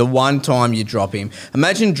 Like the one time you drop him.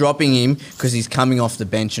 Imagine dropping him because he's coming off the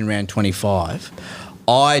bench in round 25.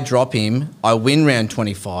 I drop him, I win round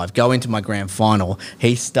 25, go into my grand final.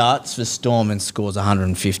 He starts for Storm and scores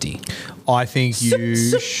 150. I think you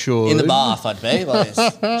should In the bath, I'd be. Like,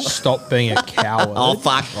 stop being a coward. oh,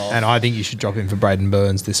 fuck off. And I think you should drop him for Braden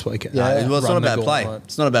Burns this weekend. Yeah. Well, it's not a bad play.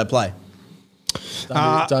 It's not a bad play.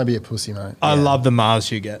 Don't be a pussy, mate. I love the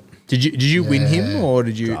Mars you get. Did you win him or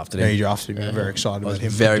did you Drafted No, him. you drafted him. You're very excited about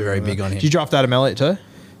him. very, very big on him. Did you draft Adam Elliott too?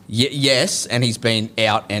 Yes, and he's been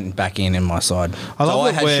out and back in my side. I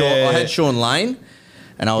love that I had Sean Lane,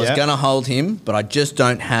 and I was Yeah. going to hold him, but I just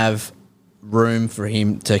don't have room for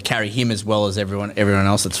him to carry him as well as everyone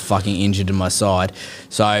else that's fucking injured in my side.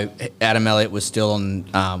 So Adam Elliott was still on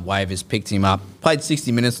waivers, picked him up, played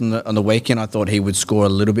 60 minutes on the weekend. I thought he would score a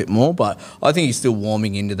little bit more, but I think he's still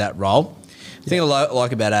warming into that role. The thing I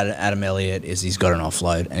like about Adam Elliott is he's got an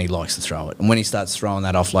offload and he likes to throw it. And when he starts throwing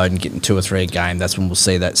that offload and getting 2 or 3 a game, that's when we'll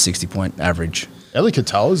see that 60-point average. Eli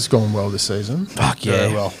Katoa's gone well this season. Fuck yeah.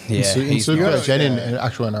 Very well. Yeah, in he's Supercoach nice. and in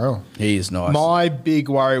actual NRL. He is nice. My big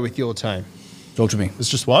worry with your team. Talk to me. It's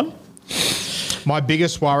just one? My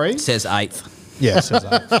biggest worry. Says 8th. Yeah, says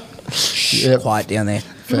that. Yep. Quiet down there.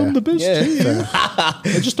 I'm the best team.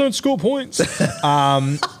 I just don't score points.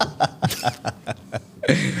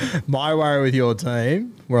 My worry with your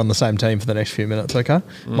team, we're on the same team for the next few minutes, okay?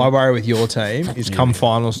 My worry with your team is come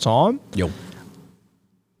finals time, Yo.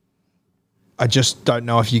 I just don't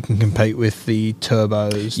know if you can compete with the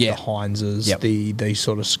Turbos, Yeah. the Hineses, Yep. the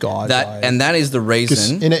sort of Sky. That is the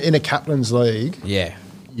Because reason. in a captain's league, Yeah.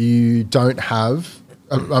 you don't have.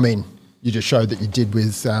 I mean, you just showed that you did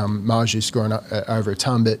with Marju scoring over a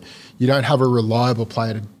ton, but you don't have a reliable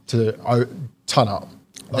player to ton up.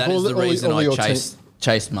 Like That is the reason I your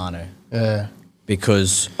chased Manu. Yeah.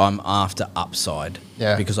 Because I'm after upside.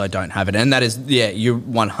 Yeah. Because I don't have it. And that is, you're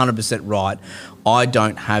 100% right. I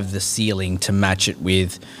don't have the ceiling to match it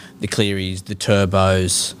with the Clearys, the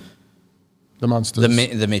Turbos, The Munsters.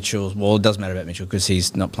 the Mitchells. Well, it doesn't matter about Mitchell because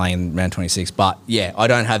he's not playing in round 26. But, yeah, I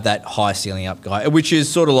don't have that high ceiling up guy, which is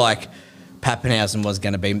sort of like Pappenhausen was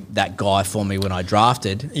going to be that guy for me when I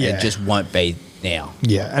drafted. Yeah. It just won't be now.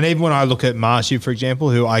 Yeah, and even when I look at Marshall, for example,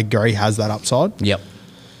 who I agree has that upside. Yep.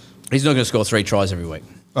 He's not going to score 3 tries every week.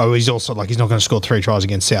 Oh, he's also he's not going to score 3 tries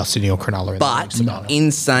against South Sydney or Cronulla. But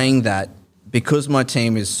in saying that, because my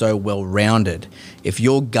team is so well rounded, if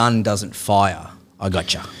your gun doesn't fire, I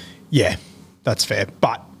gotcha. Yeah, that's fair.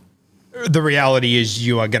 But the reality is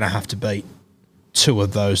you are going to have to beat 2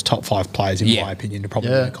 of those top 5 players, in my opinion, to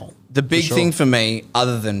probably win a comp. The big thing for me,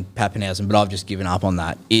 other than Pappenhausen, but I've just given up on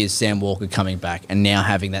that, is Sam Walker coming back and now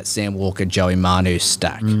having that Sam Walker, Joey Manu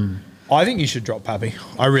stack. I think you should drop Pappy.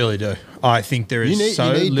 I really do. I think there is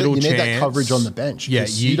little chance. You need that coverage on the bench. Yeah,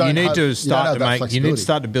 you need to start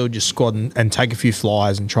to build your squad and take a few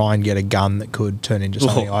flyers and try and get a gun that could turn into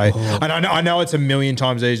something. And I know it's a million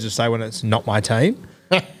times easier to say when it's not my team.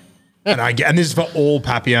 And this is for all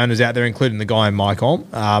Pappy owners out there, including the guy in my comp.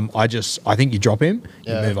 I think you drop him,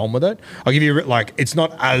 you move on with it. I'll give you it's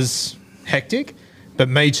not as hectic. But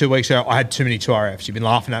me 2 weeks ago, I had too many 2RFs. You've been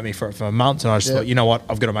laughing at me for months, and I just thought, you know what,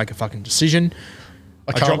 I've got to make a fucking decision.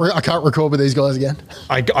 I can't record with these guys again.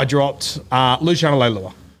 I dropped Luciano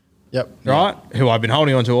Leilua. Yep. Right? Who I've been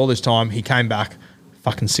holding on to all this time. He came back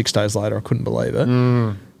fucking 6 days later. I couldn't believe it.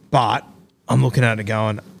 But I'm looking at it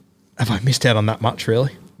going, have I missed out on that much,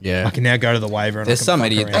 really? Yeah. I can now go to the waiver and there's some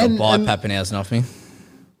idiot that'll buy Pappenhausen off me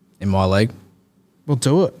in my league. We'll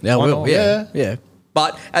do it. Yeah, we'll. Yeah.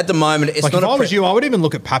 But at the moment, it's not. If I was you, I would even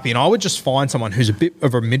look at Pappy and I would just find someone who's a bit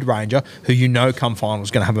of a mid-ranger who come final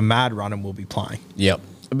is going to have a mad run and will be playing. Yep.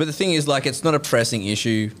 But the thing is, it's not a pressing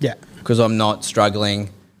issue. Yeah. Because I'm not struggling.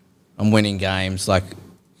 I'm winning games.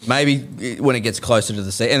 Maybe when it gets closer to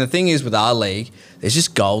the season. And the thing is, with our league, there's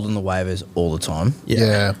just gold on the waivers all the time.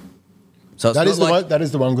 Yeah. So that is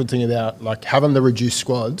the one good thing about having the reduced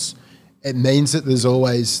squads. It means that there's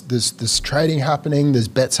always there's trading happening, there's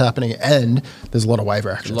bets happening, and there's a lot of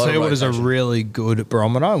waiver action. I'll tell you what is a really good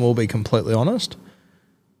barometer, and we'll be completely honest.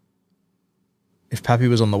 If Pappy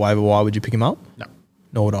was on the waiver, why would you pick him up? No.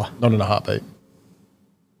 Nor would I. Not in a heartbeat.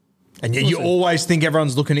 And yet you always think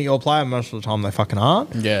everyone's looking at your player. Most of the time they fucking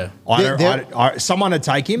aren't. Yeah. Someone would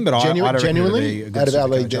take him, but I don't genuinely, reckon out of our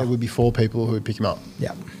league, coach. there would be 4 people who would pick him up.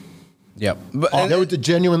 Yeah. Yep. But there would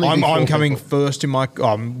genuinely be 4 I'm coming people. first in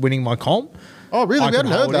I'm winning my comp. Oh, really? We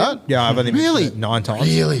hadn't heard that. Yeah, I've only mentioned it 9 times.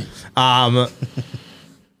 Really? I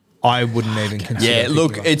wouldn't even consider. Yeah,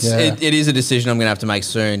 look, it is a decision I'm going to have to make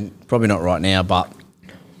soon. Probably not right now, but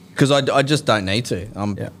because I just don't need to.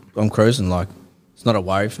 I'm cruising. It's not a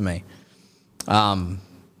worry for me. Yeah.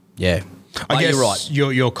 I guess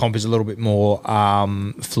you're right. Your comp is a little bit more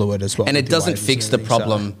fluid as well. And it doesn't fix the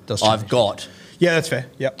problem I've got. Yeah, that's fair.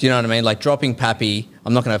 Yep. Do you know what I mean? Dropping Pappy,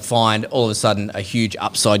 I'm not going to find all of a sudden a huge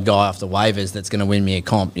upside guy off the waivers that's going to win me a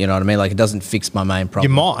comp. You know what I mean? It doesn't fix my main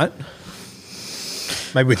problem. You might.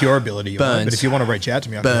 Maybe with your ability, Burns. But if you want to reach out to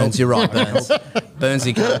me, I Burns, can you're right, Burns.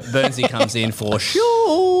 Burnsy comes in for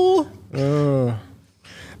sure. But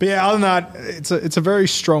yeah, other than that, it's a very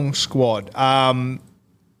strong squad. Sam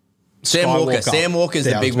Walker's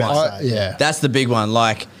the big one. Yeah. That's the big one.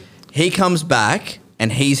 He comes back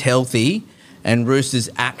and he's healthy and Roosters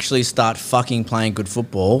actually start fucking playing good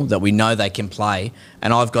football that we know they can play,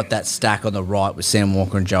 and I've got that stack on the right with Sam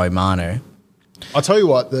Walker and Joey Manu. I'll tell you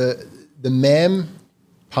what, the Mam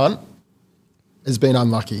punt has been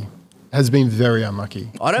unlucky. Has been very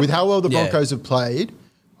unlucky. With how well the Broncos have played,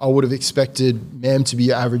 I would have expected Mam to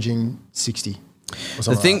be averaging 60.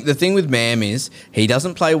 The thing with Mam is he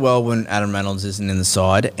doesn't play well when Adam Reynolds isn't in the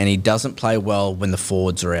side, and he doesn't play well when the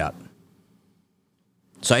forwards are out.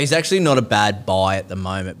 So he's actually not a bad buy at the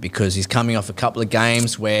moment because he's coming off a couple of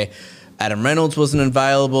games where Adam Reynolds wasn't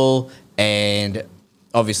available and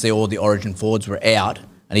obviously all the Origin forwards were out,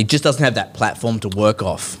 and he just doesn't have that platform to work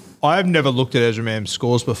off. I have never looked at Ezra Mam's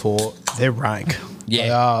scores before. They're rank.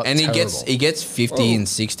 Yeah, and he gets 50 and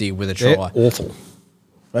 60 with a try. They're awful.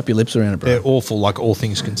 Wrap your lips around it, bro. They're awful, all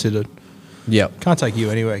things considered. Yep. Can't take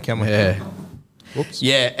you anywhere, can we? Yeah. Whoops.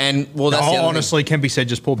 Yeah, and that's the other honestly, can be said,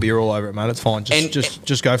 just pour beer all over it, man. It's fine.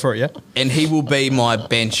 Just go for it, yeah? And he will be my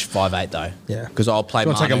bench 5'8", though. Yeah. Because I'll play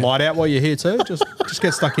Manu. Take a light out while you're here, too? Just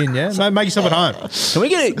get stuck in, yeah? Make yourself at home. Can we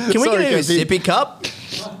get a sippy cup?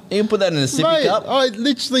 You can put that in a sippy cup. I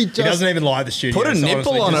literally just... He doesn't even light the studio. Put a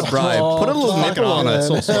nipple on it, bro. Put a little nipple on it.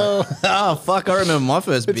 Oh, fuck. I remember my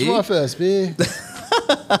first beer. It's my first beer.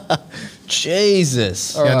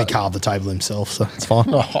 Jesus. He only carved the table himself, so it's fine.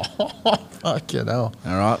 Fucking hell.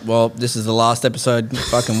 All right. Well, this is the last episode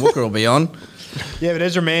fucking Wooker will be on. Yeah, but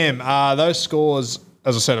Ezra Mam, those scores,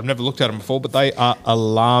 as I said, I've never looked at them before, but they are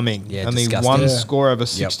alarming. Yeah, only disgusting. one score over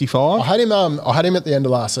 65. I had him at the end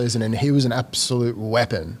of last season, and he was an absolute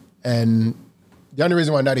weapon. And the only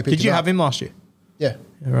reason why Natty picked him up... Did you have him last year? Yeah.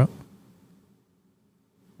 Yeah, right.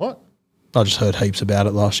 I just heard heaps about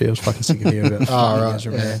it last year. I was fucking sick of hearing about it.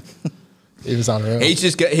 Right. Yeah. It was unreal.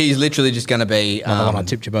 He's literally just going to be. The one I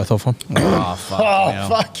tipped you both off on. Oh, fuck. Oh,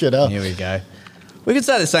 fuck it up. Here we go. We could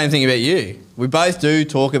say the same thing about you. We both do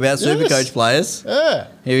talk about Supercoach players. Yeah.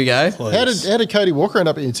 Here we go. How did Cody Walker end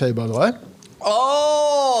up at your team, by the way?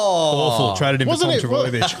 Oh! Awful. Traded him for Tom Wasn't it-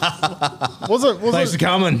 Travojevic. Wasn't Thanks for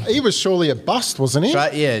coming. He was surely a bust, wasn't he?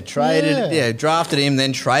 Drafted him,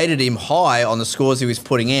 then traded him high on the scores he was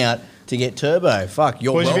putting out to get Turbo. Fuck,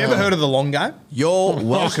 you're Boys, have welcome. you ever heard of the long game? You're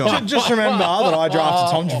welcome. Just remember that I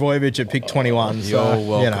drafted Tom Travojevic at pick 21. So, You're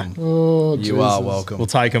welcome. You know, Oh, You are Jesus. welcome. we'll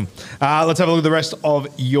take him. Let's have a look at the rest of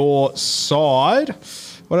your side.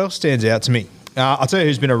 What else stands out to me? I'll tell you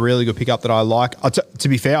who's been a really good pickup that I like. To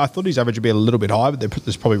be fair, I thought his average would be a little bit high, but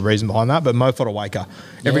there's probably reason behind that. But Mo Fodawaker,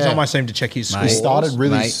 every Yeah. time I seem to check his Mate. scores, He started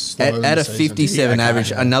really Mate, slow at in a the season. 57 Yeah, okay,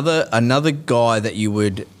 average, yeah. another guy that you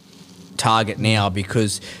would target now,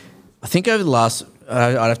 because I think over the last,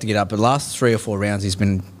 I'd have to get up, but the last 3 or 4 rounds he's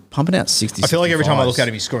been pumping out 60. I feel like every time I look 65s. at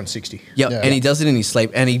him, he's scoring 60. Yep, Yeah. and he does it in his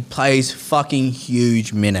sleep, and he plays fucking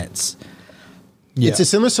huge minutes. Yeah. It's a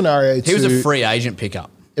similar scenario to... He was a free agent pickup.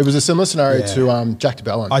 It was a similar scenario Yeah. to Jack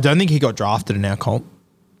DeBellin. I don't think he got drafted in our comp.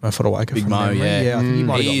 Mo Fodawaker. Big from Mo, memory. yeah. I think he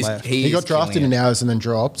might have He's- got left. He got drafted in ours and then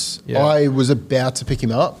dropped. Yeah. I was about to pick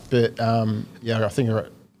him up, but I think I got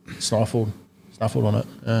snuffled on it.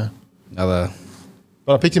 Yeah. Another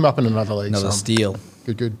But I picked him up in another league. so steal.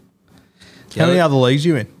 Good. How many other leagues are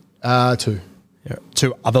you in? 2. Yeah.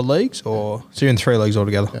 2 other leagues? Or so you're in 3 leagues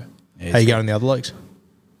altogether? Yeah. How you going in the other leagues?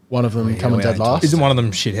 One of them coming we dead only last. Isn't one of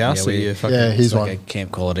them shit house? Yeah, that we- you fucking- Yeah, he's It's like one. a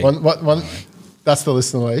camp quality. One. That's the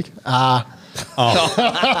list in the league.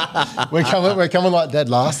 We're coming like dead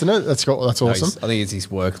last in it. That's No, awesome. I think it's his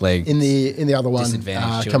work league. In the other one,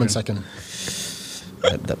 Disadvantaged coming children.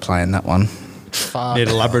 second. that playing that one. Need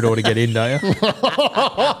a Labrador to get in, don't you?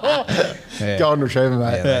 Yeah. Golden Retriever,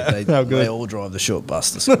 mate. Yeah, How good. they all drive the short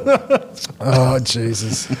bus to school. Oh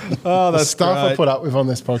Jesus! Oh, The stuff I put up with on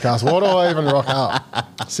this podcast. What do I even rock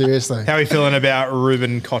up? Seriously. How are you feeling about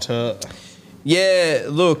Ruben Cotter? Yeah,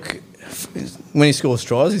 look, when he scores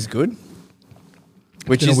tries, he's good.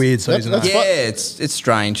 Which Been a is weird season. that's eh? Yeah, fun. it's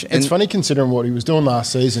strange. And It's funny considering what he was doing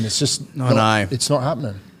last season. It's just I know. It's not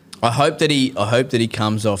happening. I hope that he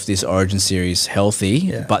comes off this Origin series healthy,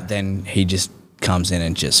 Yeah. but then he just comes in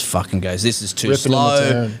and just fucking goes, this is too Ripping in the slow.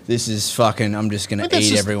 turn. This is fucking, I'm just going I to think that's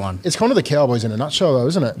eat just- everyone. It's kind of the Cowboys in a nutshell, though,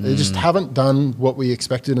 isn't it? They just haven't done what we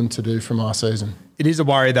expected them to do from last season. It is a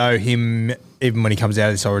worry, though, him, even when he comes out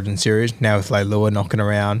of this Origin series, now with Leilua knocking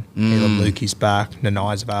around, Lukey's back,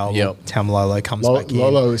 Nanai's available, Yep. Tamalolo comes back in.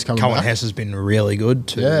 Lolo is coming Cohen back. Hess has been really good,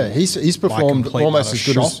 too. Yeah, he's performed complete almost utter as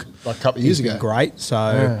good as shock. like a couple of years He's been ago. great,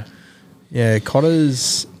 so, yeah,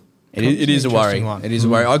 Cotter's... It is a worry. interesting one. It is a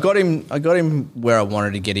worry. I got him where I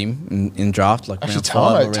wanted to get him in draft, like Actually, round 5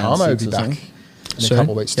 or round Tamo will 6 be or back something. in a Soon.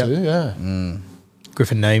 couple of weeks Yep. too. Yeah,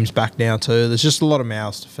 Griffin Neem's back now, too. There's just a lot of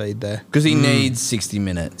mouths to feed there. Because he needs 60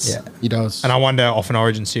 minutes. Yeah. he does. And I wonder, off an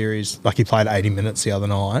Origin series, like he played 80 minutes the other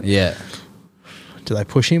night, Yeah. do they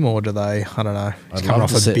push him or do they, I don't know. He's I'd coming love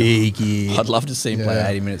off to a see- big year. I'd love to see him play Yeah.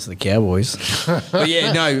 80 minutes of the Cowboys. But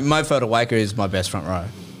yeah, no, Mo Fodawaker is my best front row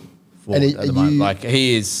forward And at the moment. Like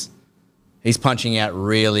he's punching out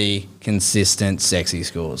really consistent, sexy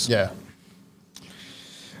scores. Yeah.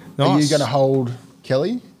 Are you Nice. going to hold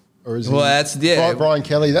Kelly? Or is Well, that's- yeah. Brian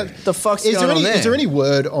Kelly. The fuck's is going there on any, there? Is there any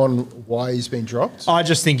word on why he's been dropped? I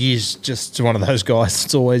just think he's just one of those guys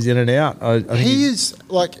that's always in and out. I think He he's-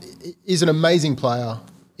 is an amazing player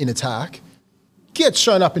in attack. Gets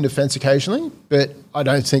shown up in defence occasionally, but I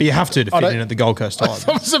don't think you have to I fit don't- in at the Gold Coast I Titans.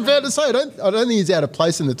 was about to say I don't think he's out of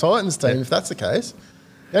place in the Titans team if that's the case.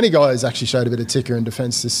 The only guy who's actually showed a bit of ticker in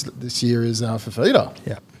defence this year is Fafita.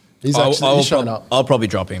 Yeah. He's shown up. I'll probably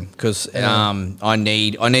drop him because I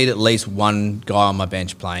need at least one guy on my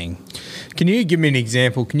bench playing. Can you give me an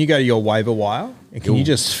example? Can you go to your waiver wire and can you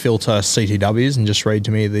just filter CTWs and just read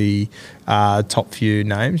to me the top few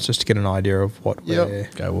names just to get an idea of what we're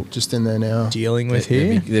Go. Just in there now. dealing with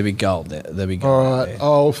here? There'll be gold there. There'll be gold. All right, there.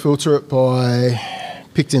 I'll filter it by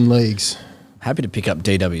picked in leagues. Happy to pick up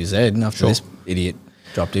DWZ after Sure. this idiot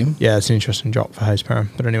dropped him. Yeah, it's an interesting drop for Hayes Perham.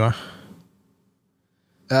 But anyway,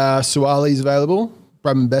 Suwali's available.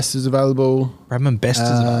 Bradman Best is available. Bradman Best is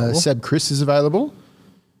available. Seb Chris is available.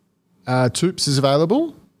 Toops is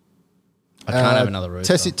available. I can't have another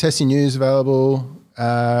rooster. Tessie News is available.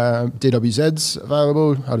 DWZ's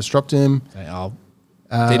available. I just dropped him.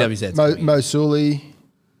 DWZ's coming. Mo Sully.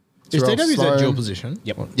 Is Terrell DWZ Sloan. dual position?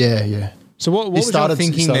 Yep. Yeah. So what was your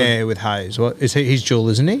thinking there with Hayes? What is he's dual,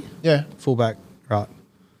 isn't he? Yeah. Fullback, right.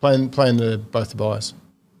 Playing both the buys.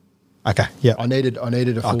 Okay, yeah. I needed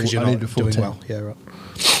a full. Because you're I not needed a full doing team. well. Yeah,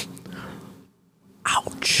 right.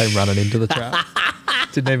 Ouch. Came running into the trap.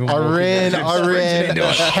 Didn't even I walk in there. ran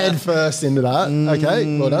head first into that.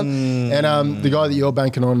 Okay, well done. And the guy that you're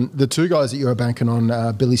banking on, the two guys that you're banking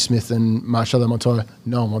on, Billy Smith and Marshall Montoya,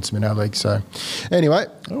 no one wants him in our league. So, anyway.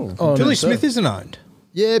 Billy Smith isn't owned.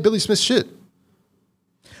 Yeah, Billy Smith's shit.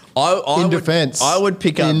 I would- defence. I would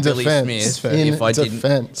pick up In Billy defence. Smith In if I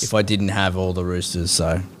defence. didn't have all the Roosters.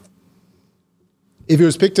 So If he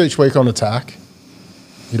was picked each week on attack,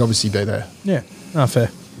 he'd obviously be there. Yeah, no, fair.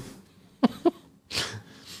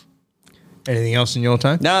 Anything else in your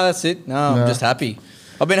time? no, that's it. No, I'm just happy.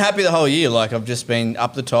 I've been happy the whole year. Like I've just been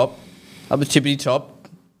up the tippity top,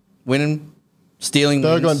 winning, stealing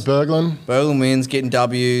wins. Berglund Wins, getting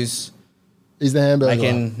W's, is the hamburger.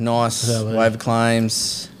 making nice Hello. waiver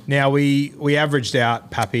claims. Now, we averaged out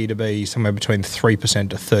Pappy to be somewhere between 3%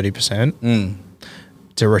 to 30%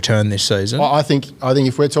 to return this season. I think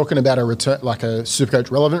if we're talking about a return, like a Supercoach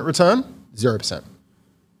relevant return, 0%.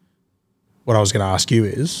 What I was going to ask you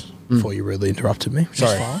is, before you rudely interrupted me, which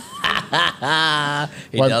is fine.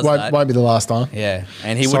 He does that. Won't be the last time. Yeah,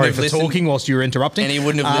 and he Sorry wouldn't for have listened, talking whilst you were interrupting. and he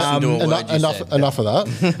wouldn't have listened to a word you said. Enough of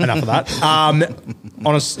that. Enough of that.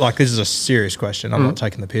 Honest, like this is a serious question. I'm not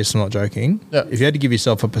taking the piss. I'm not joking. Yeah. If you had to give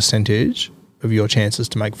yourself a percentage of your chances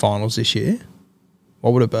to make finals this year,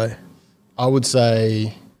 what would it be? I would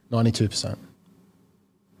say 92%.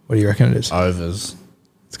 What do you reckon it is? Overs.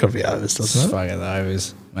 It's got to be overs, doesn't it? Fucking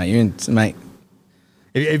overs, mate.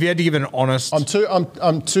 If you had to give an honest,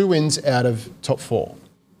 I'm 2 wins out of top 4.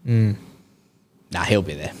 Nah, he'll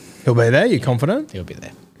be there. he'll be there. You confident? He'll be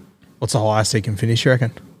there. What's the highest he can finish? You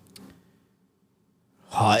reckon?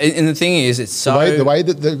 Oh, and the thing is, it's so The way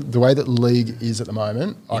that the way that the league is at the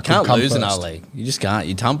moment, I you could can't come lose in our first. league. You just can't.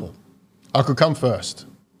 You tumble. I could come first.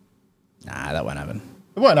 Nah, that won't happen.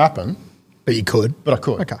 It won't happen, But you could. but I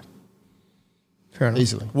could. Okay. Fair enough.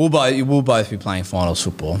 Easily. We'll both be playing finals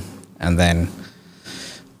football, and then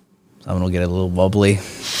someone will get a little wobbly,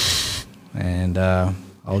 and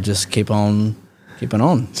I'll just keep on keeping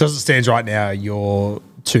on. So as it stands right now, you're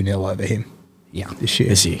 2-0 over him. Yeah, This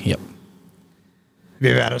year. Yep. Have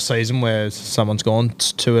you ever had a season where someone's gone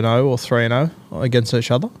 2-0 or 3-0 against each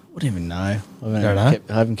other? I wouldn't even know. I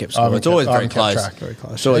haven't kept I score. haven't It's always kept- I very haven't kept close. track. Very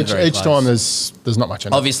close. It's always very Each close. time there's not much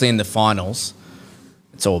in it. Obviously, in the finals,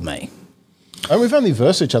 it's all me. And we've only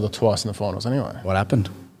versed each other twice in the finals anyway. What happened?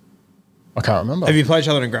 I can't remember. Have you played each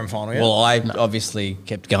other in grand final yet? Well, I obviously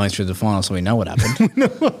kept going through the final, so we know what happened.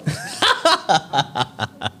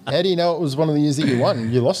 How do you know it was one of the years that you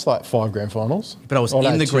won? You lost like 5 grand finals. But I was Oh, no,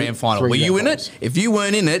 in the 2, grand final. 3 Were you grand in finals. it? If you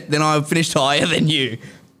weren't in it, then I finished higher than you.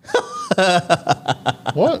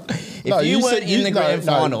 What? If you weren't in the grand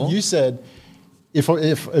final- you said if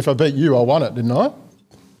I beat you, I won it, didn't I?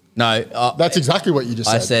 No, That's exactly what you just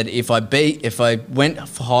said. I said if I went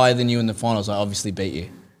higher than you in the finals, I obviously beat you,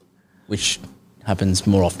 which happens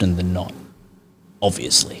more often than not.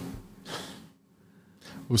 Obviously,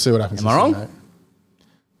 We'll see what happens. Am I this wrong? year, mate.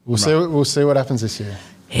 We'll see what happens this year.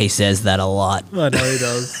 he says that a lot. I know he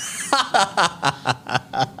does.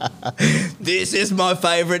 This is my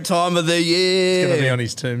favourite time of the It's going to be year. on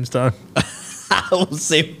his tombstone.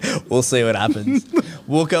 We'll see what happens.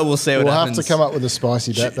 Walker, we'll see what We'll happens. have to come up with a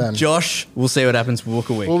spicy bet then. Josh, we'll see what happens.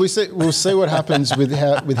 Walker week. Well, we'll see what happens with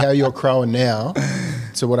how you're crowing now.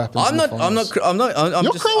 To what happens. I'm in the not. finals. I'm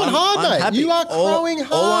You're just, crowing hard, mate. happy. You are All- crowing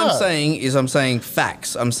All I'm hard. saying is, I'm saying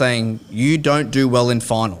facts. I'm saying you don't do well in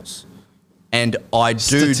finals, and I do.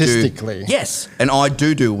 Statistically. Yes, and I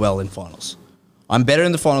do well in finals. I'm better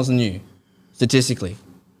in the finals than you, statistically.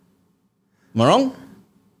 Am I wrong?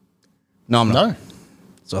 No, I'm not. No.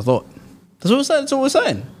 So I thought. That's what we're saying. That's what we're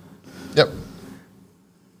saying. Yep.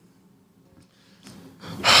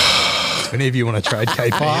 If any of you want to trade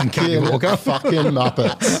KP and Kenny Walker, Fucking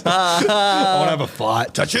Muppets. I want to have a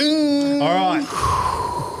fight. Touching. All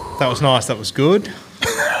right. That was nice. That was good.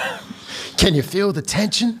 Can you feel the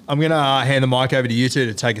tension? I'm going to hand the mic over to you two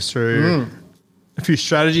to take us through a few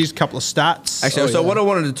strategies, a couple of stats. Actually, so what I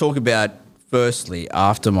wanted to talk about firstly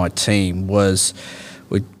after my team was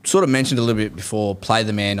we sort of mentioned a little bit before, play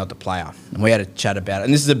the man, not the player. And we had a chat about it.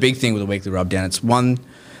 And this is a big thing with the weekly rubdown. It's one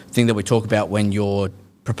thing that we talk about when you're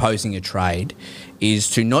proposing a trade is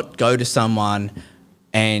to not go to someone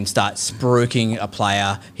and start spruiking a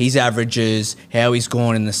player, his averages, how he's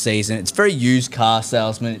gone in the season. It's very used car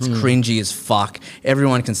salesman. It's cringy as fuck.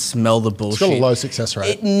 Everyone can smell the bullshit. got a low success rate.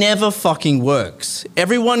 It never fucking works.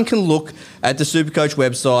 Everyone can look at the Supercoach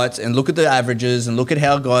websites and look at the averages and look at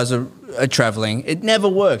how guys are travelling. It never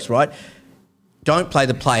works, right? don't play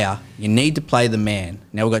the player. You need to play the man.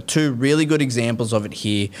 Now, we've got two really good examples of it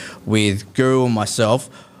here with Guru and myself.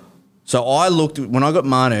 So I looked, when I got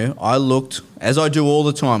Manu, I looked, as I do all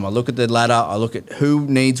the time, I look at the ladder, I look at who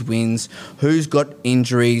needs wins, who's got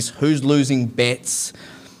injuries, who's losing bets.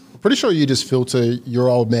 Pretty sure you just filter your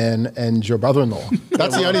old man and your brother-in-law.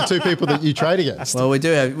 That's the only two people that you trade against. Well, we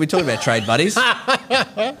talk about trade buddies.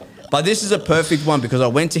 But this is a perfect one because I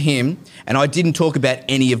went to him and I didn't talk about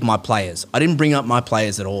any of my players. I didn't bring up my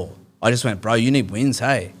players at all. I just went, bro, you need wins,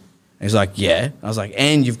 hey. And he's like, yeah. I was like,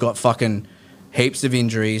 and you've got fucking heaps of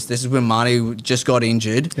injuries. This is when Marnie just got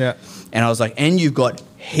injured. Yeah. And I was like, and you've got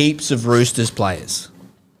heaps of Roosters players.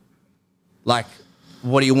 Like,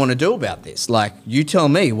 what do you want to do about this? Like, you tell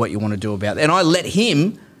me what you want to do about it. And I let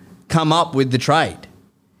him come up with the trade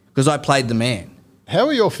because I played the man. How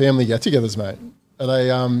are your family get-togethers, mate? Are they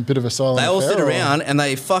a bit of a silent They all affair, sit around and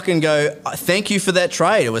they fucking go, thank you for that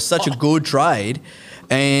trade. It was such a good trade.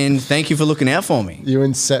 And thank you for looking out for me. You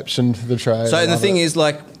inceptioned the trade. So the thing is,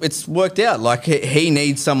 like, it's worked out. Like, he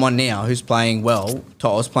needs someone now who's playing well.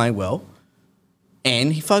 Toto's playing well.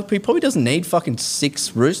 And he probably doesn't need fucking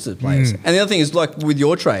 6 Roosters players. And the other thing is, like, with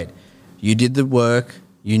your trade, you did the work.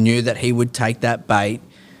 You knew that he would take that bait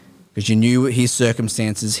because you knew his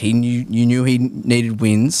circumstances. You knew he needed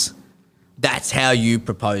wins. That's how you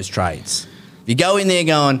propose trades. If you go in there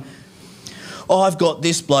going, oh, I've got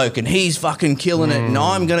this bloke and he's fucking killing it and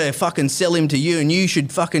I'm going to fucking sell him to you and you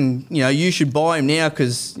should fucking, you should buy him now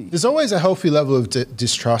because... There's always a healthy level of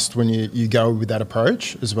distrust when you go with that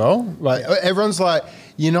approach as well. Like, everyone's like,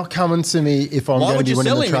 you're not coming to me if I'm going to be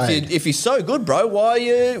winning the trade. Why would you sell him if he's so good, bro? Why are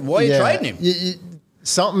you trading him?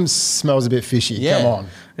 Something smells a bit fishy. Yeah. Come on.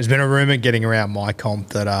 There's been a rumour getting around my comp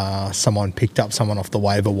that someone picked up someone off the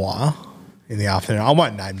waiver wire in the afternoon. I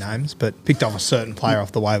won't name names, but picked up a certain player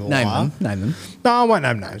off the waiver wire. Name them. No, I won't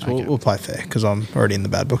name names. We'll play fair because I'm already in the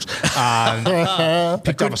bad books.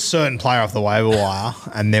 Picked up a certain player off the waiver wire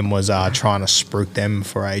and then was trying to spruik them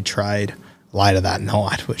for a trade later that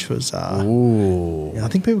night, which was... I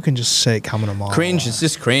think people can just see it coming a mile. Cringe. It's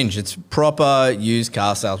just cringe. It's proper used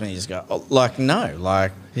car salesman. You just go, oh, like, no.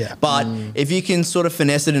 Like, yeah. But if you can sort of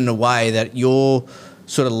finesse it in a way that you're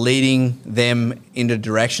sort of leading them into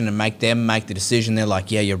direction and make them make the decision, they're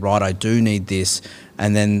like, yeah, you're right, I do need this.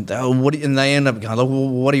 And then and they end up going, like, well,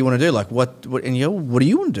 what do you want to do? Like, what do you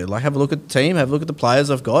want to do? Like, have a look at the team, have a look at the players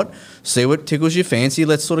I've got, see what tickles your fancy.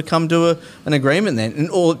 Let's sort of come to an agreement then. And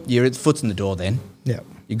your foot's in the door then. Yeah.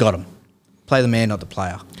 You got them. Play the man, not the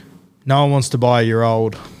player. No one wants to buy your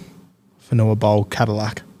old Fanua Bowl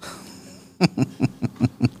Cadillac.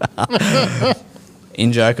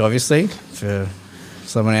 In joke, obviously, for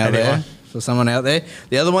someone out there. For someone out there.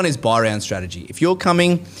 The other one is buy round strategy. If you're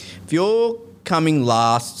coming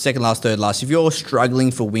last, second last, third last, if you're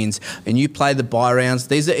struggling for wins and you play the buy rounds,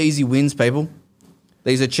 these are easy wins, people.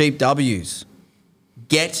 These are cheap W's.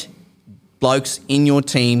 Get blokes in your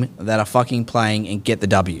team that are fucking playing and get the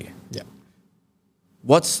W. Yeah.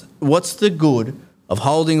 What's the good of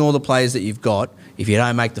holding all the players that you've got if you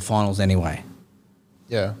don't make the finals anyway?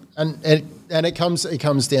 Yeah, and it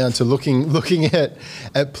comes down to looking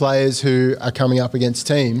at players who are coming up against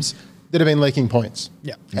teams that have been leaking points.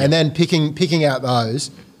 Yeah. And then picking out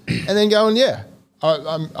those and then going, yeah,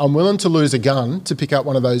 I'm willing to lose a gun to pick up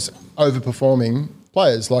one of those overperforming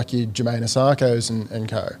players like your Jermaine Asarkos and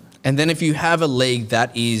co. And then if you have a league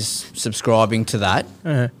that is subscribing to that,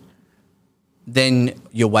 then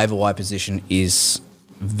your waiver wire position is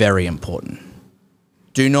very important.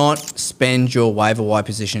 Do not spend your waiver wire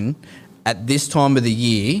position at this time of the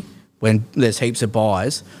year when there's heaps of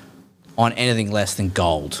buys on anything less than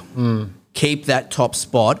gold. Keep that top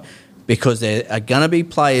spot because there are going to be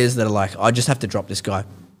players that are like, I just have to drop this guy.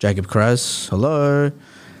 Jacob Krause, hello.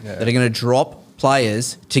 Yeah. That are going to drop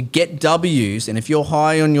players to get W's, and if you're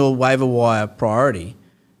high on your waiver wire priority,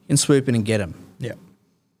 you can swoop in and get them. Yeah.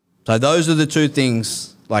 So those are the two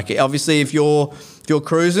things. Like, obviously, if you're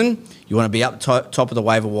cruising, you want to be up top of the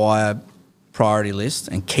waiver wire priority list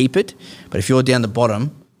and keep it. But if you're down the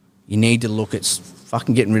bottom, you need to look at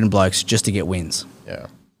fucking getting rid of blokes just to get wins. Yeah.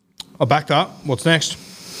 I'll back that. What's next?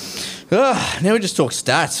 Now we just talk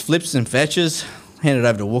stats, flips and fetches. Hand it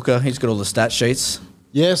over to Wooker. He's got all the stat sheets.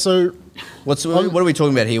 Yeah, so... What are we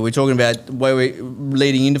talking about here? Are we talking about where we're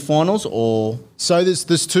leading into finals or...? So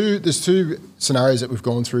there's two scenarios that we've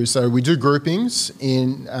gone through. So we do groupings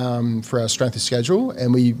in for our strength of schedule,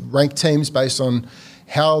 and we rank teams based on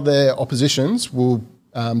how their oppositions will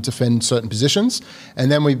defend certain positions,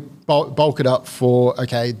 and then we bulk it up for,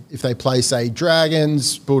 okay, if they play, say,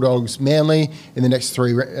 Dragons, Bulldogs, Manly in the next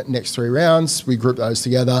three rounds, we group those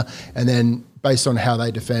together, and then based on how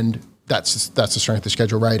they defend that's the strength of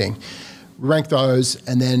schedule rating. We rank those,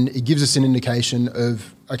 and then it gives us an indication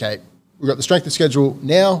of, okay, we've got the strength of schedule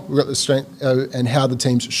now, we've got the strength and how the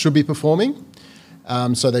teams should be performing.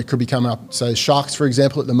 So they could be coming up. So Sharks, for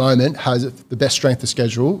example, at the moment has the best strength of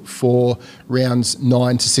schedule for rounds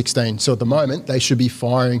 9 to 16. So at the moment, they should be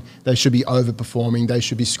firing, they should be overperforming, they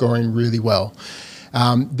should be scoring really well.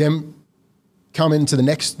 Then come into the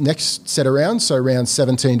next set of rounds, so rounds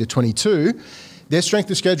 17 to 22, their strength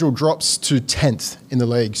of schedule drops to 10th in the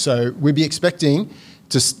league. So we'd be expecting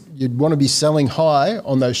you'd want to be selling high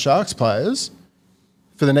on those Sharks players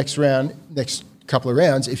for the next couple of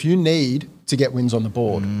rounds if you need to get wins on the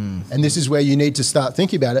board. And this is where you need to start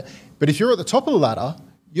thinking about it. But if you're at the top of the ladder,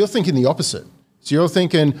 you're thinking the opposite. So you're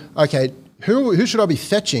thinking, okay, who should I be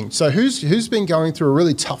fetching? So who's been going through a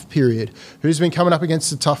really tough period? Who's been coming up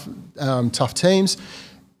against the tough teams?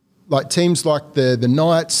 Like teams like the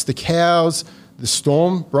Knights, the Cows, the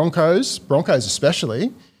Storm, Broncos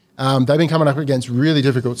especially. They've been coming up against really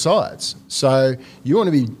difficult sides. So you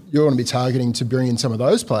want to be targeting to bring in some of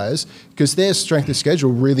those players because their strength of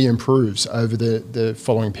schedule really improves over the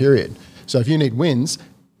following period. So if you need wins,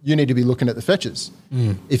 you need to be looking at the fetches.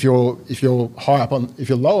 If you're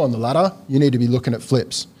low on the ladder, you need to be looking at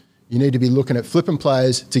flips. You need to be looking at flipping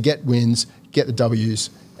players to get wins, get the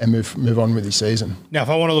W's, and move on with your season. Now, if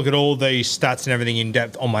I want to look at all these stats and everything in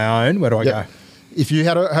depth on my own, where do I go? If you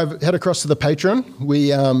head across to the Patreon,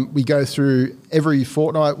 we go through every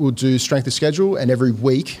fortnight. We'll do strength of schedule, and every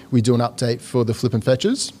week we do an update for the flip and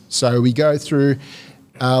fetches. So we go through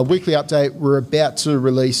weekly update. We're about to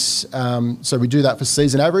release. So we do that for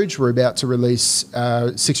season average. We're about to release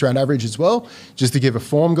 6-round average as well, just to give a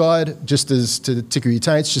form guide, just as to tickle your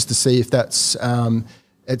taints, just to see if that's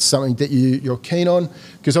it's something that you're keen on.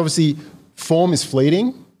 Because obviously, form is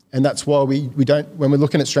fleeting. And that's why we don't, when we're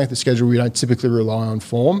looking at strength of schedule, we don't typically rely on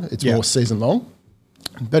form. It's more season long.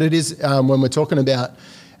 But it is, when we're talking about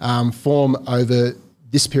form over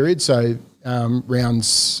this period, so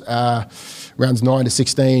rounds 9 to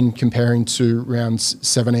 16 comparing to rounds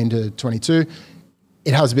 17 to 22,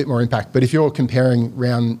 it has a bit more impact. But if you're comparing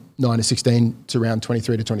round 9 to 16 to round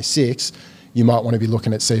 23 to 26, you might want to be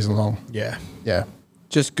looking at season long. Yeah. Yeah.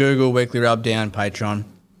 Just Google Weekly Rub Down Patreon.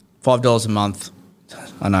 $5 a month.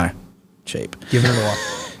 I know. Cheap. Give it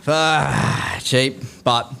a Cheap.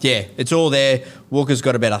 But yeah, it's all there. Walker's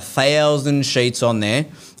got about 1,000 sheets on there.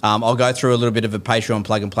 I'll go through a little bit of a Patreon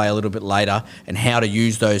plug and play a little bit later and how to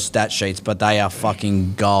use those stat sheets, but they are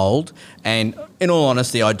fucking gold. And in all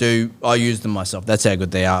honesty, I use them myself. That's how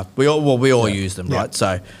good they are. We all use them, right?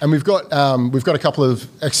 So, and we've got a couple of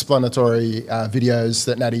explanatory videos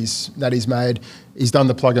that Natty's made. He's done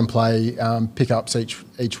the plug and play pickups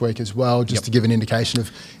each week as well, just to give an indication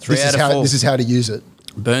of this is how to use it.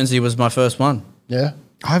 Burnsy was my first one. Yeah.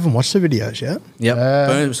 I haven't watched the videos yet.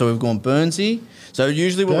 Yep. So we've gone Burnsy. So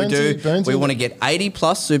usually what we do, we want to get 80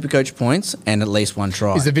 plus Supercoach points and at least one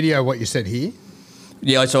try. Is the video what you said here?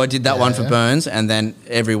 Yeah, so I did that one for Burns, and then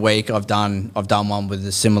every week I've done one with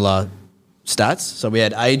the similar stats. So we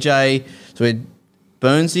had AJ, so we had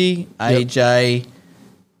Burnsy, AJ,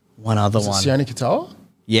 one other one. Sione Katoa?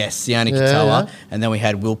 Yes, Sione Katoa. And then we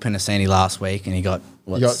had Will Penasini last week, and he got,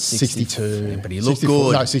 He got 62. But he looked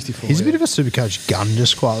good. No, 64. He's a bit of a Supercoach gun,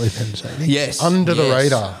 just quietly, Pensini. Yes. Under the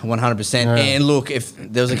radar. 100%. And look, if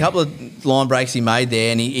there was a couple of line breaks he made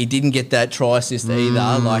there, and he didn't get that try assist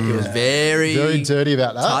either. Like, it was very dirty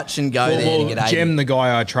about that. Touch and go there to get 80. Jem, the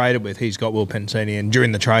guy I traded with, he's got Will Pensini, and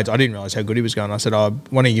during the trades, I didn't realise how good he was going. I said, why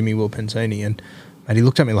don't you give me Will Pensini? And mate, he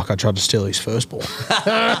looked at me like I tried to steal his first ball.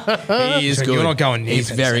 He is good. You're not going near He's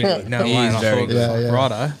very good. No He way. is And I very thought, good.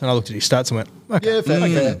 righto. And I looked at his stats and went, okay.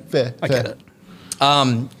 Yeah, fair. I get it.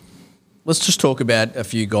 Let's just talk about a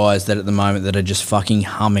few guys that at the moment that are just fucking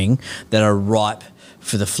humming, that are ripe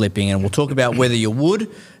for the flipping. And we'll talk about whether you would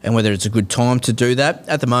and whether it's a good time to do that.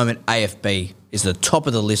 At the moment, AFB is the top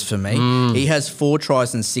of the list for me. He has 4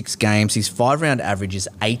 tries in 6 games. His 5-round average is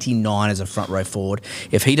 89 as a front row forward.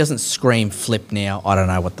 If he doesn't scream flip now, I don't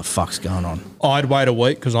know what the fuck's going on. I'd wait a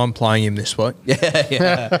week because I'm playing him this week.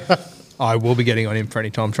 Yeah. I will be getting on him for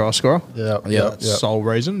any time try scorer. Yeah. That's the sole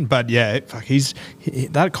reason. But yeah,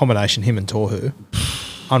 that combination, him and Tohu,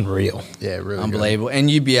 unreal. Yeah, really Unbelievable.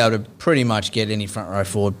 And you'd be able to pretty much get any front row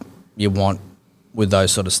forward you want with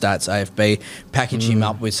those sort of stats, AFB, package him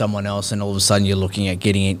up with someone else, and all of a sudden you're looking at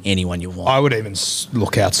getting in anyone you want. I would even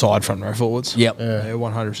look outside front row forwards. Yep. Yeah,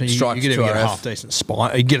 100%. Strikes You get even get a 2RF. half decent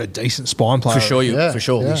spine. You get a decent spine player. For sure, for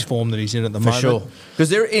sure. His form that he's in at the For moment. sure.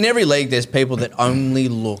 Because in every league, there's people that only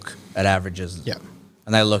look at averages. Yeah.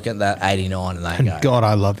 And they look at that 89 and they And go. God,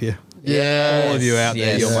 I love you. Yeah. All of you out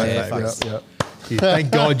there, you're my yeah, favourite. fuck.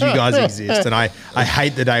 Thank God you guys exist. And I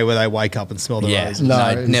hate the day where they wake up and smell the Yeah, roses. no,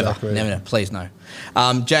 exactly. never, please no.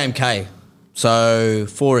 JMK, so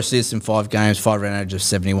 4 assists in 5 games, 5 round average of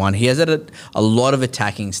 71. He has had a lot of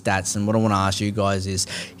attacking stats, and what I want to ask you guys is,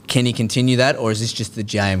 can he continue that, or is this just the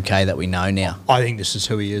JMK that we know now? I think this is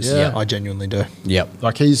who he is. Yeah. I genuinely do. Yep.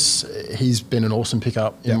 Like he's been an awesome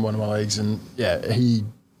pickup in one of my leagues, and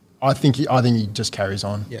I think he just carries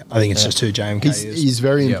on. Yeah, I think it's just who JMK is. He's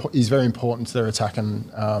very important to their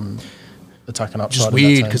attacking upside. Just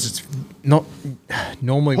weird because it's not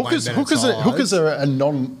normally hookers are a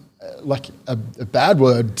a bad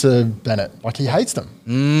word to Bennett. Like he hates them.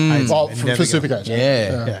 Well, for Supercoach.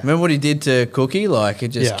 Yeah. Remember what he did to Cookie? Like it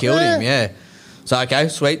just killed him. Yeah. So okay,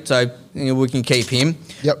 sweet. So we can keep him.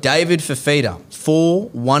 Yep. David Fafita, 4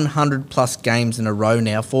 100-plus games in a row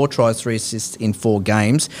now. 4 tries, 3 assists in 4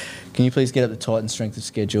 games. Can you please get up the Titans' strength of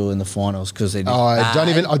schedule in the finals because it is I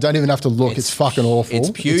don't even have to look. It's fucking awful.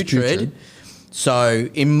 It's putrid. So,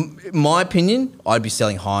 in my opinion, I'd be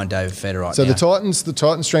selling high on David Fafita right So now. the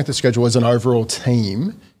Titans' strength of schedule as an overall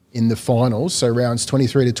team in the finals, so rounds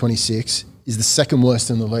 23 to 26, is the second worst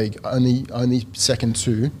in the league, only second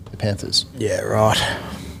to the Panthers. Yeah, right.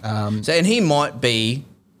 And he might be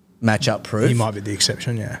matchup proof. He might be the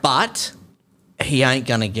exception, yeah. But he ain't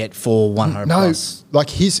going to get 4 100 No, plus. like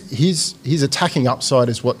his attacking upside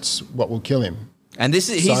is what will kill him. And this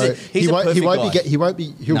is So he's a perfect guy. He'll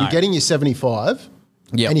be getting you 75.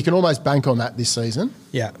 Yep. And you can almost bank on that this season.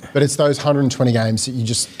 Yeah. But it's those 120 games that you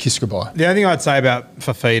just kiss goodbye. The only thing I'd say about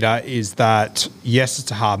Fafita is that, yes,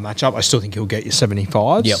 it's a hard matchup. I still think he'll get you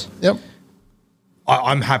 75s. Yep.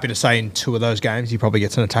 I'm happy to say in 2 of those games he probably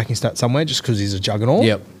gets an attacking stat somewhere just because he's a juggernaut.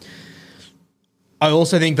 Yep. I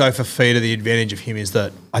also think, though, Fafita, the advantage of him is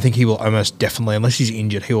that I think he will almost definitely, unless he's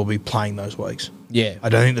injured, he will be playing those weeks. Yeah. I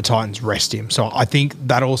don't think the Titans rest him. So I think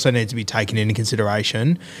that also needs to be taken into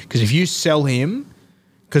consideration because if you sell him,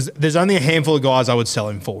 because there's only a handful of guys I would sell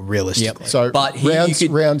him for realistically. Yep. So But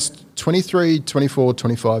rounds 23, 24,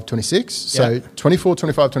 25, 26. So 24,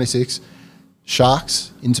 25, 26,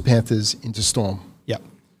 Sharks into Panthers into Storm. Yep.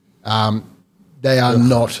 They are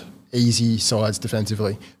not easy sides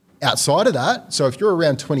defensively. Outside of that, so if you're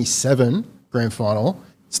around 27 grand final,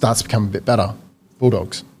 it starts to become a bit better.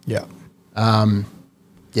 Bulldogs. Yeah.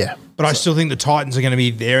 Yeah. But I still think the Titans are going to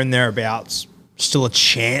be there and thereabouts. Still a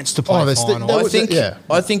chance to play final.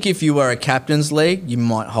 I think if you were a captain's league, you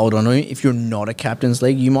might hold on to him. If you're not a captain's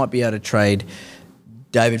league, you might be able to trade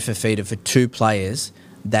David Fafita for 2 players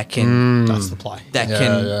that can That's the play.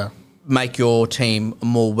 Make your team a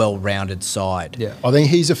more well-rounded side. Yeah. I think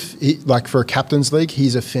like for a captain's league,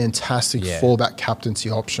 he's a fantastic fallback captaincy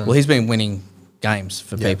option. Well, he's been winning games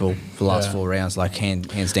for people for the last 4 rounds, like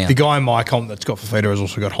hands down. The guy in my comp that's got Fafita has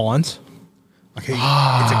also got Hines. Like it's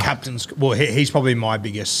a captain's. Well, he's probably my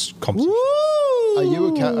biggest comp. Are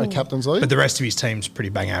you a captain's league? But the rest of his team's pretty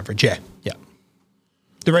bang average. Yeah.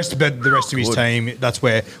 The rest of his team, that's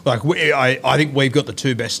where I think we've got the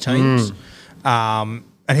 2 best teams.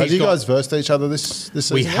 And have you guys versed each other this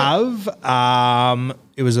season? We have.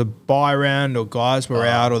 It was a bye round, or guys were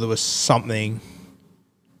out, or there was something.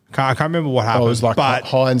 I can't remember what happened. it was like but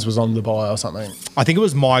Hines was on the bye or something. I think it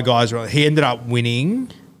was my guys. He ended up winning,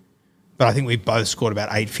 but I think we both scored about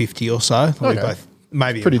 850 or so. We both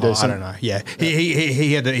maybe pretty high, decent. I don't know. Yeah,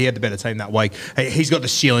 he had the better team that week. He's got the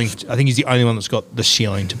ceiling. I think he's the only one that's got the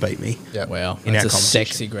ceiling to beat me. Yeah, wow, in that's our a competition.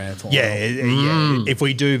 sexy grand final. Yeah. If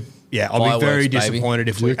we do. Yeah, I'll be very Fireworks, baby. disappointed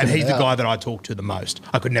if we. And he's the out. guy that I talk to the most.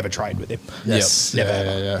 I could never trade with him. Yes.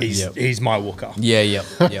 Never. Yeah. He's my wooker. Yeah.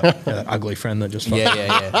 That ugly friend that just Yeah.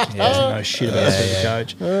 doesn't know shit about the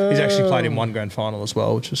coach. He's actually played in 1 grand final as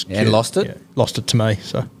well, which is And cute. lost it? Yeah, lost it to me.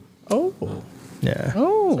 So Oh. yeah.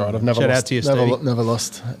 All right, I've never Shout lost, out to you, never, Stevie. never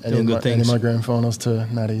lost any Doing of, good my, any things. of my grand finals to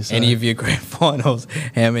Natty. So. Any of your grand finals?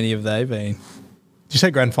 How many have they been? Did you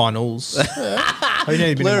say grand finals? Oh, you know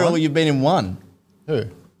you've been in Plural. one? You've been in 1. Who?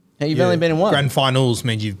 You've only been in 1. Grand finals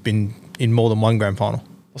means you've been in more than 1 grand final.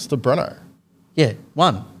 Lost to Breno Yeah,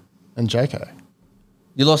 1. and JK.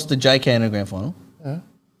 You lost to JK in a grand final. I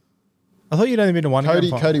thought you'd only been to 1 grand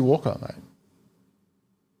final. Cody Walker, mate.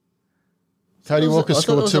 Cody Walker I thought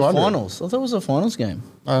scored it was 200. a finals. I thought it was a finals game.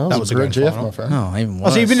 Oh, That was a grand GF, final. my friend. Oh, even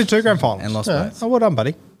worse. Oh, so you've been to 2 grand finals And lost Yeah. both. Oh, well done,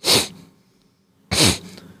 buddy.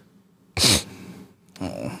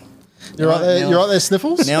 You're right there. You're right there,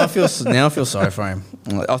 Sniffles. Now I feel sorry for him.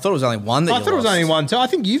 I thought it was only 1 that I you thought it was lost. only 1 too. I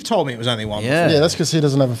think you've told me it was only 1. Yeah. Yeah, that's because he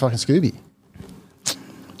doesn't have a fucking Scooby.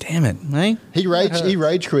 Damn it, mate. He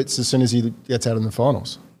rage quits as soon as he gets out in the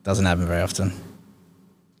finals. Doesn't happen very often.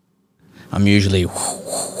 I'm usually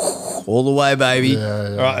all the way, baby. Yeah.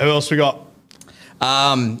 All right, who else we got?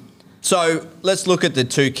 So let's look at the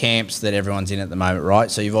two camps that everyone's in at the moment, right?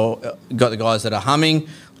 So you've all got the guys that are humming,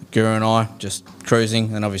 Guru and I just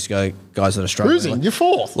cruising, and obviously guys that are struggling. Cruising? You're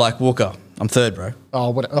fourth. Like Walker. I'm third, bro. Oh,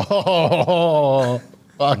 what? Oh,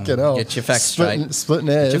 fucking hell. Get your facts straight. Splitting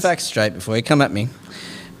hairs. Get your facts straight before you come at me.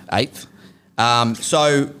 8th.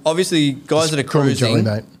 So obviously guys that are call me cruising,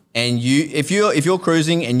 Joey, mate. and if you're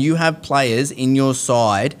cruising and you have players in your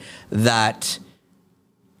side that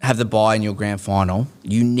have the bye in your grand final,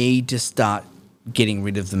 you need to start getting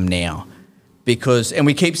rid of them now. Because, and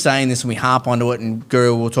we keep saying this and we harp onto it, and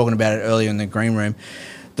Guru, we were talking about it earlier in the green room,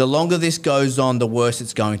 the longer this goes on, the worse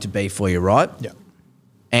it's going to be for you, right? Yeah.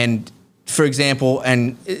 And for example,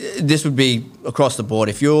 and this would be across the board,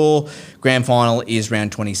 if your grand final is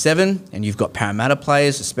round 27 and you've got Parramatta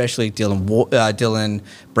players, especially Dylan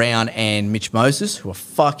Brown and Mitch Moses, who are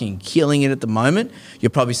fucking killing it at the moment, you're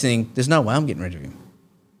probably saying, there's no way I'm getting rid of him.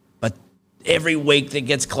 But every week that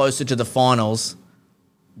gets closer to the finals,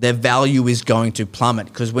 their value is going to plummet,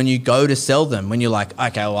 because when you go to sell them, when you're like,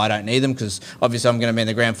 okay, well, I don't need them because obviously I'm going to be in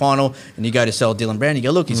the grand final, and you go to sell Dylan Brown, you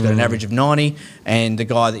go, look, he's got an average of 90, and the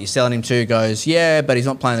guy that you're selling him to goes, yeah, but he's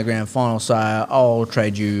not playing the grand final, so I'll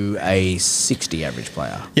trade you a 60 average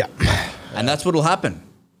player. Yeah. And that's what will happen.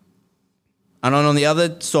 And on the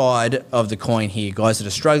other side of the coin here, guys that are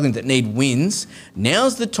struggling, that need wins,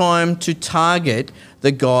 now's the time to target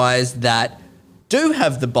the guys that do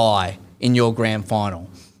have the bye in your grand final,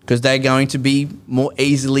 because they're going to be more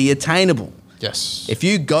easily attainable. Yes. If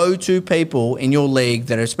you go to people in your league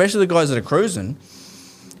that are, especially the guys that are cruising,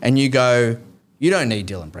 and you go, you don't need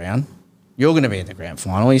Dylan Brown, you're going to be in the grand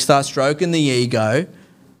final, you start stroking the ego,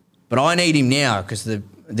 but I need him now because the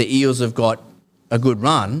Eels have got a good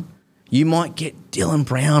run, you might get Dylan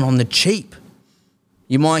Brown on the cheap.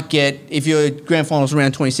 You might get, if your grand final's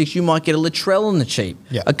around 26, you might get a Latrell on the cheap,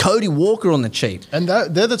 a Cody Walker on the cheap. And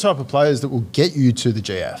they're the type of players that will get you to the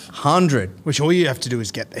GF. 100. Which all you have to do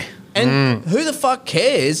is get there. And who the fuck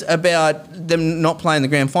cares about them not playing the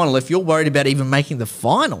grand final if you're worried about even making the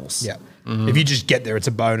finals? Yeah. If you just get there, it's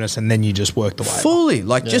a bonus, and then you just work the way. Fully.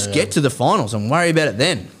 Like, just get to the finals and worry about it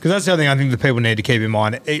then. Because that's the other thing I think that people need to keep in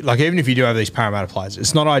mind. Like, even if you do have these Parramatta players,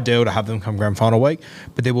 it's not ideal to have them come grand final week,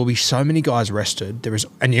 but there will be so many guys rested.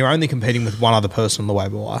 And you're only competing with one other person on the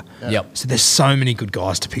waiver wire. Yep. So there's so many good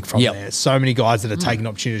guys to pick from there. So many guys that are taking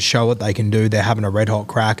opportunity to show what they can do. They're having a red hot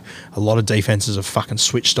crack. A lot of defenses have fucking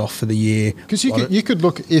switched off for the year. Because you could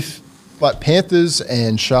look, if like Panthers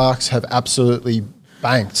and Sharks have absolutely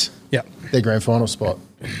banked their grand final spot,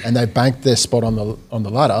 and they banked their spot on the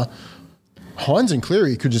ladder, Hines and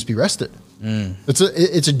Cleary could just be rested. It's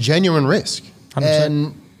a genuine risk. 100%.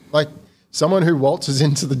 And like someone who waltzes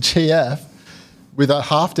into the GF with a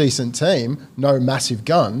half decent team, no massive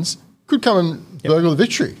guns, could come and burgle the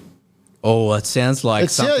victory. Oh, it sounds like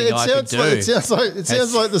something I could do. It sounds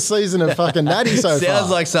like the season of fucking Natty so far. Sounds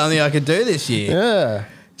like something I could do this year. Yeah.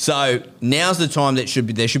 So now's the time there should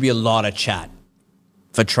be a lot of chat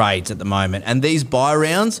for trades at the moment. And these bye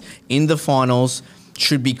rounds in the finals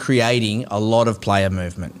should be creating a lot of player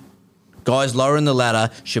movement. Guys lower in the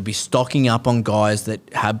ladder should be stocking up on guys that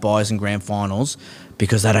have buys in grand finals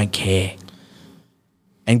because they don't care.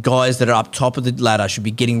 And guys that are up top of the ladder should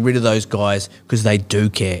be getting rid of those guys because they do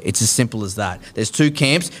care. It's as simple as that. There's two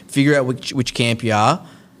camps. Figure out which camp you are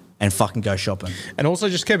and fucking go shopping. And also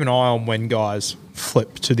just keep an eye on when guys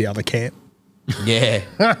flip to the other camp. Yeah.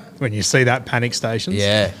 When you see that panic stations.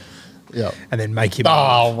 Yeah. Yeah. And then make him.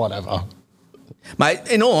 Oh, whatever. Mate,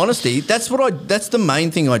 in all honesty, that's the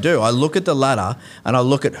main thing I do. I look at the ladder and I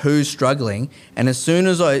look at who's struggling, and as soon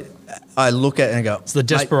as I look at it and go, it's the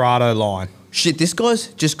desperado line. Shit, this guy's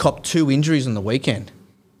just copped 2 injuries on the weekend.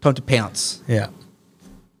 Time to pounce. Yeah.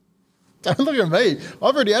 Don't look at me.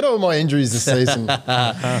 I've already had all my injuries this season.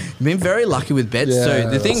 You've been very lucky with bets too.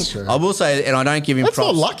 The thing true. I will say, and I don't give him That's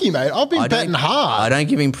props. not lucky, mate. I've been betting hard. I don't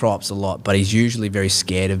give him props a lot, but he's usually very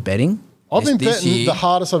scared of betting. I've been betting the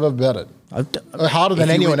hardest I've ever betted. Harder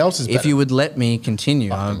than anyone else's betting. If you would let me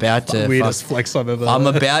continue, I'm about to. Weirdest flex I've ever.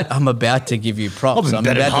 I'm about to give you props. I'm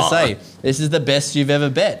about to say this is the best you've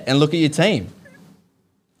ever bet, and look at your team.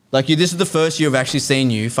 Like this is the first year I've actually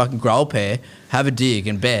seen you fucking grow a pair, have a dig,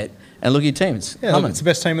 and bet. And look at your team. It's it's the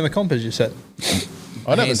best team in the comp, as you said.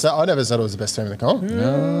 I never said it was the best team in the comp.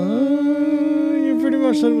 No, you pretty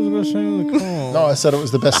much said it was the best team in the comp. No, I said it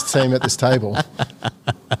was the best team at this table.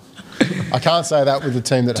 I can't say that with the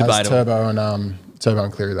team that has Turbo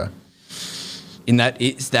and Cleary though. In that,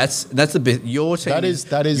 that's the best. Your team.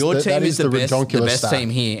 Your team is the best team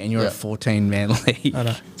here, and you're a 14-man league. I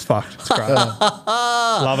know. It's fucked. It's great.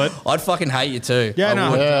 Love it. I'd fucking hate you too. Yeah,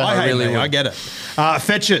 I really hate would. I get it.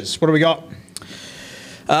 Fetches. What do we got?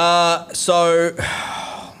 So,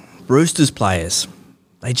 Roosters players,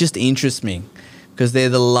 they just interest me because they're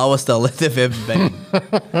the lowest they've ever been.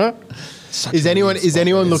 Is anyone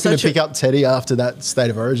looking to Such pick up Teddy after that State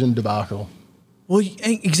of Origin debacle? Well,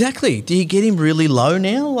 exactly. Do you get him really low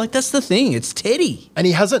now? Like, that's the thing. It's Teddy. And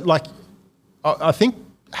he hasn't, like, I think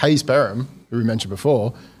Hayes Barham, who we mentioned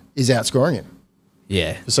before, is outscoring him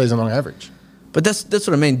Yeah. the season long average. But that's what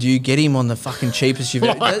I mean. Do you get him on the fucking cheapest you've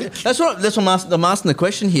ever... That's what I'm asking the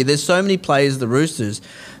question here. There's so many players, the Roosters,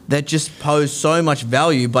 that just pose so much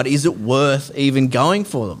value, but is it worth even going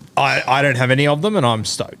for them? I don't have any of them, and I'm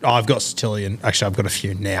stoked. I've got Stillian. Actually, I've got a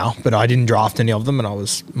few now, but I didn't draft any of them, and I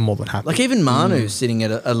was more than happy. Like even Manu's sitting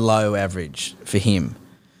at a low average for him.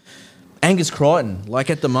 Angus Crichton,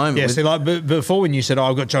 like at the moment. Yeah, with- see, like before when you said,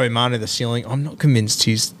 I've got Joey Manu the ceiling, I'm not convinced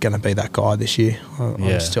he's going to be that guy this year.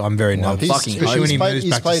 I'm very nervous. fucking He's hope.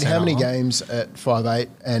 he's played how many games at 5'8",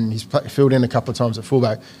 and he's filled in a couple of times at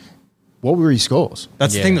fullback. What were his scores?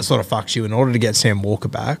 That's the Yeah. thing that sort of fucks you. In order to get Sam Walker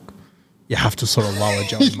back, you have to sort of lower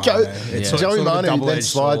Joey Manu. Joey Manu then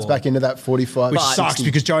slides back into that 45. Which But- sucks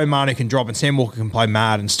because Joey Manu can drop and Sam Walker can play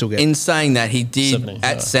mad and still get... In saying that, he did 70,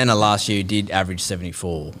 at yeah. centre last year. Did average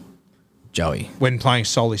 74. Joey. when playing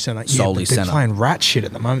solely centre. Solely but they're centre. playing rat shit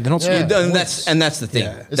at the moment. They're not Yeah. scoring And points. that's the thing.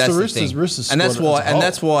 Yeah. It's That's the the Roosters- thing. Roosters and that's squad as why a whole.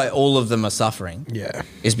 that's why all of them are suffering. Yeah.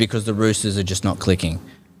 Is because the Roosters are just not clicking.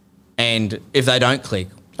 And if they don't click,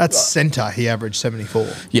 That's centre. He averaged 74.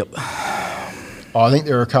 yep. I think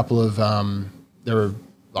there are a couple of there were.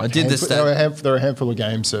 Like I did the there were a handful of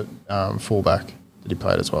games at fullback that he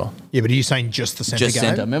played as well. Yeah, but are you saying just the centre Just game?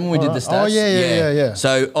 centre. Remember we did the stats? Oh, yeah.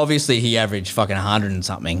 So obviously he averaged fucking 100 and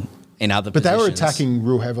something in other But they positions. were attacking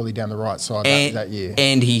real heavily down the right side that year.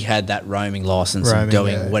 And he had that roaming license and Roaming,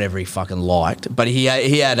 doing yeah. whatever he fucking liked. But he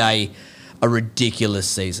had a ridiculous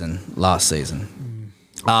season last season,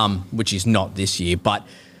 which is not this year. But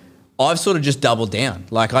I've sort of just doubled down.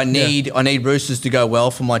 Like I need Roosters to go well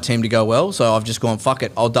for my team to go well. So I've just gone, fuck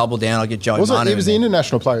it, I'll double down. I'll get Joey Manu. He was the in there.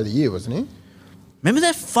 International Player of the Year, wasn't he? Remember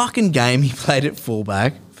that fucking game he played at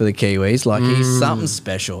fullback for the Kiwis? Like he's something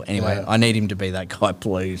special. Anyway, Yeah. I need him to be that guy,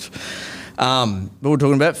 please. But we're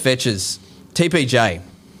talking about fetches. TPJ.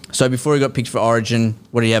 So before he got picked for Origin,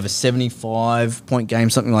 what did he have? A 75-point game,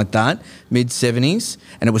 something like that, mid-70s,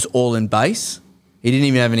 and it was all in base. He didn't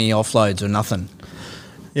even have any offloads or nothing.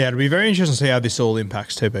 Yeah, it'll be very interesting to see how this all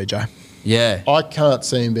impacts TPJ. Yeah. I can't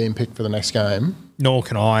see him being picked for the next game. Nor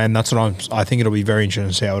can I, and that's what I think it'll be very interesting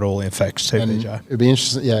to see how it all affects And TPJ. it'd be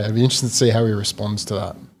interesting. Yeah, it'd be interesting to see how he responds to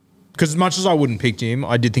that. Because as much as I wouldn't pick him,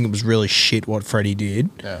 I did think it was really shit what Freddie did.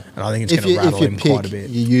 Yeah. And I think it's going to rattle him quite a bit.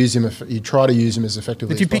 You use him. You try to use him as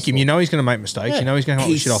effectively. If you as pick him, possible. you know he's going to make mistakes. You know he's going to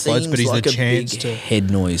come up with shit offloads, but he's like the a chance big to. head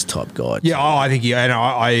noise type guy. Yeah, I think he. And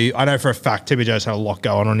I know for a fact TPJ's had a lot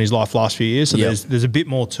going on in his life last few years, so Yep. there's a bit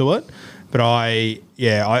more to it. But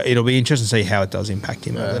it'll be interesting to see how it does impact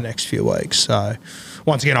him over the next few weeks. So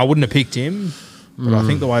once again, I wouldn't have picked him, but I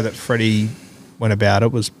think the way that Freddie went about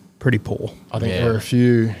it was pretty poor. I think there were a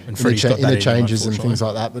few And Freddie's got that in him, interchanges and unfortunately. things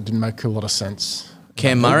like that didn't make a lot of sense.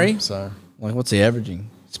 Cam Murray? So Like, what's he averaging?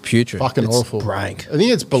 It's putrid. fucking It's awful. rank. I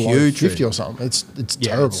think it's below Putrid. 50 or something. It's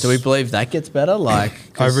terrible. Do we believe that gets better? Like,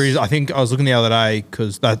 I think I was looking the other day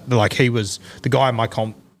because he was the guy in my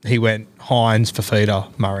comp. He went Hines,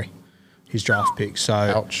 Fafita, Murray, his draft pick. So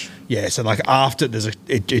Ouch. yeah, so like after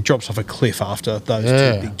it drops off a cliff after those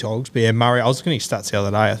Yeah. two big dogs. But yeah, Murray. I was looking at his stats the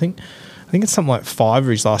other day. I think it's something like 5 of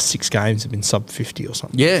his last 6 games have been sub 50 or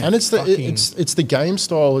something. yeah. And it's Fucking- the game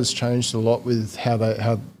style has changed a lot with how they're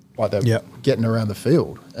Yep. getting around the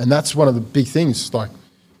field, and that's one of the big things. Like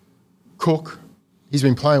Cook, he's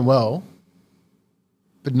been playing well,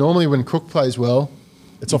 but normally when Cook plays well,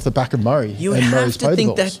 it's off the back of Murray. You and have Murray's to played the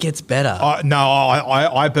think balls. that gets better. No,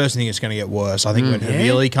 I personally think it's going to get worse. I think when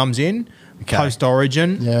Havili comes in, post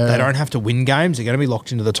Origin, Yeah. they don't have to win games. They're going to be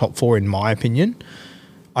locked into the top 4, in my opinion.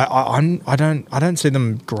 I don't see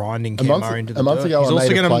them grinding Cam month- Murray into the a month dirt. ago He's I also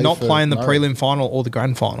made a going to play not for play in the Murray. prelim final or the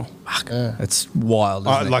grand final. It's wild.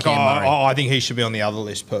 Isn't it, Cam Murray? I think he should be on the other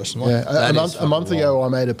list personally. Yeah, That is a month ago I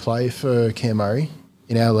made a play for Cam Murray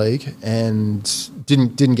in our league and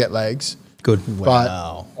didn't get legs. Good.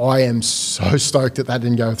 Wow. But I am so stoked that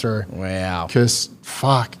didn't go through. Wow. Because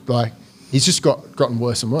fuck, like he's just gotten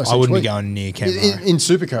worse and worse. I each wouldn't be week. going near Cam In, Murray. in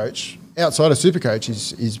Supercoach, outside of Supercoach,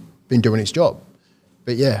 he's been doing his job.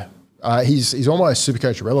 But yeah, he's almost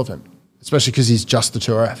Supercoach irrelevant, especially because he's just the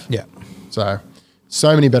 2F. Yeah.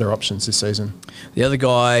 So many better options this season. The other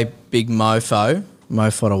guy, big Mo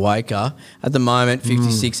Fodawaker, at the moment,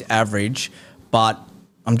 56 average, but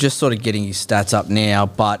I'm just sort of getting his stats up now,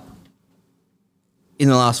 but in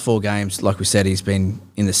the last 4 games, like we said, he's been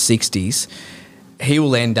in the 60s. he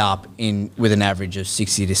will end up with an average of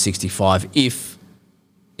 60 to 65 if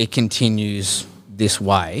it continues this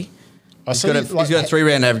way. He's got a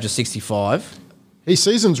 3-round average of 65. His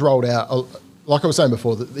season's rolled out, like I was saying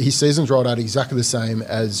before, his season's rolled out exactly the same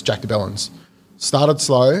as Jack DeBellin's. Started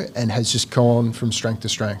slow and has just gone from strength to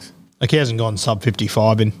strength. Like he hasn't gone sub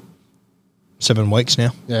 55 in 7 weeks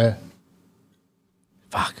now. Yeah.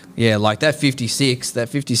 Fuck. Yeah, like that 56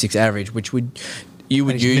 average, which you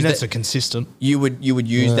would use minutes are consistent. You would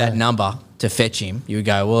use that number to fetch him. You would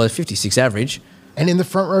go, well, it's 56 average. And in the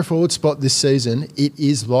front row forward spot this season, it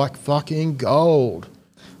is like fucking gold.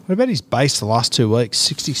 What about his base the last 2 weeks?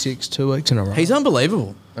 66, 2 weeks in a row. He's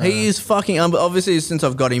unbelievable. He is fucking obviously, since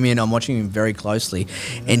I've got him in, I'm watching him very closely.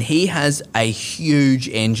 And he has a huge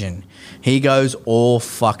engine. He goes all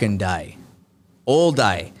fucking day. All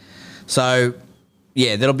day. So,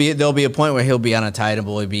 yeah, there'll be a point where he'll be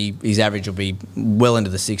unattainable. His average will be well into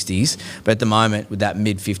the 60s. But at the moment, with that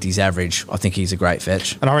mid-50s average, I think he's a great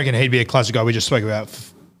fetch. And I reckon he'd be a classic guy. We just spoke about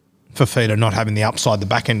Fafita not having the upside the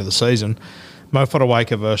back end of the season. Mo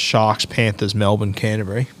Fodawaker versus Sharks, Panthers, Melbourne,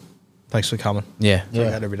 Canterbury. Thanks for coming. Yeah.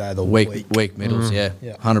 That every day of the week middles, yeah.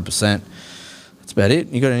 100%. That's about it.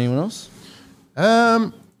 You got anyone else?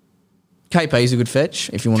 KP's a good fetch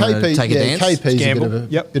if you want to take a dance. KP's Gamble. a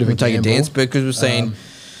bit of a Take a gamble. dance because we've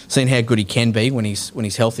seen how good he can be when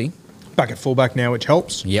he's healthy. Back at fullback now, which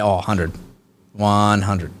helps. Yeah, 100.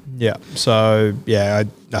 100. Yeah. So, yeah,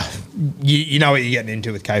 you know what you're getting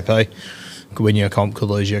into with KP. Could win you a comp, could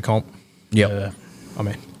lose you a comp. Yep. I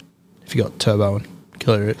mean, if you got Turbo and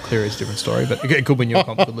Cleary, it's a different story, but it could win you a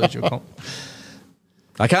comp, could lose you a comp.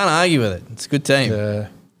 I can't argue with it. It's a good team. Yeah.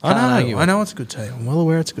 I know it's a good team. I'm well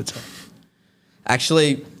aware it's a good team.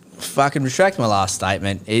 Actually, fucking retract my last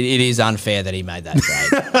statement. It is unfair that he made that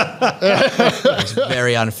trade. It's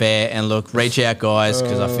very unfair. And look, reach out, guys,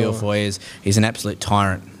 because I feel for you. He's an absolute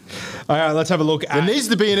tyrant. All right, let's have a look There at... needs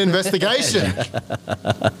to be an investigation.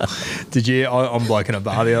 Did you... I'm bloking a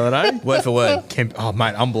bar the other day. Word for word. Oh,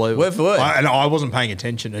 mate, unbelievable. Word for word. I wasn't paying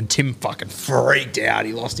attention, and Tim fucking freaked out.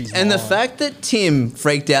 He lost his And mind. the fact that Tim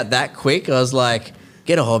freaked out that quick, I was like,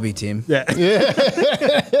 get a hobby, Tim.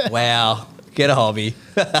 Yeah. Wow. Get a hobby.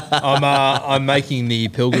 I'm making the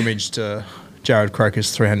pilgrimage to Jared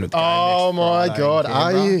Croker's 300th game. Oh, next my Friday God, in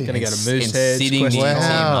are Canberra. you? Going to go to And Moosehead. sitting near Tim,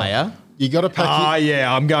 Wow. you? You got to pack.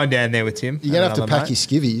 Yeah, I'm going down there with Tim. You're gonna have to another pack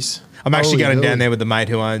mate. your skivvies. I'm actually Holy going moly. down there with the mate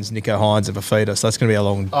who owns Nico Hines and Fafita, so that's going to be a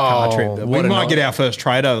long car trip. But we what a might night. get our first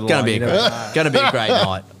trade over the Gonna line. be you a never great, know. gonna be a great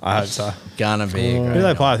night. I hope so. Gonna be a Who great do they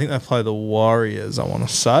night. play? I think they play the Warriors, I want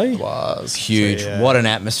to say. Was. Huge. So, yeah. What an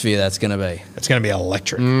atmosphere that's gonna be. It's going to be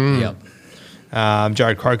electric. Yep.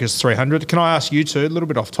 Jared Croker's 300. Can I ask you two, a little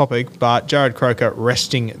bit off topic, but Jared Croker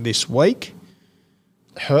resting this week?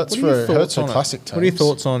 Hurts What are your for thoughts on it? classic teams. What are your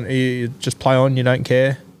thoughts on you just play on, you don't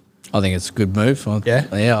care? I think it's a good move. Yeah?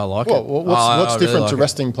 I like it. What's I really different like to it.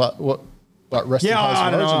 resting? Resting Yeah, players I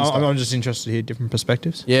from don't know. Origin stuff? I'm just interested to hear different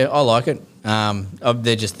perspectives. Yeah, I like it.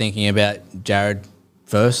 They're just thinking about Jared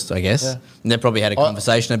first, I guess. Yeah. And they probably had a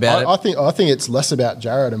conversation about it. I think it's less about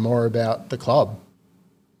Jared and more about the club.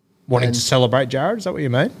 Wanting And- to celebrate Jared, is that what you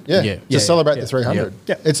mean? Yeah, Yeah. to Yeah, celebrate yeah, the 300.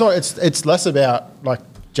 yeah. It's not. It's less about like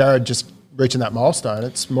Jared just reaching that milestone.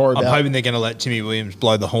 It's more I'm about. hoping they're going to let Timmy Williams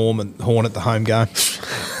blow the horn at the home game.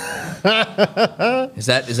 Is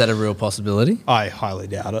that a real possibility? I highly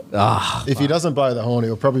doubt it. If he doesn't blow the horn,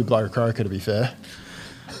 he'll probably blow Croker. To be fair,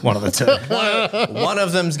 One of the two. One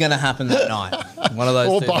of them's going to happen that night. One of those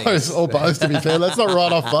or two both, things. or both. To be fair, let's not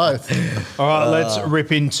write off both. All right, let's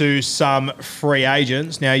rip into some free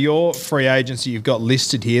agents. Now, your free agents that you've got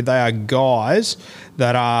listed here, they are guys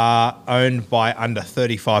that are owned by under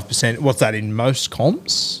 35%. What's that, in most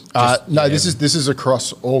comps? No, this is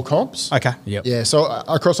across all comps. Okay. Yep. Yeah, so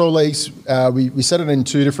across all leagues, we set it in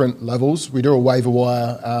two different levels. We do a waiver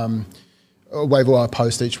wire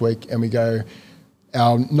post each week, and we go.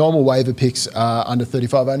 Our normal waiver picks are under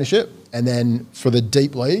 35 ownership, and then for the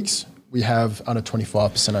deep leagues, we have under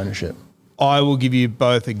 25% ownership. I will give you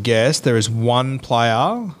both a guess. There is one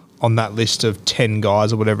player on that list of 10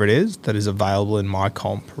 guys or whatever it is that is available in my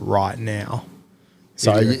comp right now.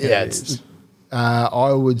 So Who do you reckon yeah, it it's, is?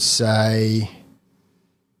 I would say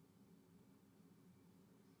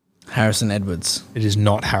Harrison Edwards. It is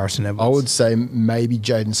not Harrison Edwards. I would say maybe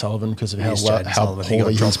Jaden Sullivan because of It how is well, Jaden how Sullivan. He got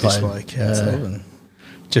poorly he's dropped this played. week. Yeah, Sullivan.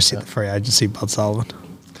 Just hit the free agency, Bud Sullivan.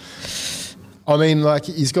 I mean, like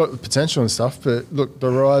he's got potential and stuff, but look, the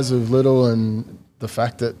rise of Little and the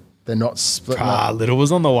fact that they're not splitting Little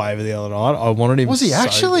was on the waiver the other night. I wanted him. Was he so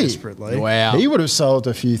actually? desperately? Wow. He would have sold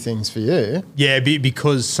a few things for you. Yeah,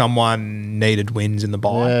 because someone needed wins in the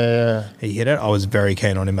bye. Yeah. He hit it. I was very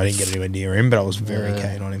keen on him. I didn't get anywhere near him, but I was very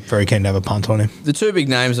keen on him. Very keen to have a punt on him. The two big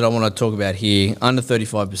names that I want to talk about here, under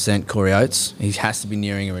 35%, Corey Oates. He has to be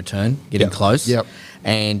nearing a return, getting close. Yep.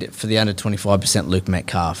 And for the under 25%, Luke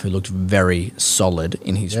Metcalf, who looked very solid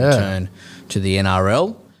in his return to the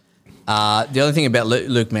NRL. The other thing about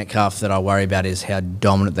Luke Metcalf that I worry about is how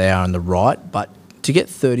dominant they are on the right. But to get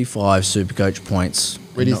 35 Supercoach points,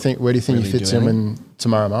 Where do you think he fits in when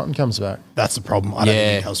Tamara Martin comes back? That's the problem. I don't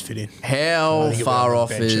think he does fit in. How far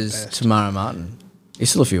off is Tamara Martin? He's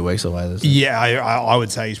still a few weeks away. Isn't he? Yeah, I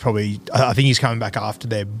would say he's probably. I think he's coming back after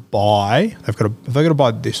their bye. Have they got a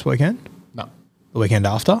bye this weekend? No. The weekend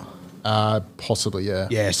after? Possibly, yeah.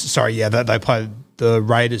 Yes. Sorry. Yeah, they play the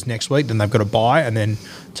Raiders next week. Then they've got a bye, and then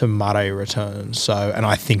Tamare returns. So, and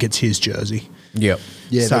I think it's his jersey. Yep.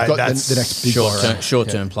 Yeah, So they've got that's the next big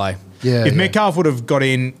Short-term play. Yeah. If Metcalf would have got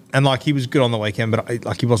in, and he was good on the weekend,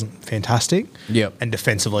 but he wasn't fantastic. Yep. And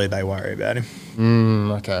defensively, they worry about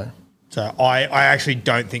him. Okay. So I actually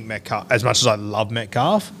don't think Metcalf, as much as I love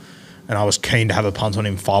Metcalf, and I was keen to have a punt on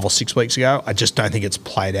him 5 or 6 weeks ago, I just don't think it's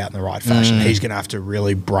played out in the right fashion. He's going to have to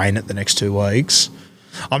really brain it the next 2 weeks.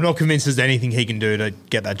 I'm not convinced there's anything he can do to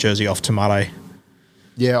get that jersey off Tamare.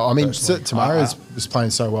 Yeah, I mean, Personally. Tamara was playing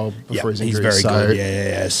so well before his injury. He's very good.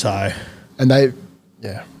 Yeah. So, And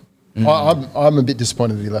I'm a bit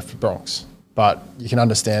disappointed that he left for Bronx, but you can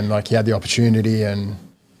understand, he had the opportunity and...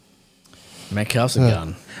 Metcalf's a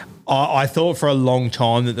gun. I thought for a long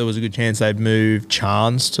time that there was a good chance they'd move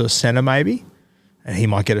Chance to centre maybe, and he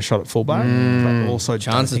might get a shot at fullback. But also,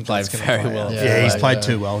 Chance has played very well. Yeah, he's played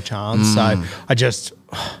too well, Chance. So I just...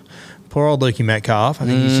 Poor old Lukey Metcalf. I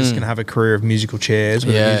think he's just going to have a career of musical chairs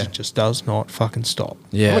where the music just does not fucking stop.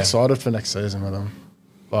 Yeah. I'm excited for next season with him.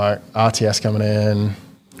 RTS coming in.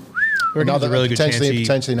 Another really good chance he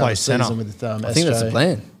potentially another plays centre. season with I think that's the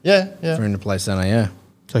plan. Yeah. For him to play centre, yeah.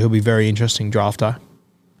 So he'll be very interesting draft day.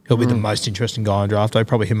 He'll be the most interesting guy on draft day,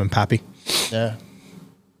 probably him and Pappy. Yeah.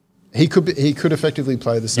 He could effectively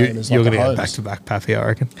play the same as You're going to a get Holmes. back-to-back Pappy, I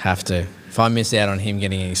reckon. Have to. If I miss out on him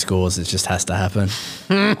getting any scores, it just has to happen.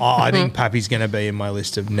 I think Pappy's going to be in my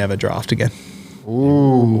list of never draft again.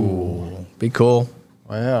 Ooh. Big call.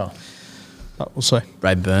 Wow. But we'll see.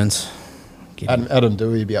 Brad Burns. Adam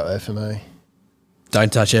Dewey would be up there for me.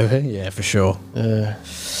 Don't touch ever. Yeah, for sure. Yeah.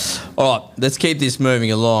 All right, let's keep this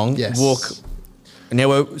moving along. Yes.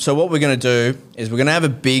 Now, so what we're going to do is we're going to have a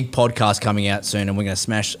big podcast coming out soon, and we're going to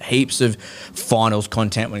smash heaps of finals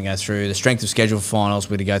content. We're going to go through the strength of schedule finals.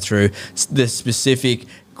 We're going to go through the specific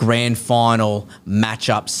grand final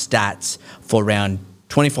matchup stats for round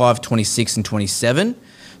 25, 26, and 27.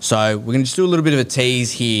 So we're going to just do a little bit of a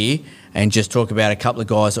tease here and just talk about a couple of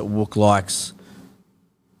guys that look likes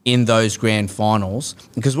in those grand finals,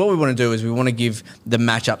 because what we want to do is we want to give the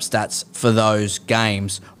matchup stats for those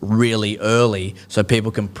games really early so people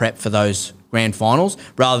can prep for those grand finals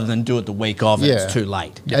rather than do it the week of and it's too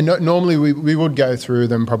late. And normally we would go through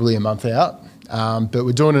them probably a month out, but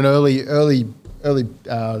we're doing an early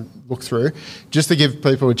look through just to give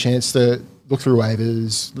people a chance to look through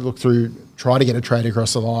waivers, try to get a trade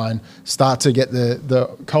across the line, start to get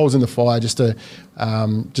the coals in the fire just to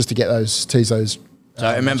tease those.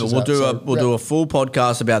 So remember, we'll do a full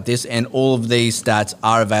podcast about this, and all of these stats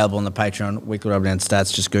are available on the Patreon, Weekly Rubber Down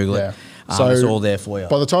Stats. Just Google it. So it's all there for you.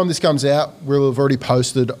 By the time this comes out, we'll have already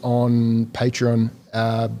posted on Patreon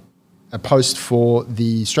a post for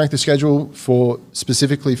the strength of schedule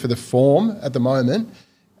specifically for the form at the moment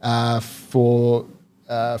for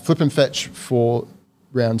flip and fetch for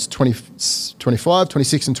rounds 20, 25,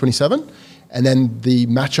 26 and 27, and then the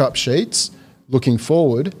matchup sheets looking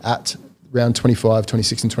forward at round 25,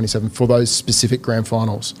 26 and 27 for those specific grand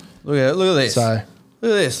finals. Look at this. So,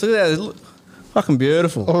 look at this. Look at that. Fucking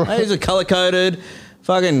beautiful. These are colour coded.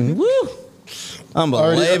 Fucking woo.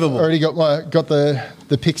 Unbelievable. Already got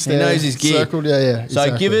the picks there. He knows his gear. Circled. Yeah. So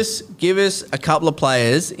exactly. give us a couple of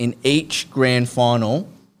players in each grand final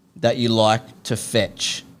that you like to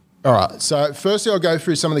fetch. All right. So firstly, I'll go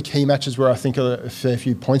through some of the key matches where I think a fair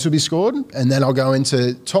few points will be scored, and then I'll go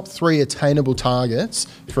into top 3 attainable targets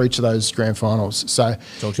for each of those grand finals. So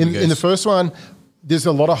in the first one, there's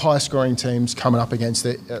a lot of high-scoring teams coming up against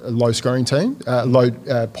a low-scoring team,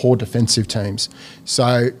 poor defensive teams.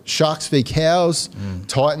 So Sharks v Cows,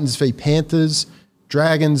 Titans v Panthers,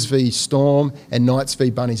 Dragons v Storm, and Knights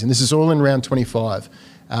v Bunnies, and this is all in round 25.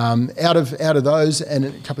 Out of those and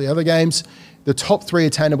a couple of other games, the top 3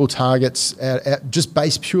 attainable targets, just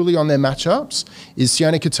based purely on their matchups, is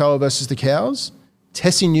Sione Katoa versus the Cows,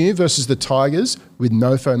 Tessie New versus the Tigers with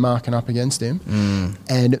Nofo marking up against him.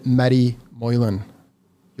 And Matty Moylan,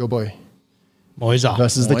 your boy, Moisa.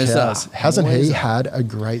 versus the Moisa. Cows. Hasn't he Moisa. had a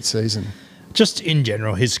great season? Just in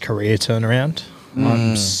general, his career turnaround.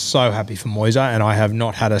 I'm so happy for Moisa, and I have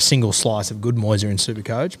not had a single slice of good Moisa in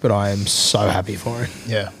Supercoach, but I am so happy for him.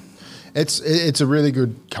 Yeah. It's a really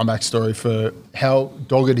good comeback story for how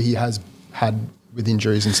dogged he has had with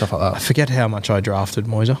injuries and stuff like I that. forget how much I drafted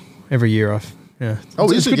Moisa. Every year Oh, we it's used good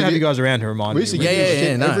to to give have you- you guys around to remind We me. used to of give it. you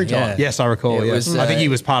shit every time. yeah. Yes, I recall. It Yes. was, I think he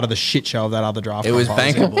was part of the shit show of that other draft. It was comp I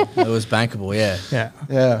in. bankable. It was bankable, yeah. Yeah.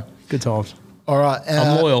 Yeah. Good times. All right.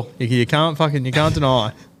 I'm loyal. You can't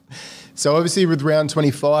deny. So obviously with round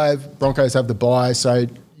 25, Broncos have the bye, so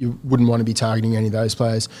you wouldn't want to be targeting any of those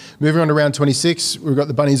players. Moving on to round 26, we've got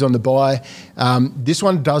the Bunnies on the bye. This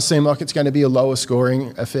one does seem like it's going to be a lower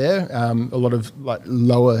scoring affair, a lot of like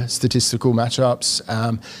lower statistical matchups.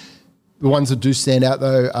 The ones that do stand out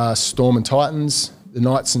though are Storm and Titans, the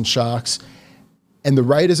Knights and Sharks, and the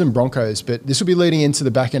Raiders and Broncos. But this will be leading into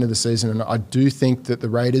the back end of the season, and I do think that the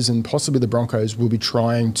Raiders and possibly the Broncos will be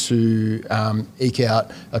trying to eke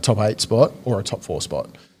out a top 8 spot or a top 4 spot.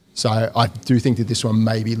 So I do think that this one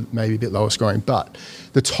may be a bit lower scoring. But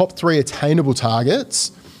the top 3 attainable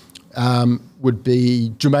targets would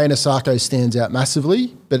be Jermaine Asako stands out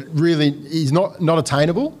massively, but really he's not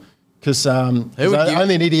attainable because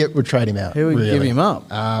only an idiot would trade him out. Who would really. give him up?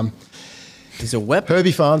 He's a weapon.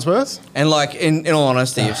 Herbie Farnsworth. And like in all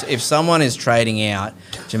honesty, if someone is trading out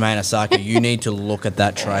Jermaine Asako, you need to look at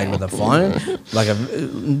that trade with a fine.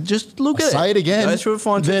 Just look at it. Say it again. Go through a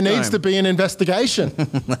fine. There needs to be an investigation.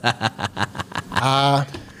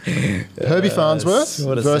 Herbie Farnsworth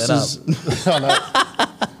what a versus. Oh,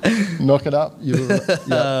 no. Knock it up.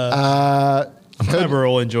 I'm glad we're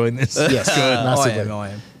all enjoying this. Yes, massively. I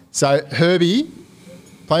am. So Herbie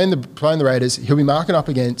playing the Raiders, he'll be marking up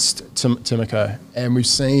against Timoko, and we've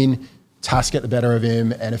seen Tusk get the better of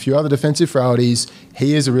him and a few other defensive frailties.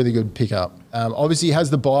 He is a really good pickup. Obviously, he has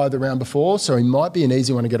the bye the round before, so he might be an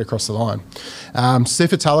easy one to get across the line.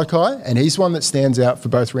 Sifa Talakai, and he's one that stands out for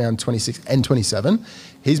both round 26 and 27.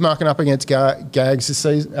 He's marking up against Gags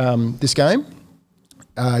this game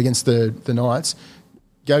against the Knights.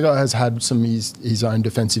 Gaga has had some of his own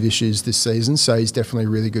defensive issues this season, so he's definitely a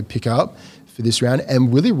really good pickup for this round.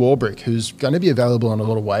 And Willie Warbrick, who's going to be available on a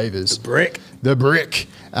lot of waivers. The Brick.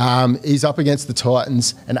 He's up against the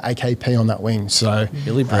Titans and AKP on that wing. So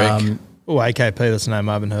Billy Brick. AKP, that's a name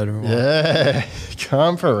I haven't heard of. Yeah,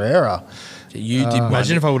 Cam Pereira. You did.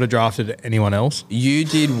 Imagine if I would have drafted anyone else. You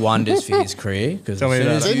did wonders for his career because as Tell me soon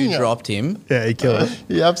about as it. you dropped him, Yeah, he killed it.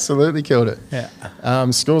 He absolutely killed it.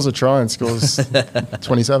 Yeah. Scores a try and scores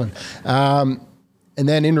 27. And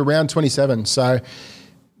then into round 27. So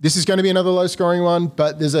this is going to be another low scoring one,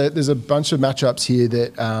 but there's a bunch of matchups here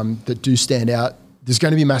that do stand out. There's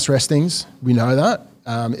going to be mass restings. We know that.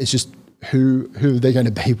 It's just who they're going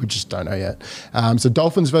to be, we just don't know yet. So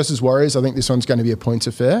Dolphins versus Warriors, I think this one's going to be a points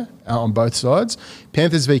affair on both sides.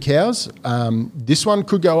 Panthers v Cows, this one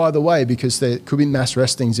could go either way because there could be mass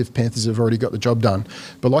restings if Panthers have already got the job done.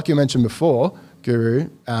 But like you mentioned before, Guru,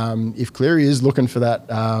 if Cleary is looking for that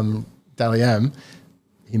Dally M,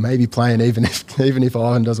 he may be playing even if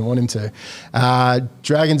Ivan doesn't want him to.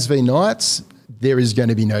 Dragons v Knights, there is going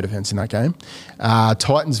to be no defence in that game.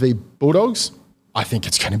 Titans v Bulldogs, I think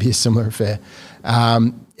it's going to be a similar affair. Out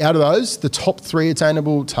of those, the top 3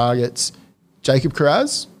 attainable targets, Jacob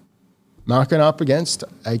Carraz, marking up against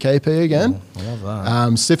AKP again. I love that.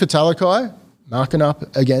 Sifa Talakai, marking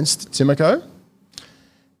up against Timoko.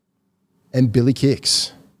 And Billy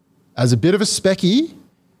Kicks as a bit of a specky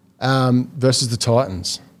versus the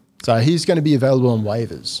Titans. So he's going to be available on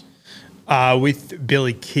waivers. With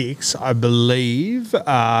Billy Kicks, I believe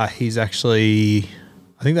he's actually,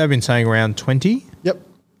 I think they've been saying around 20. Yep.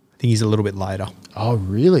 I think he's a little bit later. Oh,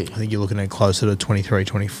 really? I think you're looking at closer to 23,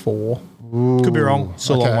 24. Could be wrong.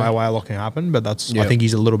 Still a long way away looking to happen, but I think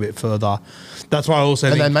he's a little bit further. That's why I also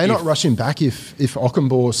and think they may not rush him back if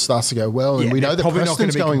Ockenbaugh starts to go well, and Yeah, we know they're that probably not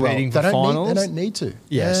Preston's gonna be going well. competing for finals. They don't need to.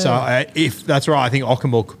 Yeah, so if that's right, I think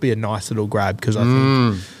Ockenball could be a nice little grab because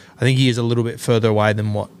I think he is a little bit further away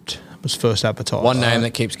than what was first advertised. One name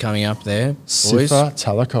that keeps coming up there, boys. Sifa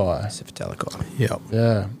Talakai. Sifa Talakai. Yep.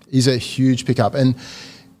 Yeah, he's a huge pickup. And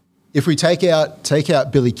if we take out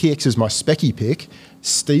Billy Kicks as my specky pick,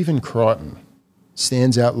 Stephen Crichton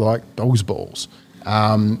stands out like dog's balls.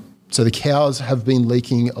 So the Cows have been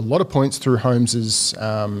leaking a lot of points through Holmes's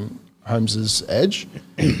edge,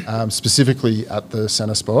 specifically at the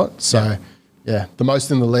centre spot. So yeah, the most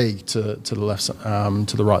in the league to the left,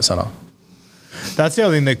 to the right centre. That's the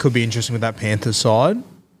other thing that could be interesting with that Panthers side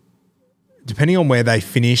depending on where they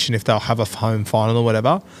finish and if they'll have a home final or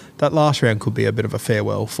whatever, that last round could be a bit of a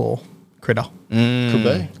farewell for Critter. Could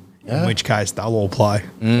be. In which case, they'll all play.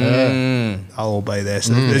 They'll all be there.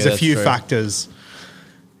 So there's a few factors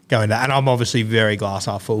going to, and I'm obviously very glass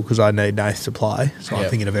half full because I need Nath to play. So I'm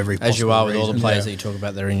thinking of every possible as you are with all the reason. players that you talk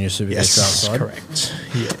about that are in your Super Yes, draft side. correct.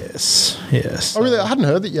 Yes. Oh, really? I hadn't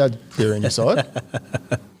heard that you had Clear in your side.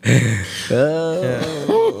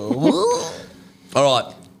 All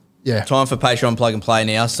right, Yeah. time for Patreon plug and play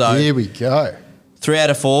now. So Here we go. 3 out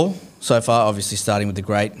of 4 so far, obviously starting with the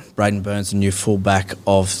great Braden Burns, the new fullback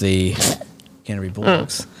of the Canterbury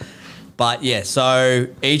Bulldogs. But yeah, so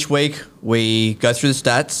each week we go through the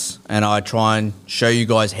stats and I try and show you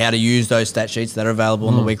guys how to use those stat sheets that are available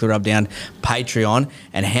on the Weekly Rubdown Patreon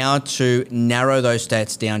and how to narrow those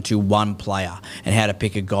stats down to one player and how to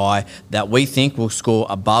pick a guy that we think will score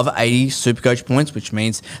above 80 Supercoach points, which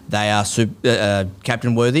means they are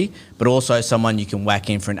captain worthy, but also someone you can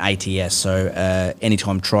whack in for an ATS. So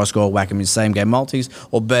anytime try score, whack them in same game multis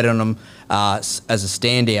or bet on them as a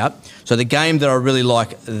standout. So the game that I really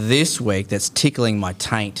like this week that's tickling my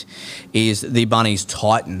taint is the Bunnies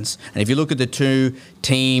Titans. And if you look at the two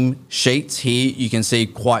team sheets here, you can see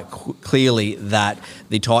quite clearly that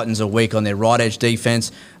the Titans are weak on their right edge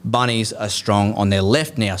defense. Bunnies are strong on their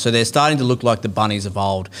left now. So they're starting to look like the Bunnies of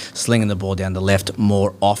old, slinging the ball down the left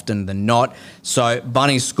more often than not. So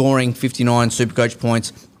Bunnies scoring 59 Supercoach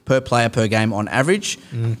points per player per game on average.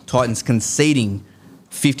 Titans conceding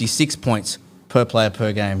 56 points per player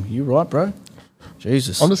per game. You right, bro?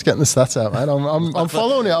 Jesus. I'm just getting the stats out, mate. I'm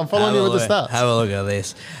following you. I'm following you with the stats. Have a look at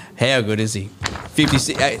this. How good is he? 56.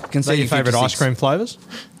 Is that Conceding your favourite 56. ice cream flavours?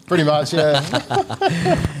 Pretty much, yeah.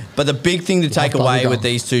 But the big thing to take Like away bubblegum. with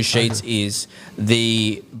these two sheets is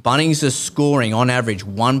the Bunnies are scoring on average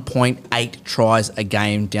 1.8 tries a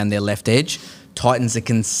game down their left edge. Titans are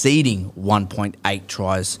conceding 1.8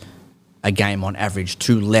 tries a game on average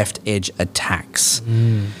to left edge attacks.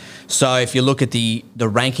 So if you look at the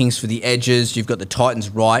rankings for the edges, you've got the Titans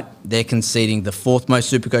right. They're conceding the 4th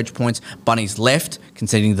most Supercoach points. Bunnies left,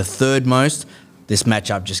 conceding the 3rd most. This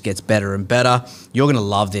matchup just gets better and better. You're going to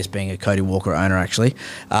love this being a Cody Walker owner, actually.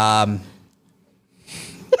 Practice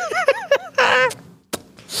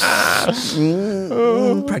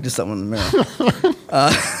that one in the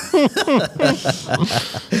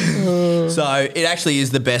mirror. So it actually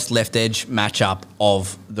is the best left edge matchup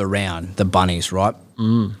of the round, the Bunnies, right?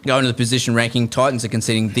 Going to the position ranking, Titans are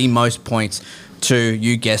conceding the most points to,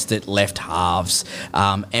 you guessed it, left halves.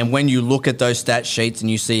 And when you look at those stat sheets and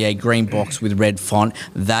you see a green box with red font,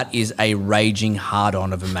 that is a raging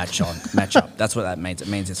hard-on of a matchup. That's what that means. It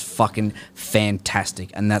means it's fucking fantastic.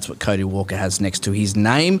 And that's what Cody Walker has next to his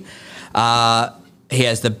name. He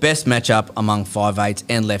has the best matchup among 5'8"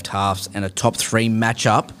 and left halves and a top 3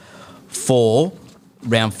 matchup for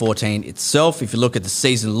round 14 itself. If you look at the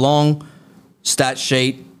season-long stat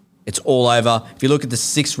sheet, it's all over. If you look at the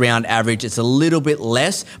 6-round average, it's a little bit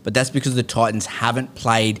less, but that's because the Titans haven't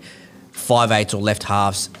played 5'8" or left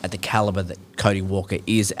halves at the caliber that Cody Walker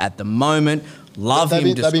is at the moment. Love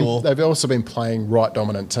him to score. They've also been playing right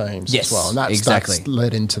dominant teams Yes, as well, and that's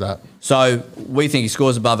led into that. So we think he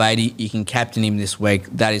scores above 80. You can captain him this week.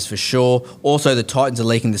 That is for sure. Also, the Titans are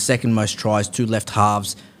leaking the 2nd most tries to left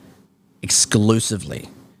halves exclusively.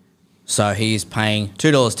 So he is paying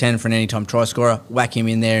 $2.10 for an anytime try scorer. Whack him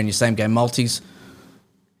in there in your same game multis.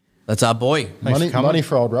 That's our boy. Money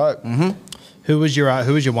for old rope. Who was your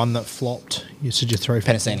one that flopped? You said your 3.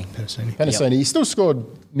 Penasini. Penasini, he still scored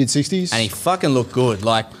mid-60s. And he fucking looked good.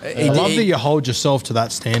 Like I love that you hold yourself to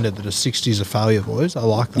that standard that a 60 is a failure, boys. I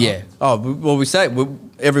like that. Yeah. Oh, well, we say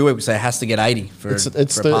every week we say it has to get 80 for It's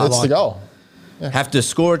for a pass. the goal. Have to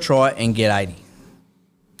score a try and get 80.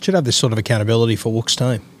 Should have this sort of accountability for Wook's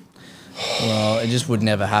team. Well, it just would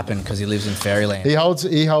never happen because he lives in fairyland. He holds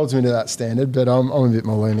me to that standard, but I'm a bit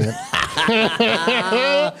more lenient.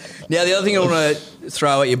 Now, the other thing I want to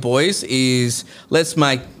throw at you boys is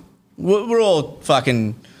we're all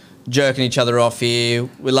fucking jerking each other off here.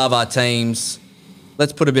 We love our teams.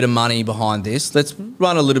 Let's put a bit of money behind this. Let's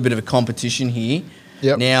run a little bit of a competition here.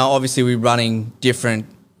 Yep. Now, obviously, we're running different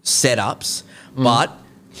setups, but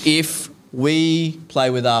if we play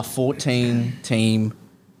with our 14-team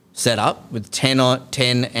setup with 10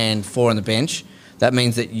 and 4 on the bench, that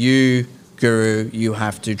means that you, Guru, you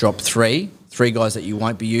have to drop three guys that you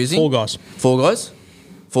won't be using. 4 guys. 4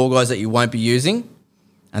 guys that you won't be using,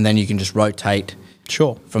 and then you can just rotate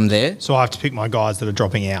Sure. from there. So I have to pick my guys that are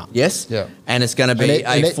dropping out. Yes. Yeah. And it's going to be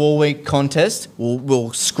a 4-week contest.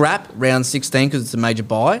 We'll scrap round 16 because it's a major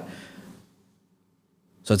bye.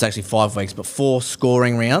 So it's actually 5 weeks, but 4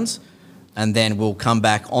 scoring rounds. and then we'll come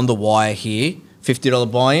back on the wire here.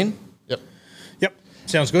 $50 buy-in. Yep.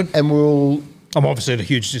 Sounds good. And we'll... I'm obviously at a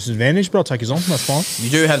huge disadvantage, but I'll take his on. That's fine. You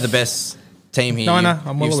do have the best team here. No,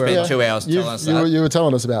 I'm well You've aware of spent that. 2 hours telling us that. You were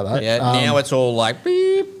telling us about that. Yeah, now it's all like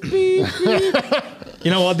beep, beep, beep.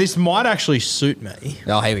 You know what? This might actually suit me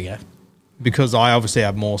Oh, here we go. because I obviously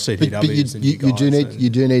have more But CTWs than you guys. you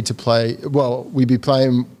do need to play. Well, we'd be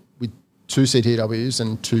playing with 2 CTWs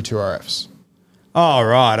and 2 2RFs. Oh,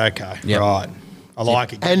 right. Okay. Yep. Right. I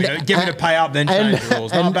like it. Give me to pay up, then change the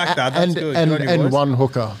rules. No, I'm back that. That's good. Good on you, and boys. 1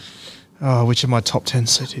 hooker. Oh, which of my top 10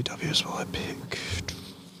 CTWs will I pick?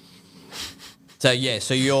 So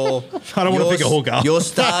your I don't want to pick a hooker. Your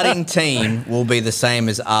starting team will be the same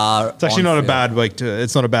as our. It's actually not a bad week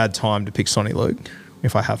it's not a bad time to pick Sonny Luke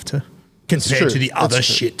if I have to. Compared true. to the That's other true.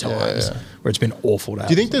 shit times Yeah. where it's been awful to have.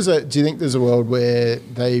 Do you think there's a world where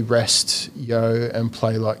they rest Yo and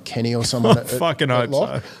play like Kenny or someone? I fucking hope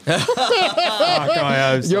lock? so. Fuck,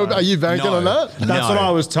 I hope so. Are you banking No. on that? That's what I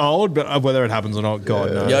was told, but whether it happens or not,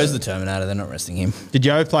 God knows. Yo's the Terminator. They're not resting him. Did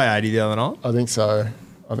Yo play 80 the other night? I think so.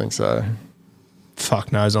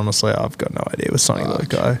 Fuck knows, honestly. I've got no idea with Sonny Luke.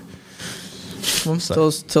 Tell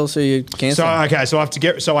us who you cancel. So, okay, so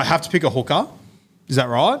I have to pick a hooker. Is that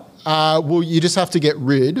right? Well, you just have to get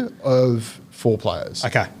rid of 4 players.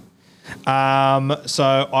 Okay.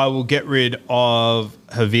 So I will get rid of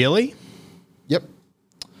Havili. Yep.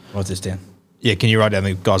 Write this down. Yeah, can you write down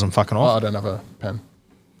the guys I'm fucking Oh, off? I don't have a pen.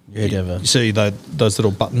 You see those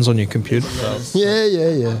little buttons on your computer?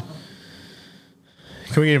 Yeah.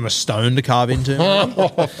 Can we get him a stone to carve into?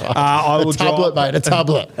 I will Tablet, mate. A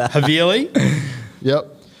tablet. Havili. Yep.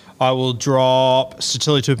 I will drop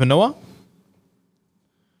Satili Tupanua.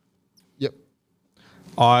 Yep.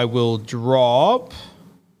 I will drop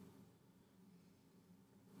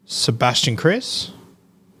Sebastian Chris.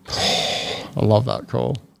 I love that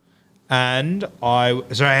call. And how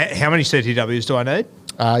many CTWs do I need?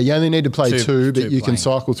 You only need to play 2, but two you can playing.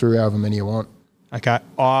 cycle through however many you want. Okay.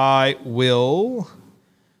 I will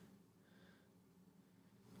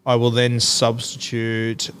then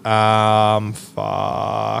substitute.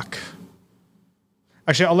 Fuck.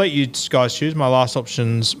 Actually, I'll let you guys choose. My last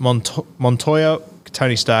option's Montoya,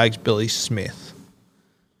 Tony Staggs, Billy Smith.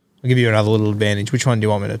 I'll give you another little advantage. Which one do you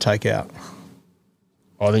want me to take out?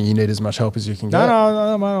 I think you need as much help as you can get.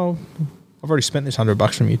 No, mate. I've already spent this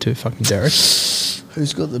 $100 from you too, fucking Derek.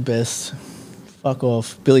 Who's got the best? Fuck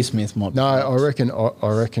off. Billy Smith might. No, I reckon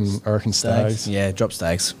Stags. Yeah, drop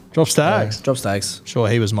Stags. Drop Staggs. Drop Stags. Sure,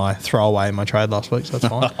 he was my throwaway in my trade last week, so that's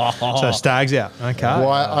fine. So Staggs out. Okay.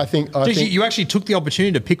 Why? I think You actually took the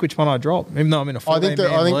opportunity to pick which one I drop, even though I'm in a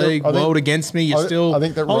 14-man league, world against me. I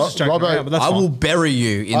think that I was just joking Robbo- around, but that's I will fine. bury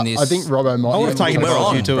you in this. I think Robbo might. I would have taken We're it off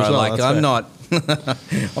on, you too bro. as well. Like that's I'm fair. not.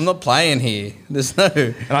 I'm not playing here. There's no.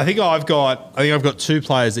 And I think I've got 2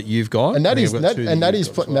 players that you've got. And Natty's I think I've got 2 that Natty's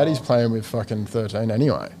you've got as well. Natty's playing with fucking 13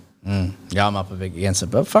 anyway. Yeah, I'm up a bit against it,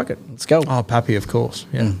 but fuck it. Let's go. Oh, Pappy, of course.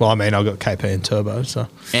 Yeah. Well, I mean, I've got KP and Turbo, so.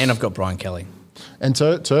 And I've got Brian Kelly. And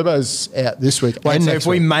Turbo's out this week. Wait, and so next if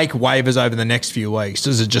we week. make waivers over the next few weeks,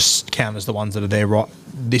 does it just count as the ones that are there right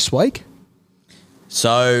this week?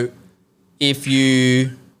 So, if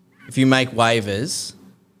you make waivers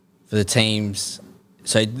for the teams,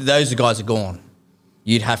 so those guys are gone.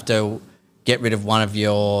 You'd have to get rid of one of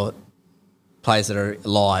your players that are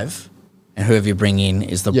live, and whoever you bring in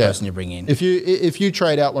is the person you bring in. If you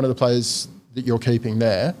trade out one of the players that you're keeping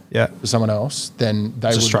there for someone else, then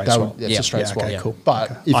It's a straight swap. It's a straight swap. Okay, cool.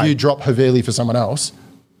 But Okay. if you drop Havili for someone else,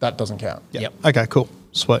 that doesn't count. Yep. Okay, cool.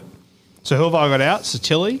 Sweet. So who have I got out?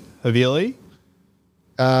 Satili, Havili,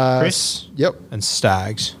 Chris, Yep. and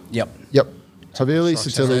Stags. Yep. Havili,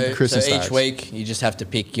 Satili, Chris, and so Stags. each week you just have to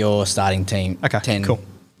pick your starting team. Okay, 10. cool.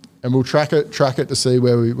 And we'll track it to see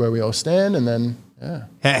where we all stand, and then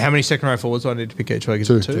How many second row forwards do I need to pick each week? Is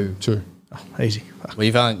it 2? two. Oh, easy. Well,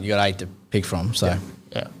 you got 8 to pick from, so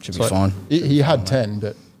Yeah. should So- be fine. He had 10,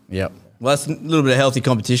 but Yep. Well, that's a little bit of healthy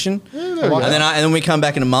competition. there we And go. then when we come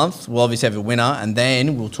back in a month, we'll obviously have a winner, and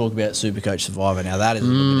then we'll talk about Supercoach Survivor. Now that is a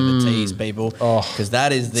little bit of a tease, people, because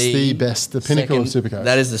that is the best, the pinnacle of Supercoach.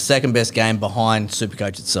 That is the second best game behind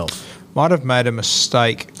Supercoach itself. Might have made a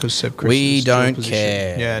mistake because Seb Chris We is still in don't position.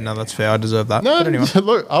 care. Yeah, no, that's fair. I deserve that. no, But anyway,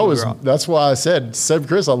 look, that's why I said Seb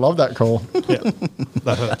Chris. I love that call.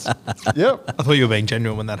 that hurts. Yep. I thought you were being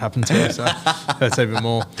genuine when that happened too, so that's even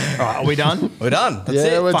more. All right, are we done? We're done. That's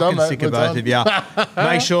Yeah, it. we're Fucking done, mate. sick of We're both done. of you.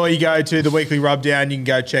 Make sure you go to the weekly rubdown. You can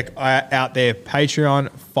go check out their Patreon.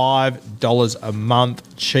 $5 a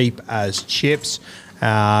month, cheap as chips.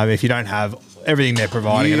 If you don't have everything they're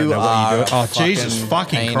providing. I don't know what you do. Oh, Jesus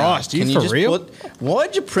fucking Christ. Are you for real?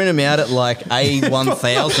 Why'd you print them out at like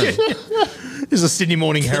A1000? This is a Sydney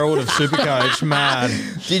Morning Herald of Supercoach, man.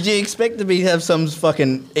 Did you expect to have some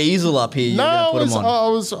fucking easel up here? No, I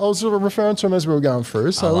was sort of referring to him as we were going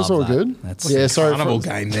through, so it was all love that. good. That's sorry. Carnival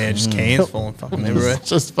game there, just cans falling fucking everywhere. It's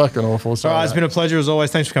just fucking awful. All right, it's been a pleasure as always.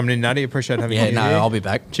 Thanks for coming in, Natty. Appreciate having you here. I'll be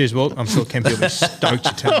back. Cheers, Will. I'm sure Kempy will be stoked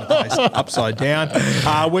to turn the place upside down.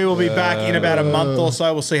 We will be back in about a month or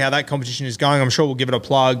so. We'll see how that competition is going. I'm sure we'll give it a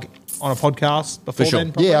plug on a podcast before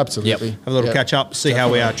then. Yeah, absolutely. Have a little catch up, see how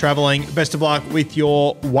we are travelling. Best of luck with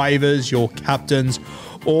your waivers, your captains,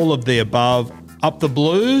 all of the above. Up the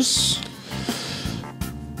Blues.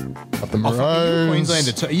 Up the Maroons.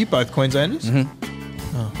 Queenslander too. Are you both Queenslanders?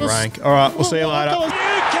 Mm-hmm. Oh, rank. All right, we'll see you later. You can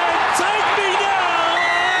take me now.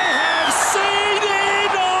 I have seen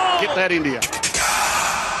it all. Get that India.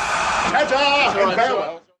 Ta-ta and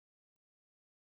farewell.